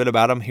talk to it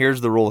about them.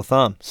 Here's the rule of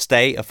thumb.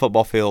 Stay a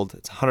football field.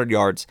 It's 100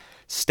 yards.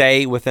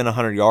 Stay within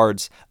 100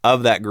 yards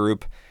of that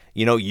group.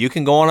 You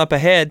can go on up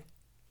ahead.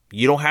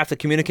 You don't have to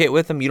communicate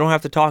with them. You don't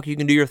have to talk. You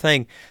can do your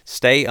thing.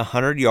 Stay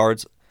 100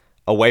 yards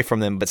away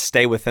from them, but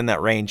stay within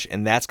that range,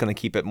 and that's going to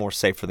keep it more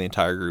safe for the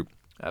entire group.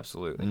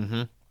 Absolutely.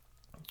 Mm-hmm.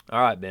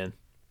 All right, Ben.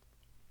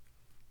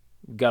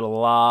 We've got a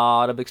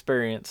lot of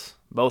experience,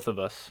 both of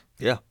us,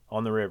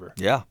 on the river.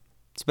 Yeah.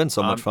 It's been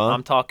so much fun.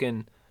 I'm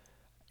talking,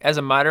 as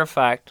a matter of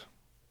fact,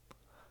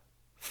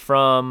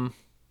 from,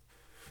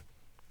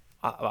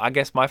 I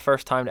guess, my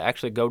first time to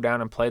actually go down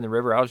and play in the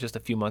river, I was just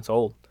a few months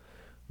old.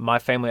 My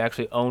family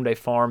actually owned a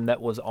farm that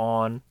was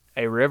on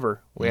a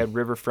river. We had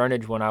river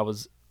frontage when I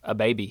was a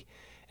baby.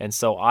 And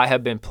so I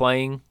have been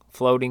playing,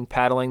 floating,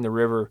 paddling the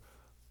river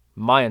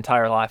my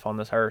entire life on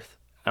this earth.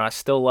 And I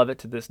still love it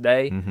to this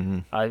day. Mm-hmm.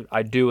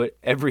 I do it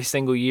every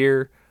single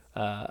year.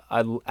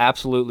 I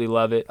absolutely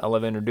love it. I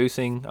love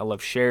introducing. I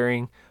love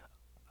sharing.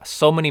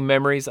 So many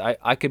memories.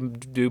 I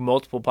could do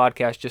multiple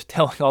podcasts just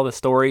telling all the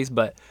stories,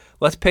 but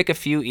let's pick a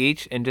few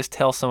each and just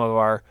tell some of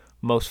our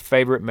most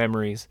favorite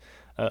memories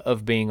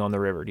of being on the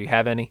river. Do you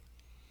have any?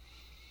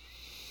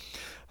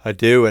 I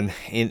do, and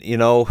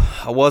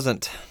I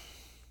wasn't.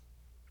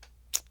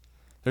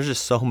 There's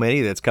just so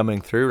many that's coming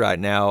through right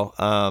now.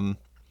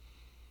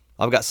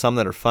 I've got some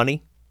that are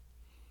funny.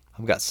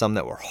 I've got some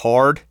that were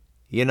hard.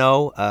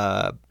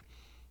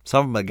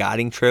 Some of my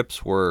guiding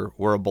trips were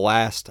a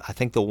blast. I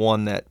think the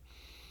one that.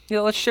 Yeah,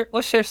 let's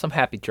share some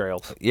happy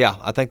trails. Yeah,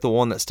 I think the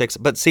one that sticks.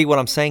 But see, what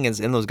I'm saying is,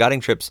 in those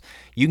guiding trips,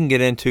 you can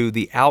get into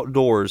the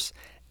outdoors.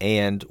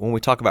 And when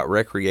we talk about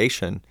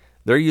recreation,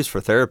 they're used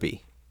for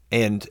therapy.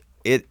 And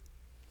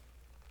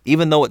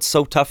even though it's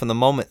so tough in the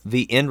moment,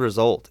 the end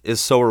result is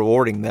so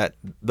rewarding that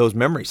those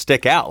memories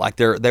stick out like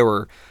they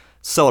were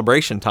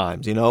celebration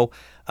times,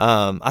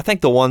 I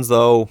think the ones,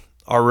 though,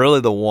 are really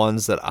the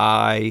ones that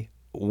I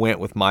went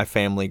with my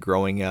family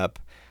growing up.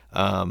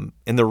 And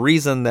the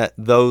reason that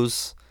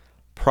those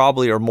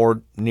probably are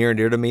more near and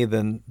dear to me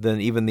than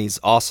even these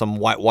awesome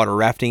whitewater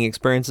rafting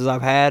experiences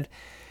I've had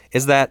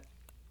is that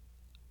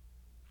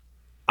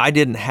I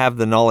didn't have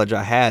the knowledge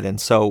I had, and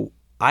so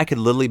I could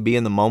literally be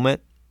in the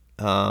moment,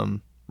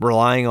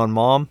 relying on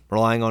mom,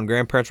 relying on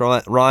grandparents,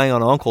 relying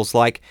on uncles,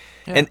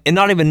 and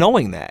not even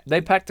knowing that. They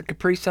packed the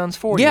Capri Suns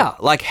for you. Yeah,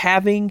 like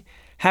having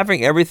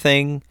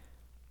everything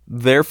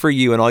there for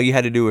you, and all you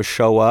had to do was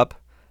show up.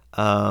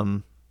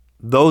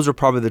 Those are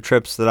probably the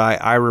trips that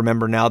I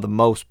remember now the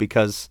most,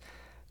 because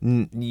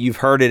you've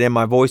heard it in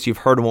my voice, you've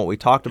heard in what we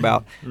talked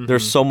about. Mm-hmm.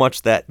 There's so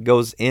much that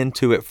goes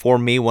into it for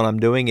me when I'm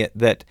doing it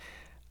that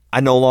I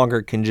no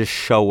longer can just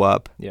show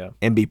up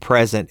and be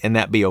present and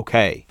that be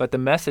okay. But the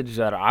message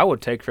that I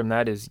would take from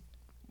that is,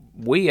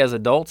 we as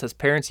adults, as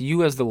parents,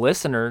 you as the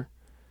listener,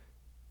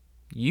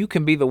 you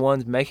can be the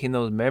ones making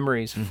those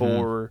memories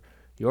for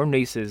your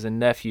nieces and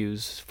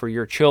nephews, for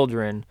your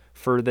children,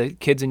 for the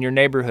kids in your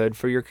neighborhood,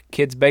 for your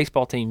kids'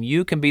 baseball team.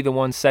 You can be the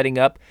one setting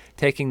up,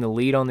 taking the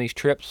lead on these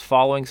trips,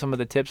 following some of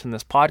the tips in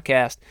this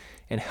podcast,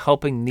 and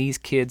helping these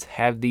kids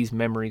have these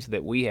memories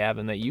that we have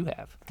and that you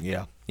have.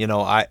 Yeah.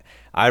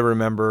 I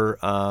remember,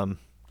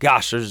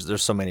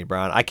 there's so many,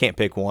 Brian. I can't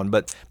pick one,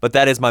 but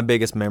that is my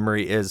biggest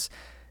memory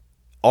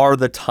are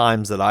the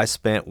times that I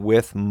spent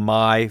with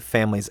my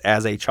families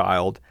as a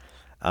child.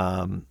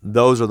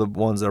 Those are the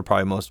ones that are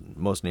probably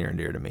most near and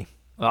dear to me.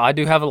 Well, I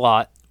do have a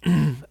lot,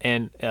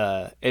 and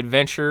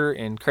adventure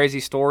and crazy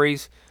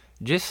stories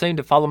just seem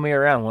to follow me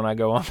around when I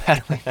go on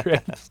paddling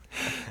trips.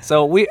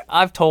 So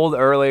I've told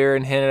earlier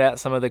and hinted at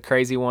some of the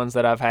crazy ones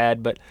that I've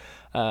had, but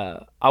I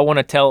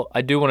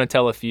do want to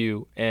tell a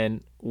few.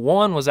 And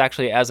one was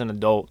actually as an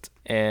adult,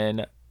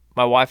 and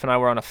my wife and I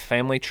were on a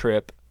family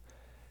trip,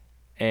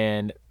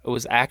 and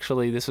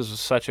this was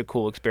such a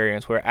cool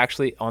experience. We were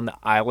actually on the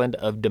island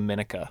of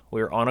Dominica.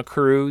 We were on a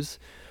cruise.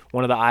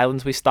 One of the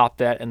islands we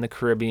stopped at in the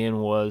Caribbean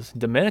was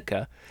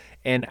Dominica,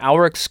 and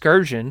our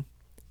excursion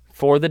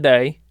for the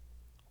day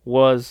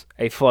was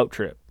a float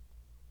trip,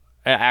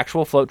 an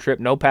actual float trip,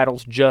 no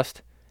paddles,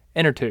 just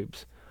inner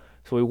tubes.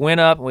 So we went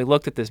up and we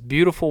looked at this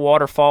beautiful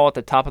waterfall at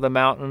the top of the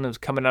mountain. It was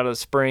coming out of the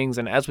springs,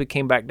 and as we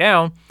came back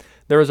down,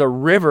 there was a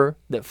river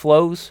that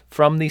flows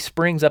from these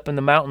springs up in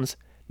the mountains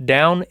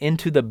down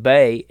into the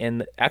bay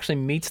and actually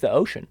meets the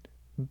ocean.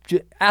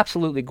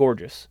 Absolutely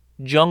gorgeous.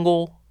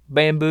 Jungle,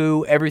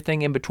 bamboo,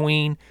 everything in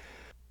between.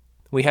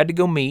 We had to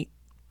go meet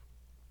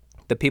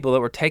the people that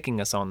were taking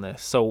us on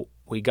this. So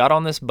we got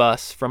on this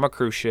bus from a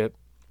cruise ship.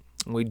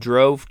 And we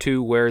drove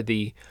to where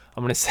the,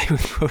 I'm going to say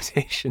with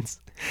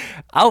quotations,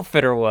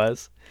 outfitter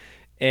was.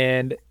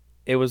 And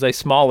it was a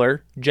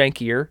smaller,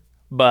 jankier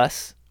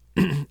bus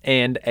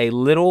and a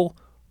little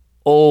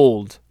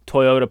old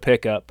Toyota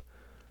pickup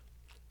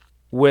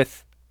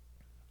with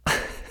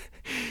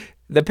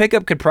the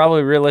pickup could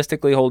probably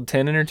realistically hold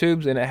 10 inner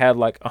tubes, and it had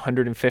like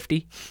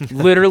 150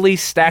 literally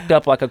stacked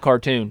up like a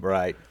cartoon.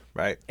 Right.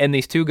 And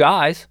these two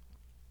guys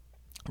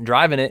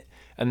driving it,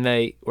 and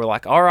they were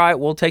like, all right,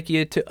 we'll take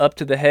you up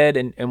to the head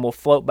and we'll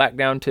float back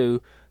down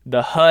to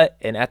the hut,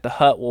 and at the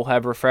hut we'll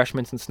have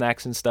refreshments and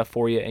snacks and stuff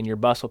for you, and your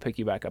bus will pick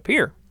you back up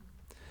here.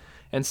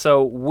 And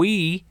so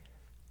we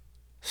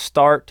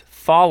start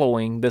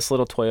following this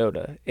little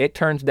Toyota. It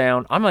turns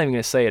down, I'm not even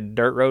going to say a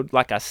dirt road,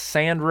 like a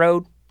sand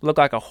road, look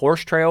like a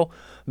horse trail.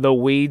 The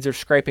weeds are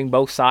scraping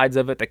both sides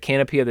of it, the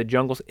canopy of the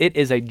jungles. It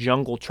is a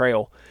jungle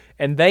trail.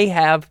 And they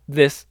have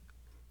this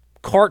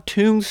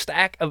cartoon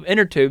stack of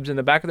inner tubes in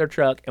the back of their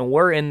truck, and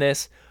we're in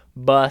this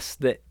bus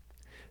that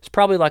it's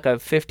probably like a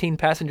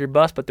 15-passenger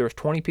bus, but there was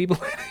 20 people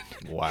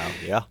in it. Wow,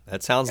 yeah.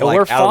 That sounds And like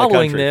we're out of the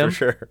following country them, for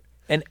sure.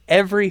 And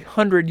every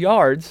 100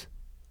 yards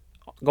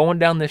going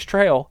down this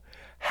trail,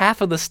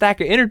 half of the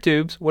stack of inner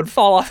tubes would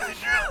fall off the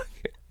truck.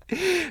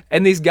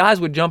 And these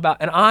guys would jump out,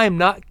 and I'm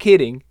not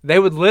kidding. They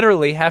would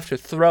literally have to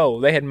throw.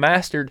 They had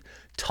mastered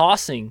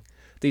tossing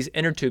these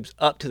inner tubes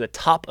up to the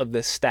top of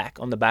this stack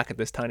on the back of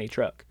this tiny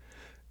truck.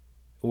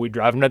 We'd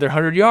drive another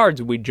 100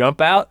 yards. We'd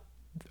jump out,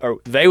 or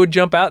they would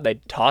jump out.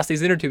 They'd toss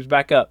these inner tubes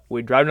back up.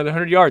 We'd drive another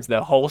 100 yards.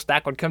 The whole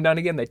stack would come down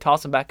again. They'd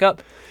toss them back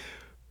up.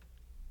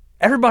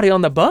 Everybody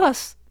on the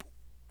bus,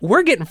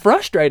 we're getting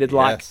frustrated.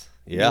 Like,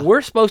 yeah.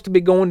 We're supposed to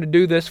be going to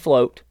do this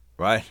float.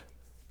 Right.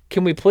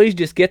 Can we please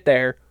just get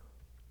there?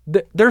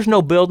 There's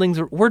no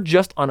buildings. We're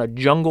just on a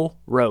jungle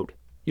road.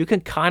 You can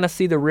kind of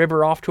see the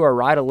river off to our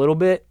right a little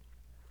bit.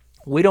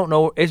 We don't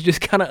know. It's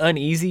just kind of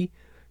uneasy,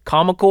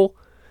 comical.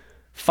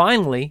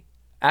 Finally,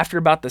 after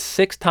about the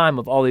sixth time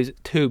of all these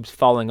tubes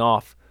falling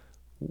off,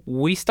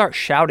 we start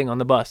shouting on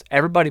the bus.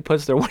 Everybody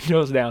puts their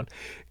windows down.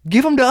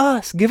 Give them to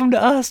us. Give them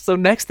to us. So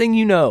next thing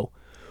you know,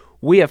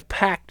 we have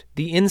packed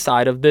the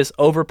inside of this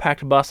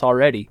overpacked bus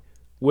already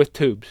with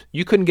tubes.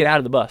 You couldn't get out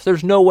of the bus.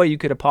 There's no way you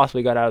could have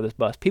possibly got out of this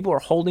bus. People are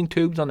holding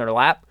tubes on their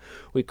lap.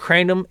 We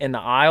craned them in the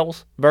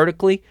aisles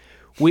vertically.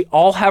 We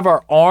all have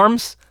our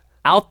arms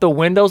out the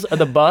windows of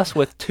the bus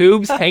with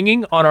tubes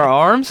hanging on our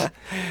arms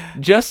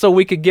just so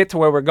we could get to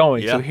where we're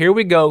going. Yeah. So here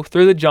we go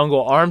through the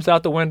jungle, arms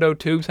out the window,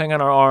 tubes hanging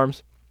on our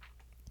arms.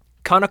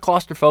 Kind of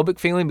claustrophobic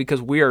feeling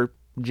because we are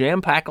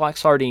jam-packed like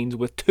sardines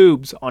with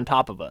tubes on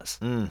top of us.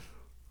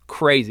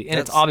 Crazy. And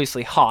it's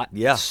obviously hot.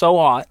 Yeah. So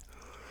hot.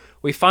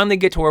 We finally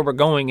get to where we're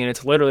going, and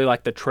it's literally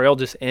like the trail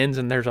just ends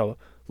and there's a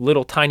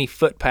little tiny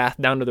footpath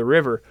down to the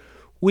river.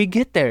 We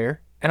get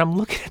there, and I'm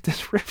looking at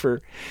this river.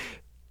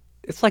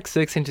 It's like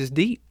 6 inches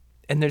deep.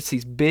 And there's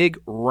these big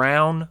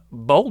round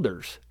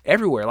boulders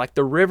everywhere. Like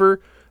the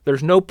river,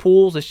 there's no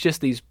pools. It's just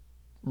these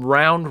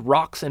round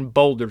rocks and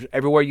boulders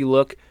everywhere you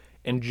look,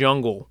 and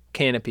jungle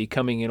canopy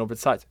coming in over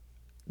the sides.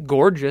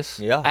 Gorgeous.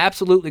 Yeah.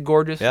 Absolutely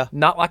gorgeous. Yeah.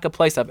 Not like a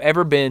place I've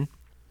ever been.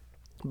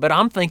 But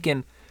I'm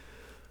thinking,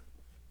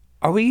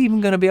 are we even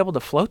going to be able to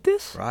float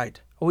this?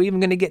 Right. Are we even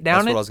going to get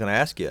down That's it? what I was going to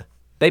ask you.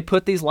 They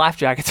put these life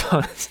jackets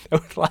on us. It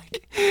was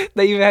like,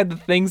 they even had the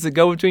things that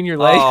go between your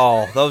legs.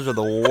 Oh, those are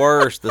the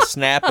worst. The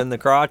snap in the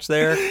crotch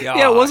there. Gosh.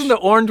 Yeah, it wasn't the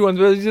orange ones,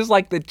 but it was just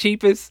like the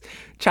cheapest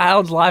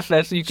child's life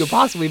vest you could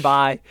possibly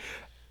buy.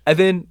 And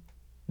then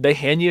they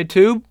hand you a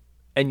tube,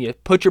 and you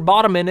put your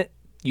bottom in it.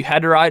 You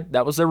had to ride.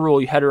 That was their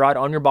rule. You had to ride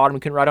on your bottom. You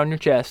couldn't ride on your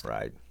chest.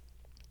 Right.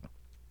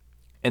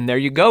 And there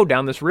you go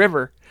down this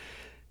river.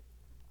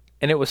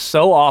 And it was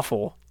so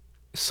awful,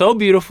 so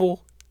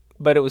beautiful,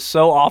 but it was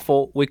so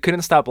awful. We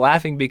couldn't stop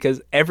laughing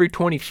because every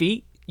 20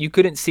 feet, you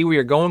couldn't see where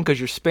you're going because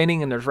you're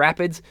spinning and there's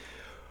rapids.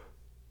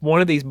 One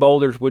of these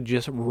boulders would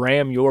just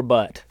ram your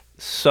butt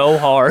so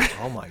hard.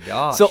 Oh, my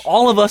gosh. So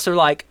all of us are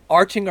like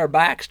arching our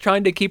backs,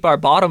 trying to keep our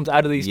bottoms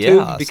out of these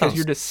tubes because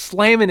you're just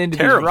slamming into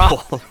terrible.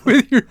 these rocks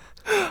with your.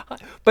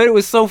 But it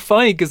was so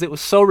funny because it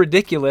was so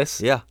ridiculous.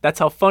 Yeah. That's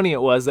how funny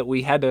it was that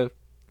we had to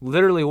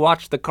literally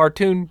watch the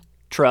cartoon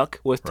truck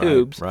with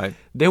tubes. Right.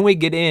 Then we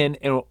get in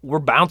and we're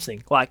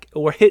bouncing. Like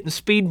we're hitting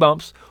speed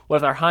bumps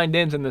with our hind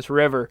ends in this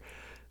river.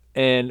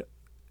 And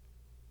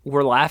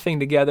we're laughing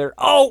together.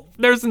 Oh,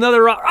 there's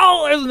another rock.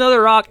 Oh, there's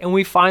another rock. And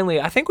we finally,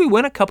 I think we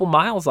went a couple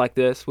miles like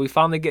this. We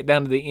finally get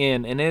down to the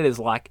end, and it is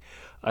like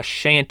a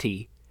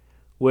shanty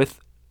with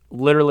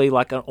literally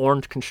like an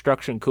orange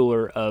construction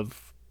cooler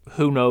of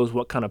who knows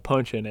what kind of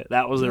punch in it.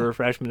 That was a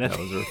refreshment. That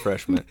was a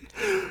refreshment.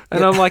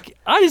 And I'm like,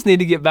 I just need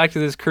to get back to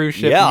this cruise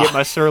ship and get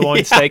my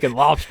sirloin steak and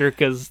lobster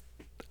because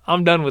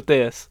I'm done with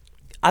this.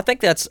 I think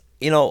that's,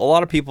 a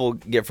lot of people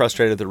get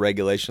frustrated at the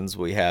regulations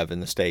we have in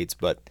the States,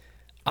 but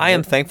I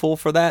am thankful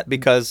for that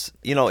because,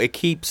 it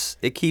keeps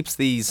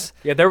these.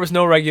 Yeah, there was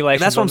no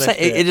regulations. That's what I'm saying.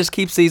 It just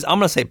keeps these, I'm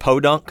going to say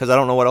podunk because I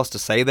don't know what else to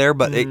say there,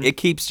 but it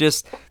keeps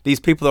just these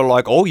people that are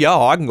like, oh, yeah,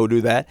 I can go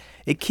do that.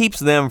 It keeps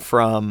them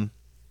from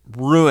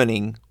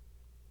ruining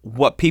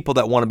what people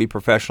that want to be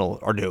professional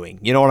are doing.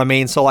 You know what I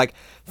mean? So, like,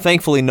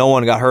 thankfully, no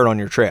one got hurt on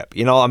your trip.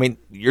 You know, I mean,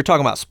 you're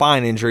talking about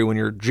spine injury when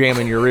you're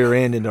jamming your rear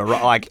end into,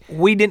 like...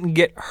 We didn't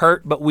get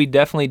hurt, but we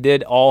definitely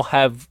did all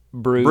have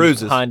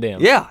bruises behind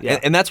them. Yeah.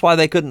 And that's why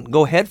they couldn't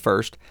go head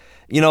first,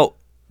 you know,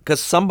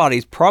 because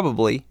somebody's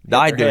probably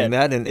died doing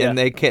that, and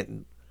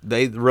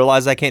they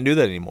realize they can't do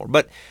that anymore.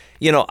 But,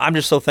 you know, I'm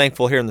just so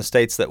thankful here in the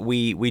States that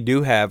we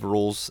do have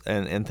rules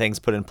and things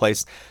put in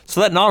place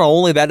so that not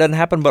only that doesn't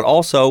happen, but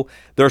also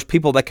there's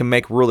people that can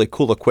make really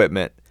cool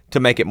equipment to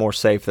make it more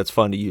safe that's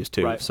fun to use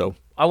too. Right. So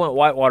I went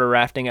whitewater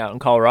rafting out in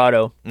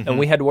Colorado, and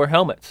we had to wear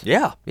helmets.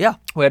 Yeah.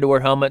 We had to wear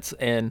helmets,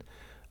 and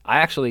I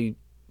actually,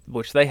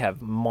 which they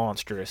have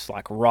monstrous,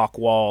 like, rock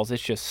walls.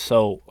 It's just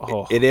so...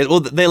 It is. Well,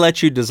 they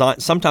let you design...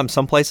 Sometimes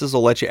some places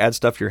will let you add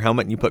stuff to your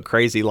helmet, and you put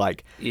crazy,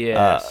 like,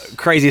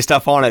 crazy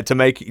stuff on it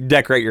to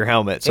decorate your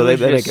helmet. So they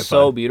make it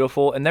so fun.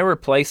 beautiful. And there were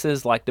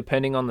places, like,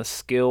 depending on the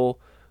skill,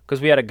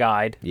 because we had a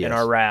guide in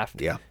our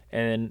raft. Yeah.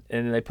 And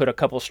they put a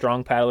couple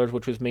strong paddlers,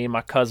 which was me and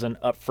my cousin,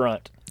 up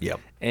front. Yep.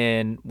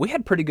 And we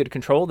had pretty good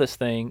control of this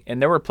thing.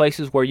 And there were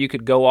places where you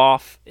could go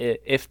off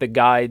if the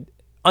guide...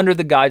 under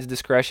the guide's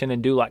discretion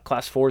and do like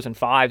class 4s and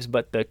 5s,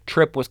 but the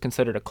trip was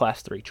considered a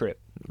class 3 trip.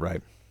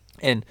 Right.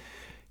 And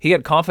he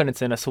had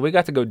confidence in us, so we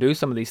got to go do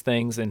some of these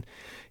things, and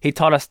he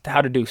taught us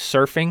how to do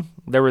surfing.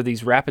 There were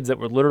these rapids that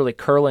were literally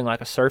curling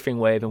like a surfing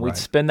wave, and we'd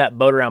spin that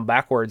boat around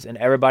backwards, and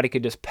everybody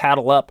could just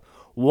paddle up.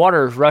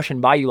 Water is rushing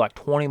by you like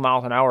 20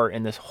 miles an hour,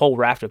 and this whole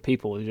raft of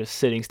people is just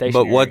sitting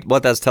stationary. But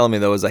what that's telling me,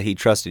 though, is that he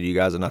trusted you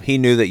guys enough. He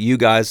knew that you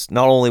guys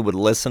not only would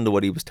listen to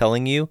what he was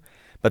telling you,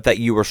 but that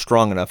you were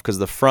strong enough, because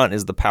the front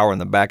is the power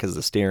and the back is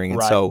the steering.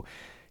 And so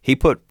he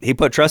put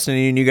trust in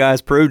you, and you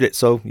guys proved it.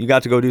 So you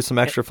got to go do some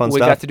extra fun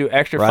stuff. We got to do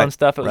extra fun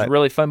stuff. It was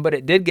really fun, but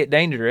it did get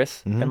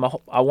dangerous. And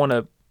I want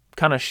to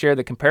kind of share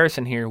the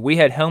comparison here. We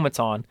had helmets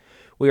on.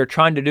 We were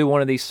trying to do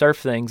one of these surf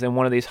things in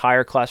one of these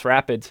higher class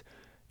rapids.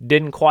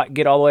 Didn't quite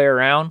get all the way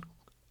around.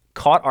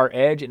 Caught our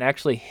edge and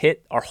actually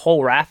hit our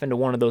whole raft into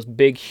one of those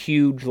big,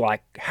 huge,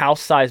 like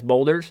house-sized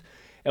boulders.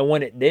 And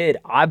when it did,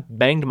 I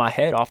banged my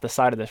head off the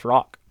side of this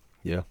rock.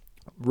 Yeah.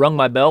 Rung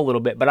my bell a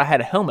little bit, but I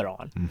had a helmet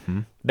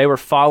on. They were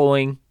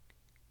following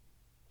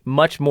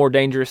much more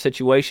dangerous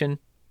situation,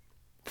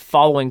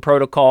 following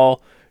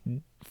protocol,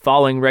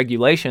 following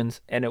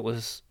regulations, and it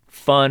was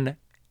fun,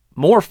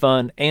 more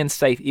fun and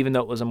safe, even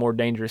though it was a more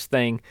dangerous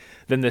thing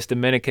than this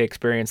Dominica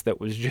experience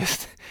that was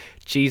just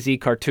cheesy,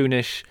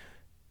 cartoonish,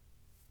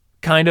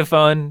 kind of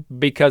fun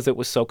because it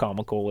was so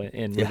comical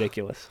and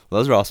ridiculous.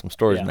 Well, those are awesome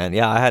stories, man.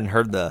 Yeah, I hadn't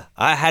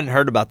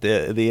heard about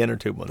the inner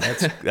tube one.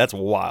 That's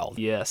wild.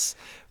 Yes.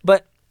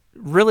 But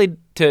really,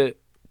 to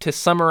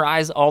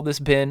summarize all this,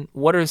 Ben,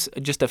 what are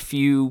just a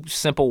few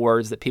simple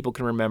words that people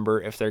can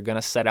remember if they're going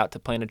to set out to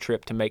plan a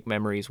trip to make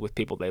memories with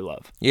people they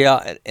love?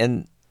 Yeah,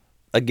 and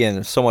again,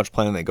 there's so much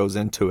planning that goes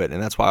into it,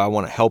 and that's why I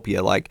want to help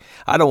you. Like,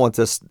 I don't want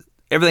this...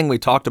 Everything we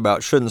talked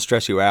about shouldn't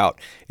stress you out.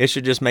 It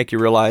should just make you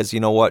realize, you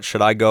know what,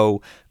 should I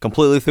go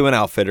completely through an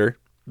outfitter,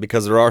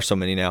 because there are so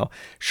many now?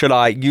 Should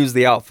I use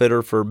the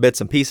outfitter for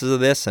bits and pieces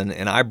of this and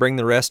I bring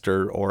the rest,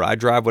 or I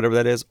drive, whatever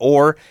that is?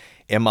 Or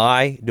am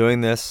I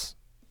doing this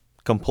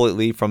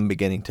completely from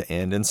beginning to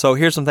end? And so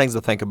here's some things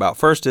to think about.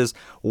 First is,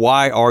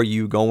 why are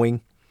you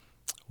going?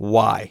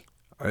 Why?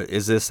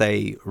 Is this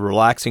a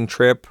relaxing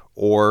trip,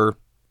 or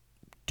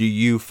do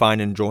you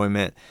find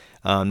enjoyment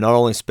not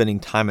only spending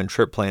time in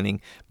trip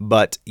planning,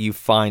 but you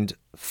find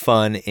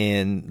fun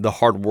in the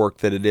hard work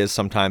that it is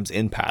sometimes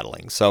in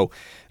paddling? So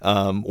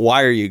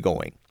why are you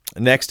going?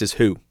 Next is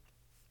who.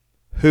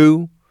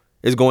 Who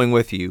is going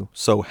with you?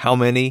 So how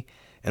many,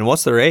 and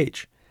what's their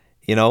age?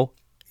 You know,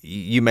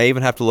 you may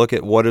even have to look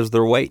at what is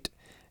their weight,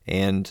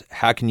 and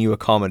how can you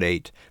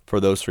accommodate for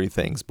those three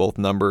things, both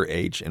number,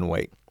 age, and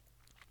weight.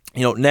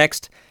 You know,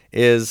 next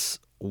is,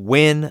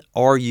 when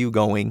are you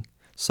going?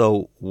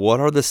 So what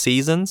are the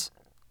seasons?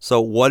 So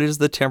what is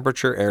the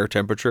temperature, air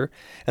temperature?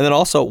 And then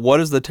also, what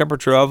is the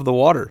temperature of the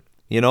water?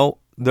 You know,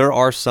 there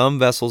are some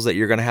vessels that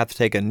you're going to have to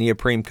take a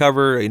neoprene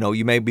cover. You know,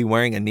 you may be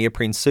wearing a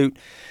neoprene suit.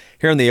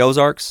 Here in the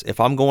Ozarks, if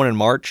I'm going in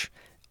March,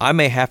 I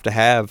may have to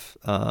have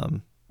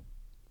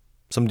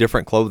some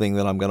different clothing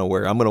that I'm going to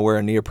wear. I'm going to wear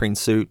a neoprene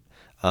suit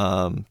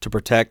to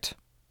protect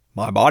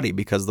my body,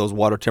 because those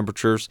water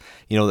temperatures,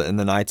 you know, in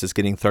the nights it's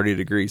getting 30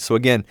 degrees. So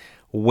again,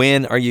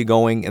 when are you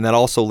going? And that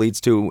also leads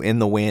to, in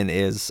the when,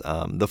 is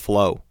the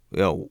flow. You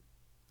know,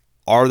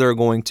 are there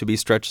going to be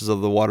stretches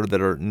of the water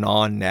that are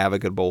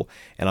non-navigable,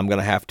 and I'm going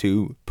to have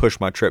to push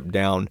my trip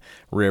down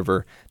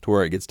river to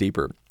where it gets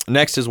deeper?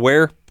 Next is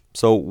where.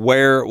 So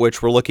where,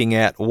 which we're looking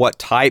at what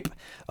type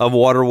of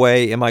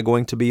waterway am I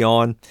going to be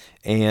on,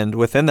 and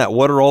within that,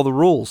 what are all the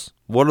rules?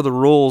 What are the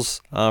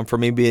rules for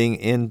me being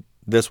in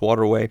this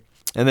waterway?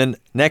 And then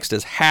next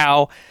is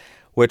how,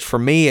 which for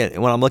me,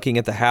 when I'm looking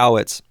at the how,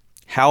 it's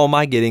how am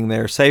I getting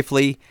there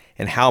safely,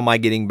 and how am I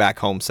getting back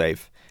home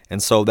safe?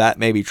 And so that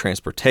may be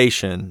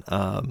transportation,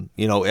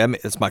 you know,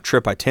 it's my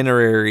trip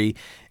itinerary,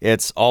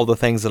 it's all the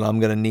things that I'm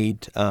going to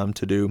need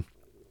to do.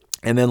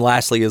 And then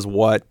lastly is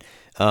what,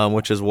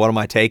 which is what am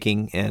I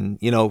taking? And,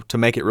 to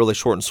make it really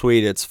short and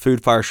sweet, it's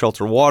food, fire,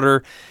 shelter,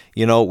 water.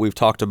 We've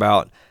talked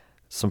about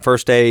some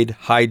first aid,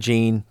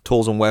 hygiene,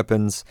 tools and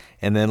weapons,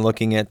 and then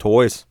looking at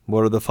toys.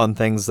 What are the fun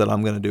things that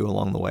I'm going to do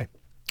along the way?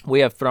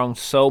 We have thrown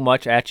so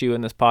much at you in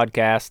this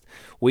podcast.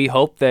 We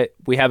hope that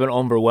we haven't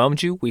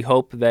overwhelmed you. We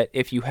hope that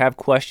if you have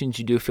questions,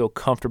 you do feel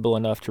comfortable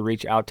enough to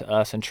reach out to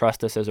us and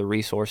trust us as a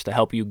resource to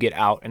help you get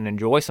out and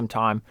enjoy some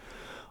time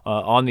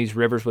on these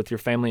rivers with your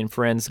family and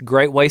friends.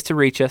 Great ways to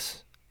reach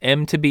us,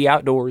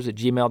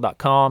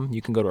 m2boutdoors@gmail.com.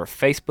 You can go to our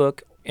Facebook,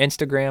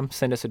 Instagram,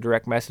 send us a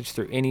direct message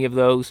through any of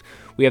those.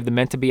 We have the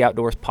Meant to Be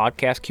Outdoors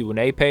podcast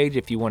Q&A page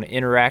if you want to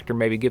interact or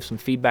maybe give some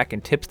feedback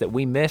and tips that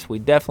we missed. We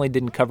definitely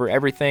didn't cover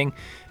everything.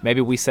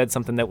 Maybe we said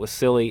something that was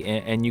silly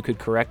and you could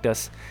correct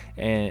us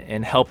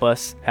and help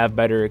us have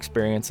better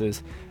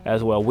experiences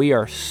as well. We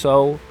are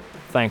so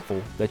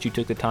thankful that you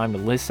took the time to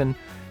listen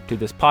to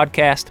this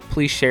podcast.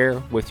 Please share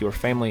with your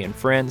family and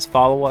friends.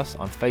 Follow us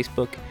on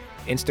Facebook,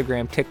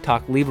 Instagram,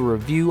 TikTok. Leave a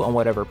review on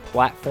whatever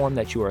platform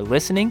that you are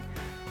listening.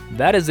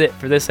 That is it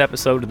for this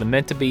episode of the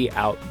Meant to Be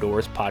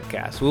Outdoors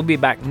podcast. We'll be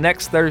back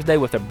next Thursday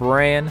with a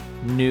brand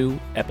new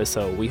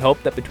episode. We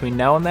hope that between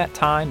now and that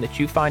time that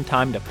you find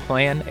time to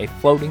plan a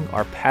floating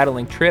or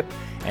paddling trip.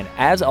 And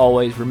as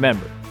always,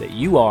 remember that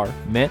you are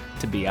meant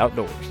to be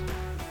outdoors.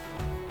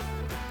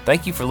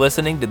 Thank you for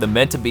listening to the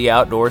Meant to Be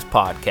Outdoors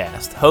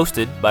podcast,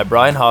 hosted by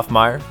Brian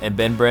Hoffmeyer and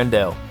Ben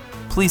Brandell.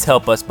 Please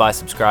help us by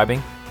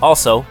subscribing.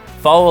 Also,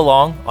 follow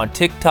along on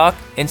TikTok,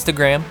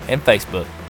 Instagram, and Facebook.